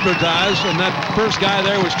been advertised, and that first guy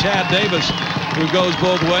there was Chad Davis, who goes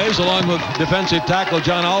both ways, along with defensive tackle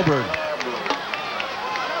John Alberg.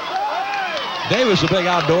 Davis, a big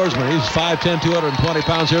outdoorsman. He's 5'10", 220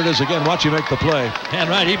 pounds. Here it is again. Watch him make the play. And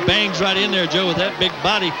right, he bangs right in there, Joe, with that big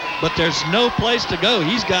body, but there's no place to go.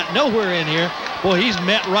 He's got nowhere in here. Boy, he's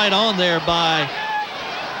met right on there by...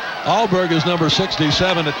 Alberg is number 67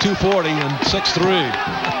 at 240 and 6'3".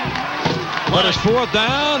 But it's 4th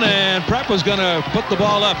down, and Prep was going to put the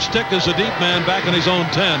ball up. Stick is a deep man back in his own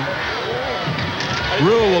 10.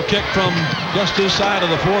 Rule will kick from just his side of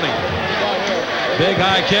the 40. Big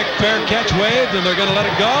high kick, fair catch waved, and they're going to let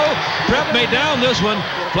it go. Prep may down this one.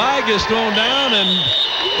 Flag is thrown down, and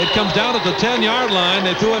it comes down at the 10-yard line.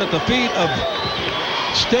 They threw it at the feet of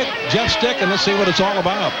Stick, Jeff Stick, and let's see what it's all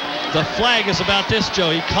about. The flag is about this,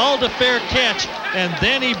 Joe. He called a fair catch, and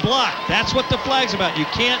then he blocked. That's what the flag's about. You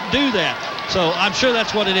can't do that. So I'm sure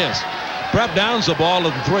that's what it is. Prep downs the ball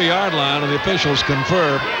at the 3-yard line, and the officials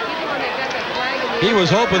confirm. He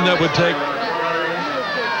was hoping that would take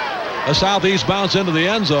a Southeast bounce into the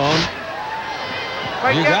end zone.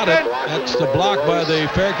 He got it. That's the block by the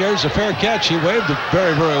fair catch. There's a fair catch. He waved it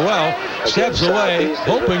very, very well. Steps away,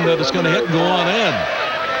 hoping that it's going to hit and go on in.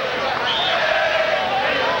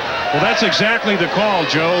 Well, that's exactly the call,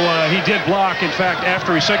 Joe. He did block, in fact,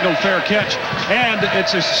 after he signaled fair catch. And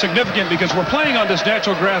it's significant because we're playing on this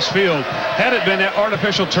natural grass field. Had it been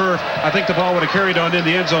artificial turf, I think the ball would have carried on in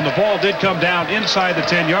the end zone. The ball did come down inside the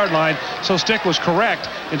 10-yard line, so Stick was correct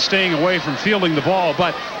in staying away from fielding the ball.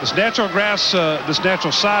 But this natural grass, this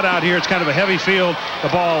natural sod out here, it's kind of a heavy field. The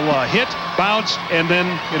ball hit, bounced, and then,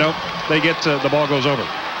 you know, they get the ball goes over.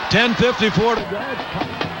 10:54 to go.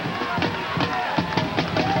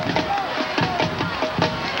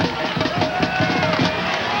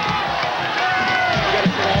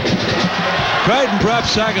 Creighton Prep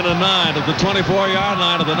 2nd and 9 at the 24-yard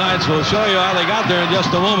line of the Knights. We'll show you how they got there in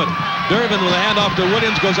just a moment. Durbin with a handoff to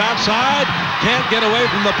Williams, goes outside, can't get away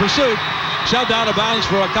from the pursuit. Shoved out of bounds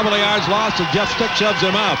for a couple of yards lost, and Jeff Stick shoves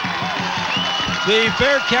him out. The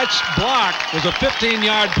fair catch block was a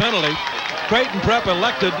 15-yard penalty. Creighton Prep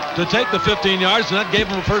elected to take the 15 yards, and that gave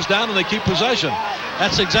them a first down, and they keep possession.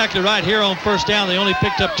 That's exactly right. Here on first down, they only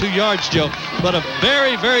picked up 2 yards, Joe. But a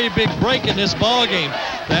very, very big break in this ball game.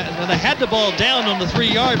 And they had the ball down on the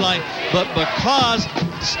 3-yard line, but because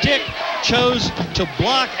Stick chose to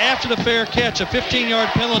block after the fair catch, a 15-yard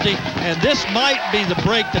penalty, and this might be the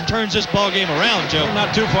break that turns this ball game around, Joe.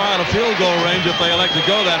 Not too far out of field goal range if they elect to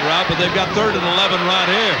go that route, but they've got 3rd and 11 right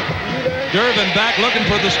here. Durbin back looking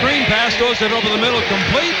for the screen pass, throws it over the middle,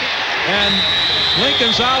 complete, and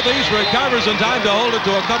Lincoln Southeast recovers in time to hold it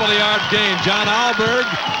to a couple of yards gain. John Alberg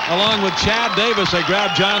along with Chad Davis, they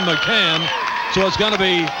grab John McCann. So it's going to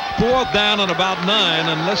be 4th down and about 9.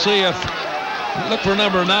 And let's see if, look for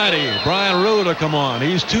number 90, Brian Rue to come on.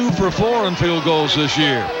 He's 2 for 4 in field goals this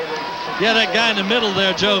year. Yeah, that guy in the middle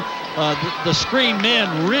there, Joe, the screen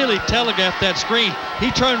man really telegraphed that screen.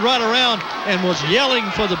 He turned right around and was yelling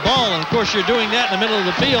for the ball. And, of course, you're doing that in the middle of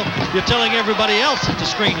the field. You're telling everybody else that the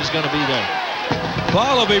screen is going to be there.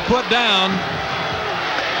 Ball will be put down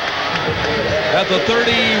at the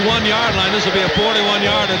 31-yard line. This will be a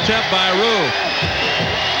 41-yard attempt by Rue.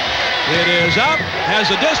 It is up, has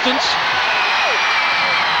a distance.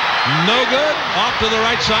 No good, off to the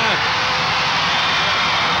right side.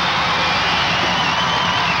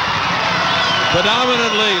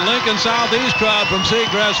 Predominantly Lincoln Southeast crowd from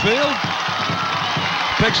Seacrest Field.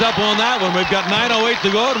 Picks up on that one. We've got 9:08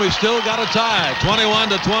 to go, and we've still got a tie.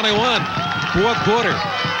 21-21, 4th quarter.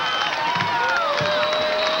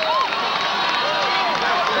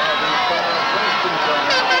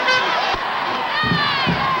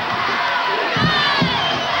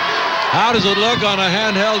 How does it look on a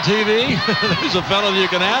handheld TV? There's a fellow you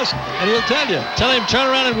can ask, and he'll tell you. Tell him, turn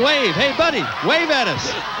around and wave. Hey, buddy, wave at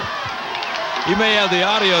us. He may have the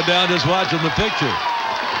audio down just watching the picture.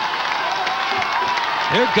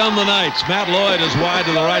 Here come the Knights. Matt Lloyd is wide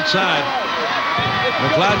to the right side.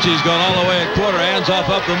 McClatchy's gone all the way at quarter, hands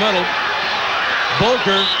off up the middle.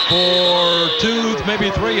 Bolker for 2,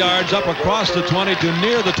 maybe 3 yards up across the 20 to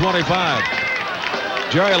near the 25.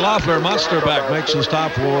 Jerry Loeffler, Munsterback, makes the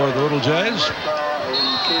stop for the Little Jays.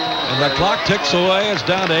 And the clock ticks away. It's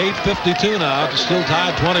down to 8:52 now. It's still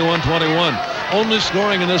tied 21-21. Only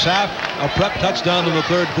scoring in this half, a Prep touchdown in the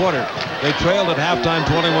 3rd quarter. They trailed at halftime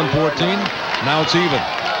 21-14. Now it's even.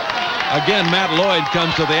 Again, Matt Lloyd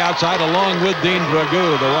comes to the outside along with Dean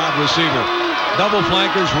Dragoo, the wide receiver. Double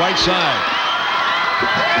flankers right side.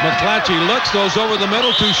 McClatchy looks, goes over the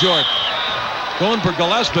middle, too short. Going for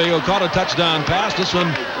Gillespie, who caught a touchdown pass. This one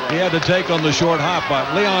he had to take on the short hop,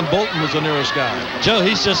 but Leon Bolton was the nearest guy. Joe,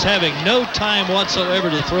 he's just having no time whatsoever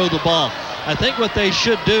to throw the ball. I think what they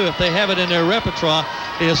should do, if they have it in their repertoire,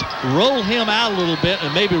 is roll him out a little bit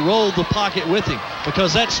and maybe roll the pocket with him,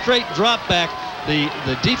 because that straight drop back,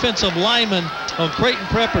 the defensive linemen on Creighton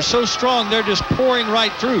Prep are so strong, they're just pouring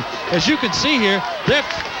right through. As you can see here, they're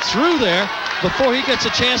through there before he gets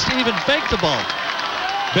a chance to even fake the ball.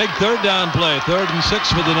 Big 3rd down play, 3rd and 6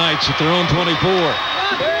 for the Knights at their own 24.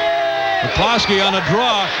 McCloskey on a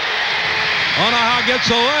draw. Omaha gets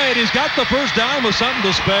away, and he's got the 1st down with something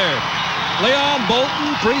to spare. Leon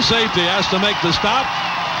Bolton, free safety, has to make the stop.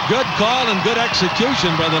 Good call and good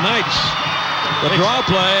execution by the Knights. The draw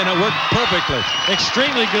play, and it worked perfectly.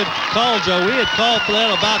 Extremely good call, Joe. We had called for that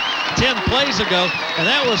about 10 plays ago, and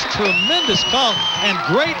that was tremendous call and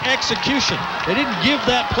great execution. They didn't give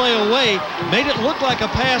that play away, made it look like a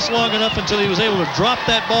pass long enough until he was able to drop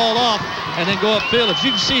that ball off and then go upfield. If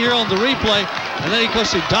you can see here on the replay, and then of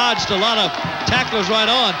course he dodged a lot of tacklers right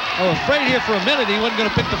on. I was afraid here for a minute he wasn't going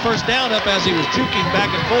to pick the 1st down up as he was juking back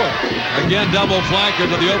and forth. Again, double flanker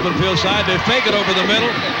to the open field side. They fake it over the middle.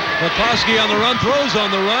 McCloskey on the run, throws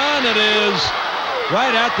on the run. It is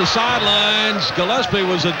right at the sidelines. Gillespie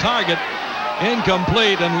was a target,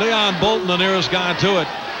 incomplete, and Leon Bolton the nearest guy to it.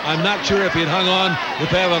 I'm not sure if he'd hung on if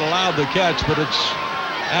they haven't allowed the catch, but it's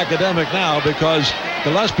academic now because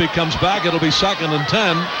Gillespie comes back. It'll be 2nd and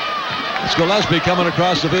 10. It's Gillespie coming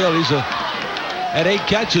across the field. He's had 8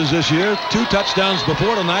 catches this year, 2 touchdowns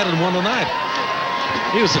before tonight and 1 tonight.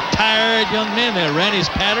 He was a tired young man there, ran his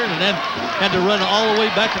pattern and then had to run all the way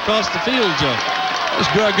back across the field, Joe. It's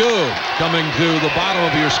Dragoo coming to the bottom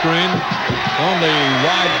of your screen. Only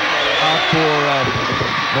wide out for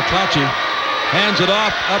McClatchy. Hands it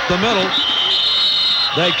off up the middle.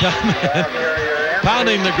 They come in.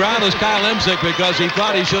 Pounding the ground is Kyle Emsick because he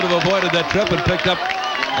thought he should have avoided that trip and picked up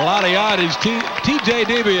a lot of yardage. T.J.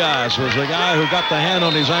 DiBiase was the guy who got the hand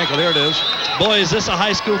on his ankle. Here it is. Boy, is this a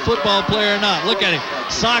high school football player or not? Look at him.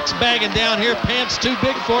 Socks bagging down here. Pants too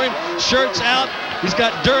big for him. Shirt's out. He's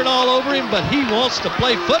got dirt all over him, but he wants to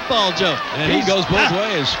play football, Joe. And he goes both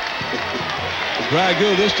ways.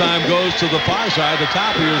 Dragoo this time goes to the far side, the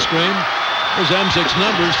top of your screen. Here's Emsick's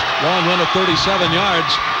numbers. Long run of 37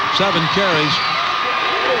 yards, 7 carries.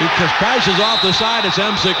 He crashes off the side. It's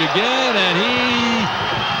Emsick again, and he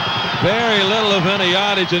Very little of any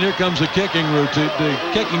yardage, and here comes the kicking routine, the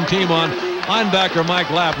kicking team on linebacker Mike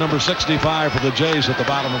Lapp, number 65 for the Jays at the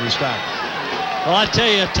bottom of the stack. Well, I tell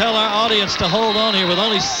you, tell our audience to hold on here with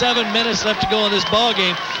only 7 minutes left to go in this ball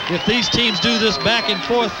game. If these teams do this back and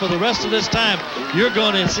forth for the rest of this time, you're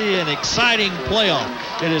going to see an exciting playoff.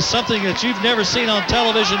 It is something that you've never seen on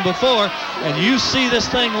television before, and you see this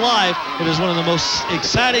thing live. It is one of the most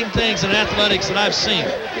exciting things in athletics that I've seen.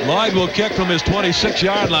 Lloyd will kick from his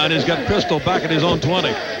 26-yard line. He's got Crystal back at his own 20.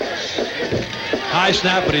 High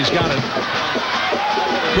snap, but he's got it.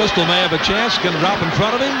 Crystal may have a chance. Going to drop in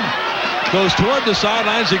front of him. Goes toward the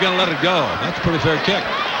sidelines. He's going to let it go. That's a pretty fair kick.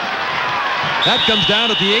 That comes down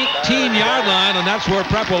at the 18-yard line, and that's where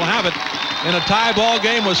Prep will have it in a tie ball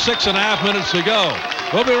game with 6.5 minutes to go.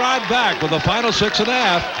 We'll be right back with the final 6.5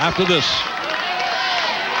 after this.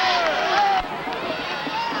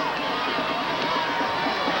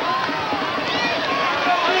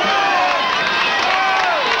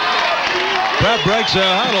 Prep breaks their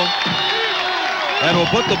huddle and will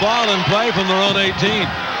put the ball in play from their own 18.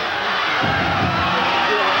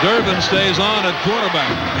 Durbin stays on at quarterback.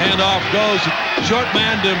 Handoff goes. Short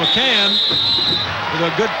man to McCann.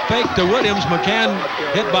 With a good fake to Williams. McCann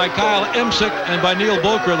hit by Kyle Emsick and by Neil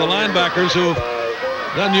Boker, the linebackers who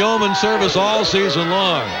have done yeoman service all season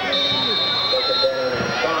long.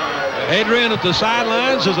 Adrian at the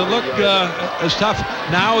sidelines. Does it look as tough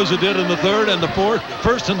now as it did in the third and the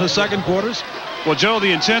first and the second quarters? Well, Joe,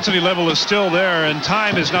 the intensity level is still there, and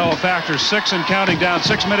time is now a factor. 6 and counting down,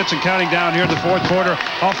 6 minutes and counting down here in the fourth quarter.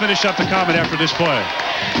 I'll finish up the comment after this play.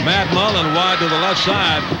 Matt Mullen wide to the left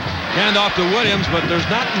side. Hand off to Williams, but there's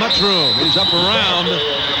not much room. He's up around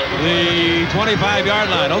the 25-yard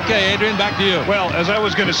line. Okay, Adrian, back to you. Well, as I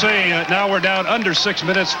was going to say, now we're down under 6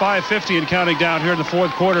 minutes, 5:50 and counting down here in the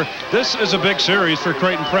fourth quarter. This is a big series for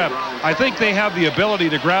Creighton Prep. I think they have the ability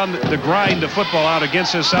to grind the football out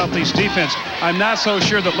against this Southeast defense. I'm not so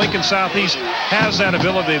sure that Lincoln Southeast has that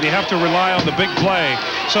ability. They have to rely on the big play.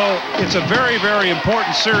 So it's a very, very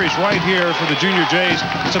important series right here for the Junior Jays.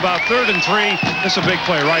 It's about 3rd and 3. It's a big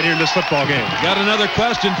play right here in this football game. Got another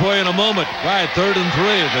question for you in a moment. Right, 3rd and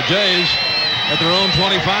 3. The Jays at their own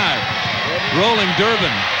 25. Rolling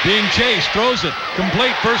Durbin, being chased, throws it,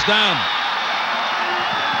 complete, first down.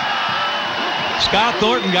 Scott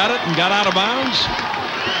Thornton got it and got out of bounds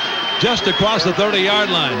just across the 30-yard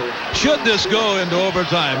line. Should this go into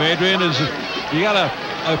overtime, Adrian, you got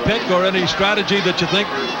a pick or any strategy that you think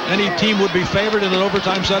any team would be favored in an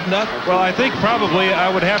overtime sudden death? Well, I think probably I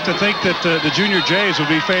would have to think that the Junior Jays would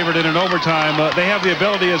be favored in an overtime. They have the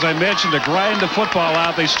ability, as I mentioned, to grind the football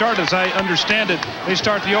out. They start, as I understand it, they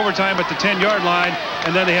start the overtime at the 10-yard line,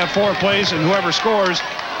 and then they have 4 plays, and whoever scores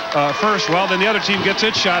first, well, then the other team gets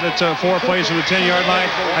its shot at 4 plays from the 10-yard line.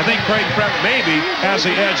 I think Creighton Prep maybe has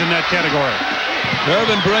the edge in that category.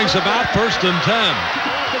 Durbin brings about 1st and 10.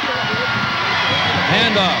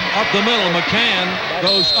 Handoff up the middle. McCann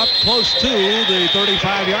goes up close to the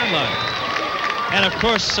 35-yard line. And of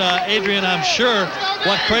course, Adrian, I'm sure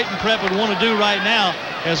what Creighton Prep would want to do right now,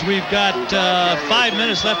 as we've got 5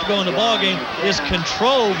 minutes left to go in the ball game, is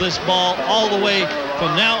control this ball all the way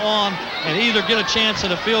from now on and either get a chance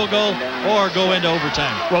at a field goal or go into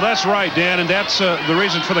overtime. Well, that's right, Dan, and that's the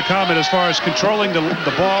reason for the comment as far as controlling the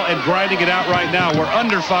ball and grinding it out right now. We're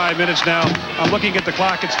under 5 minutes now. I'm looking at the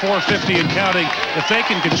clock. It's 4:50 and counting. If they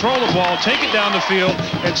can control the ball, take it down the field,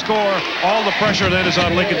 and score, all the pressure then is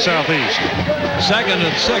on Lincoln Southeast. 2nd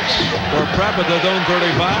and 6 for Prep at their own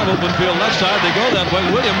 35. Open field left side. They go that way.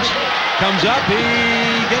 Williams comes up. He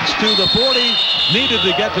gets to the 40. Needed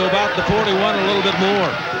to get to about the 41, a little bit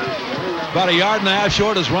more. About 1.5 yards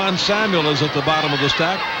short as Ron Samuel is at the bottom of the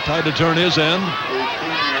stack. Tried to turn his end.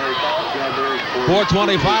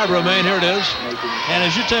 4:25 remain. Here it is. And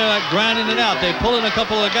as you tell, grinding it out. They pull in a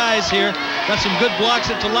couple of guys here. Got some good blocks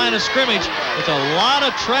at the line of scrimmage. With a lot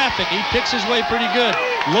of traffic. He picks his way pretty good.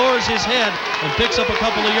 Lowers his head and picks up a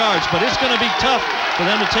couple of yards. But it's going to be tough for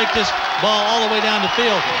them to take this ball all the way down the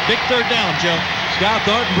field. Big 3rd down, Joe. Scott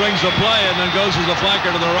Thornton brings the play and then goes as a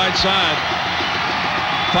flanker to the right side.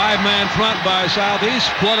 5-man front by Southeast.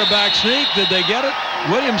 Quarterback sneak. Did they get it?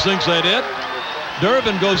 Williams thinks they did.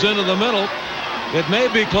 Durbin goes into the middle. It may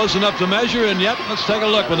be close enough to measure, and yet let's take a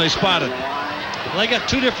look when they spot it. Well, they got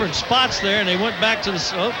 2 different spots there, and they went back to the,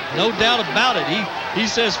 no doubt about it. He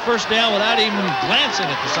says first down without even glancing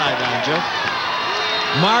at the sideline, Joe.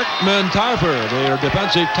 Mark Mentarfer, their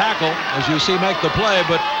defensive tackle, as you see, make the play,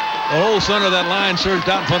 but the whole center of that line surged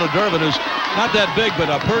out in front of Durbin, who's not that big,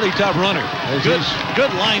 but a pretty tough runner.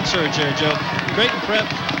 Good line surge there, Joe. Creighton Prep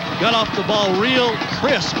got off the ball real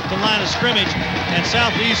crisp at the line of scrimmage, and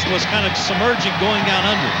Southeast was kind of submerging, going down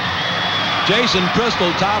under. Jason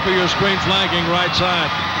Crystal, top of your screen, flanking right side.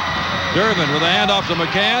 Durbin with a handoff to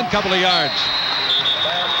McCann, couple of yards.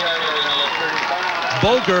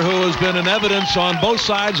 Bolker, who has been in evidence on both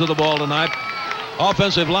sides of the ball tonight,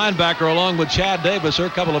 offensive linebacker, along with Chad Davis, are a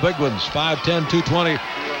couple of big ones. 5'10", 220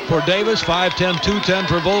 for Davis, 5'10", 210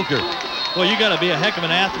 for Volker. Well, you got to be a heck of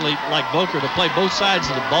an athlete like Volker to play both sides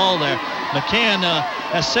of the ball there. McCann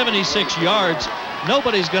has 76 yards.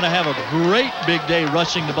 Nobody's going to have a great big day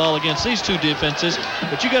rushing the ball against these two defenses,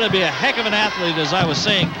 but you got to be a heck of an athlete, as I was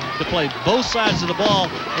saying, to play both sides of the ball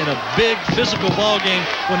in a big physical ball game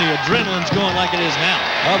when the adrenaline's going like it is now.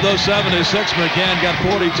 Of those 76, McCann got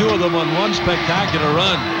 42 of them on one spectacular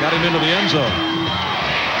run. Got him into the end zone.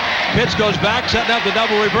 Pitts goes back, setting up the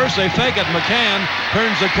double reverse. They fake it. McCann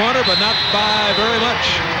turns the corner, but not by very much.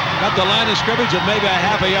 Got the line of scrimmage at maybe a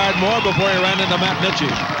half a yard more before he ran into Matt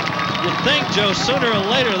Mitchie. You'd think, Joe, sooner or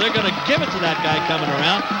later they're going to give it to that guy coming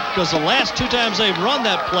around, because the last two times they've run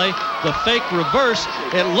that play, the fake reverse,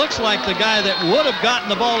 it looks like the guy that would have gotten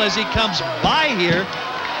the ball as he comes by here,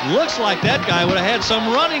 looks like that guy would have had some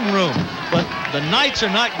running room. But the Knights are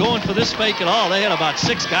not going for this fake at all. They had about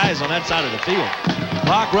 6 guys on that side of the field.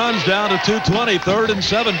 Clock runs down to 2:20, 3rd and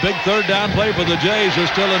 7. Big third down play for the Jays. They're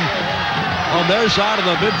still on their side of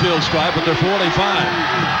the midfield stripe at their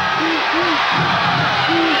 45.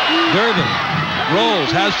 Durbin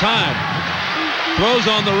rolls, has time, throws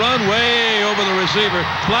on the run, way over the receiver.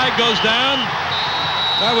 Flag goes down.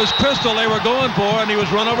 That was Crystal they were going for, and he was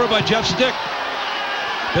run over by Jeff Stick.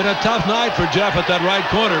 Been a tough night for Jeff at that right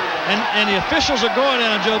corner. And the officials are going in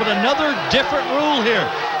on Joe, but another different rule here.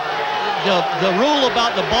 The rule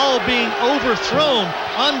about the ball being overthrown,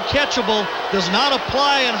 uncatchable, does not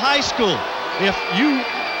apply in high school. If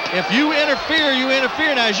you interfere, you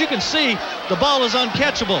interfere. Now, as you can see, the ball is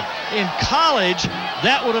uncatchable. In college,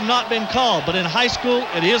 that would have not been called, but in high school,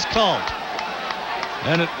 it is called.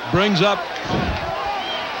 And it brings up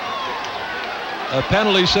a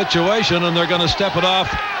penalty situation, and they're going to step it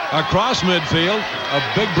off across midfield. A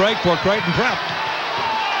big break for Creighton Prep.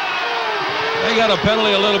 They got a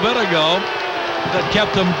penalty a little bit ago that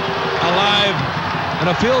kept them alive, and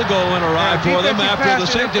a field goal went awry for them after the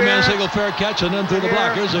safety man signaled fair catch and then through the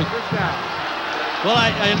block. Here's a... Well,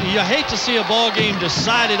 you hate to see a ball game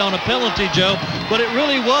decided on a penalty, Joe, but it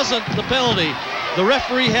really wasn't the penalty. The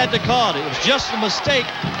referee had to call it. It was just a mistake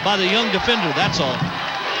by the young defender, that's all.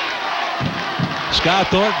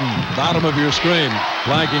 Scott Thornton, bottom of your screen,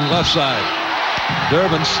 flanking left side.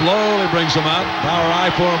 Durbin slowly brings him out. Power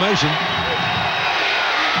I formation.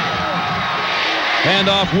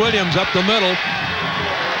 Handoff Williams up the middle.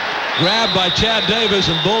 Grabbed by Chad Davis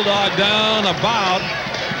and bulldog down about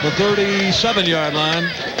the 37-yard line.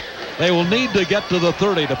 They will need to get to the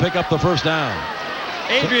 30 to pick up the first down.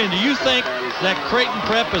 Adrian, do you think that Creighton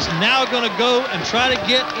Prep is now going to go and try to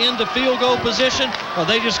get into field goal position, or are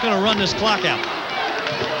they just going to run this clock out?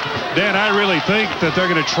 Dan, I really think that they're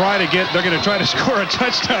going to try to score a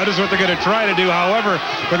touchdown is what they're going to try to do. However,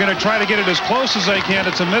 they're going to try to get it as close as they can.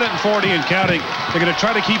 It's 1:40 and counting. They're going to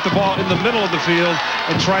try to keep the ball in the middle of the field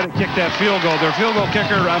and try to kick that field goal. Their field goal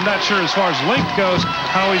kicker, I'm not sure as far as length goes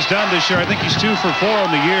how he's done this year. I think he's 2 for 4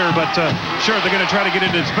 on the year, but sure, they're going to try to get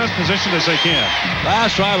it in its best position as they can.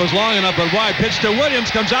 Last try was long enough but wide. Pitch to Williams,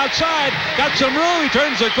 comes outside, got some room, he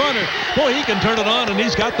turns the corner. Boy, he can turn it on, and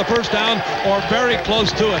he's got the first down or very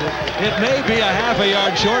close to it. It may be a half a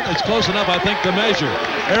yard short. It's close enough, I think, to measure.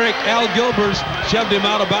 Eric Al Gilbers shoved him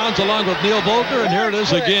out of bounds along with Neil Volker, and here it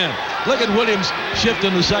is again. Look at Williams shift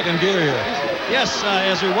into second gear here. Yes,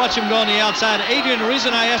 as we watch him go on the outside. Adrian, the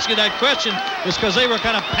reason I asked you that question is because they were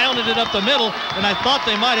kind of pounding it up the middle, and I thought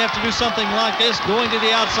they might have to do something like this, going to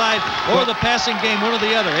the outside or the passing game, one or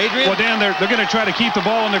the other. Adrian? Well, Dan, they're going to try to keep the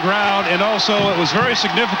ball on the ground, and also it was very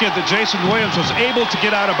significant that Jason Williams was able to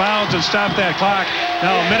get out of bounds and stop that clock.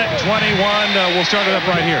 Now, 1:21, we'll start it up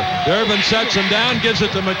right here. Durbin sets him down, gives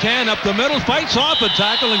it to McCann up the middle, fights off a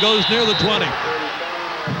tackle and goes near the 20.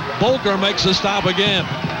 Volker makes the stop again,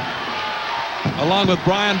 along with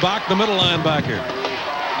Brian Bach, the middle linebacker.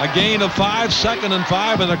 A gain of 5, 2nd and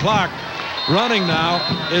 5, and the clock running now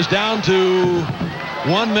is down to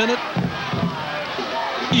 1 minute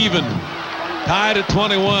even. Tied at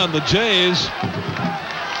 21. The Jays,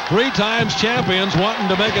 3 times champions, wanting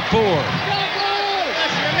to make it 4.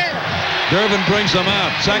 Durbin brings them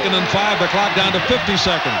out. 2nd and 5, the clock down to 50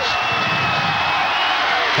 seconds.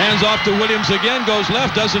 Hands off to Williams again, goes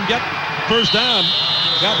left, doesn't get first down.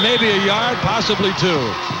 Got maybe a yard, possibly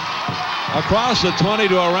 2. Across the 20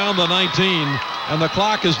 to around the 19, and the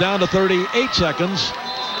clock is down to 38 seconds.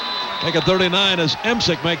 Make it 39 as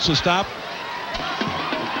Emsick makes the stop.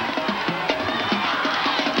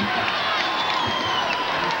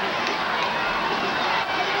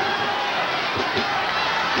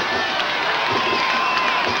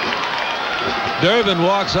 Durbin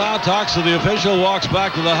walks out, talks to the official, walks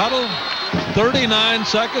back to the huddle. 39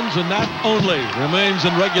 seconds, and that only remains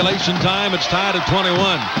in regulation time. It's tied at 21.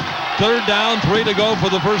 Third down, 3 to go for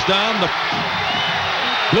the first down. The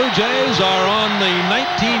Blue Jays are on the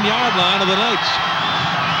 19-yard line of the Knights.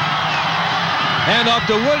 Hand off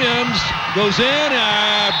to Williams. Goes in.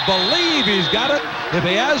 I believe he's got it. If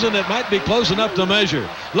he hasn't, it might be close enough to measure.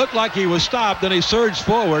 Looked like he was stopped, then he surged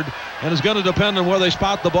forward, and it's going to depend on where they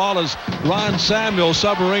spot the ball as Ron Samuel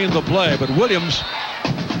submarined the play. But Williams,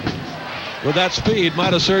 with that speed,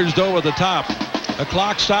 might have surged over the top. The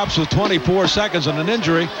clock stops with 24 seconds and an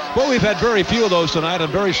injury. Well, we've had very few of those tonight, and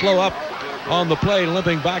very slow up on the play,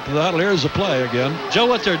 limping back to the huddle. Here's the play again. Joe,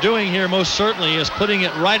 what they're doing here most certainly is putting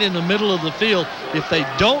it right in the middle of the field. If they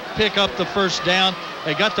don't pick up the first down,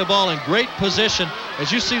 they got the ball in great position.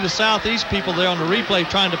 As you see the Southeast people there on the replay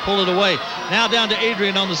trying to pull it away. Now down to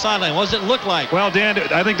Adrian on the sideline. What does it look like? Well, Dan,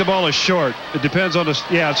 I think the ball is short. It depends on the,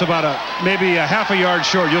 yeah, it's about maybe a half a yard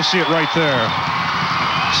short. You'll see it right there.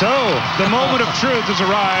 So the moment of truth has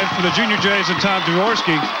arrived for the Junior Jays and Tom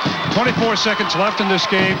Jaworski. 24 seconds left in this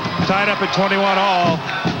game, tied up at 21 all.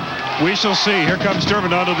 We shall see. Here comes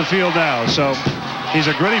Durbin onto the field now. So he's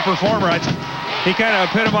a gritty performer. He kind of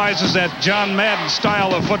epitomizes that John Madden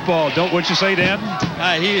style of football. Wouldn't you say, Dan?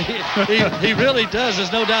 He really does.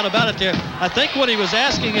 There's no doubt about it there. I think what he was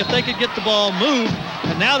asking if they could get the ball moved,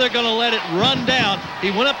 and now they're going to let it run down. He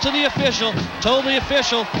went up to the official, told the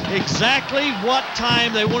official exactly what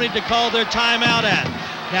time they wanted to call their timeout at.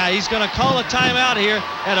 Now he's going to call a timeout here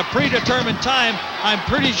at a predetermined time. I'm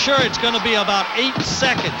pretty sure it's going to be about 8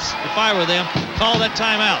 seconds. If I were them, call that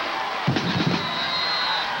timeout.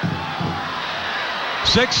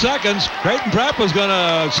 6 seconds. Creighton Prep was going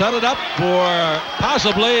to set it up for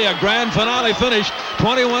possibly a grand finale finish.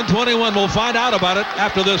 21-21. We'll find out about it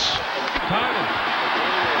after this.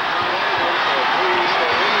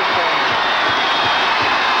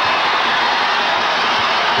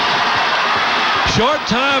 Short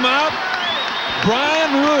timeout.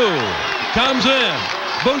 Brian Rue comes in.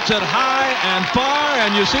 Boots it high and far,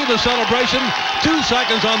 and you see the celebration. 2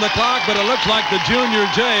 seconds on the clock, but it looks like the Junior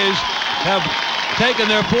Jays have taken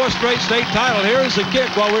their 4th straight state title. Here's the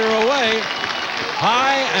kick while we were away.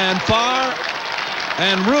 High and far,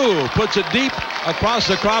 and Rue puts it deep across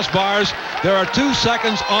the crossbars. There are 2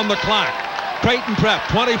 seconds on the clock. Creighton Prep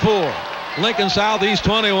 24, Lincoln Southeast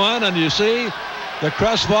 21, and you see the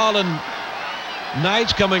crestfallen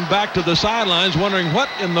Knights coming back to the sidelines wondering what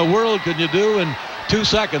in the world can you do in 2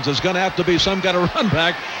 seconds. It's going to have to be some kind of run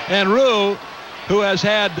back. And Rue, who has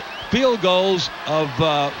had field goals of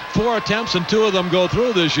 4 attempts and 2 of them go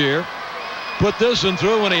through this year, put this one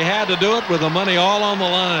through when he had to do it with the money all on the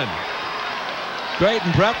line.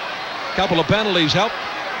 Creighton Prep, a couple of penalties helped.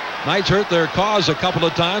 Knights hurt their cause a couple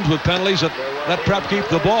of times with penalties that let Prep keep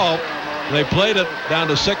the ball. They played it down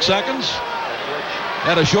to 6 seconds.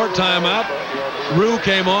 Had a short timeout. Rue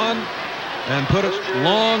came on and put it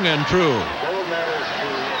long and true.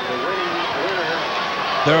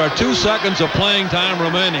 There are 2 seconds of playing time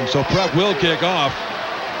remaining, so Prep will kick off.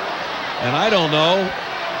 And I don't know.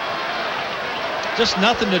 Just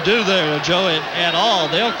nothing to do there, Joe, at all.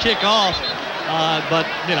 They'll kick off, but,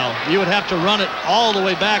 you know, you would have to run it all the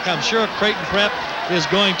way back. I'm sure Creighton Prep is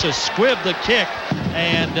going to squib the kick.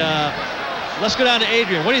 And let's go down to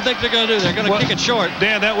Adrian. What do you think they're going to do? They're going to kick it short.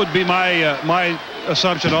 Dan, that would be my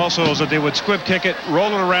assumption also, is that they would squib kick it,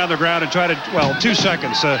 roll it around the ground, and try to, well, 2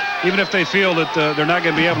 seconds, even if they feel that they're not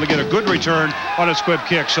going to be able to get a good return on a squib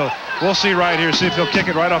kick. So we'll see right here, see if he'll kick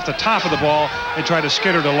it right off the top of the ball and try to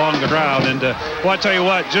skitter it along the ground. And well, I tell you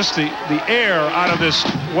what, just the air out of this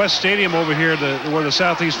West Stadium over here, where the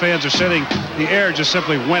Southeast fans are sitting, the air just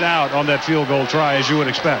simply went out on that field goal try, as you would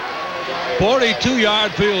expect.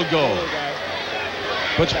 42-yard field goal.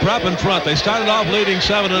 Puts Prep in front. They started off leading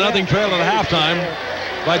 7-0, trail at halftime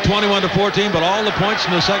by 21-14, but all the points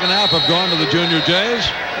in the second half have gone to the Junior Jays.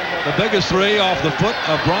 The biggest 3 off the foot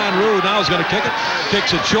of Brian Rue. Now is going to kick it.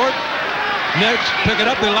 Kicks it short. Next, pick it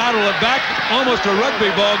up. They lateral it back. Almost a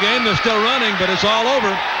rugby ball game. They're still running, but it's all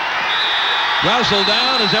over. Wrestled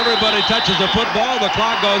down as everybody touches the football. The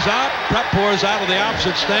clock goes out. Prep pours out of the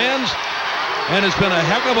opposite stands. And it's been a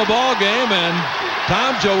heck of a ball game, and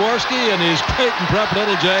Tom Jaworski and his Creighton Prep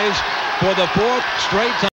Little Jays for the 4th straight time.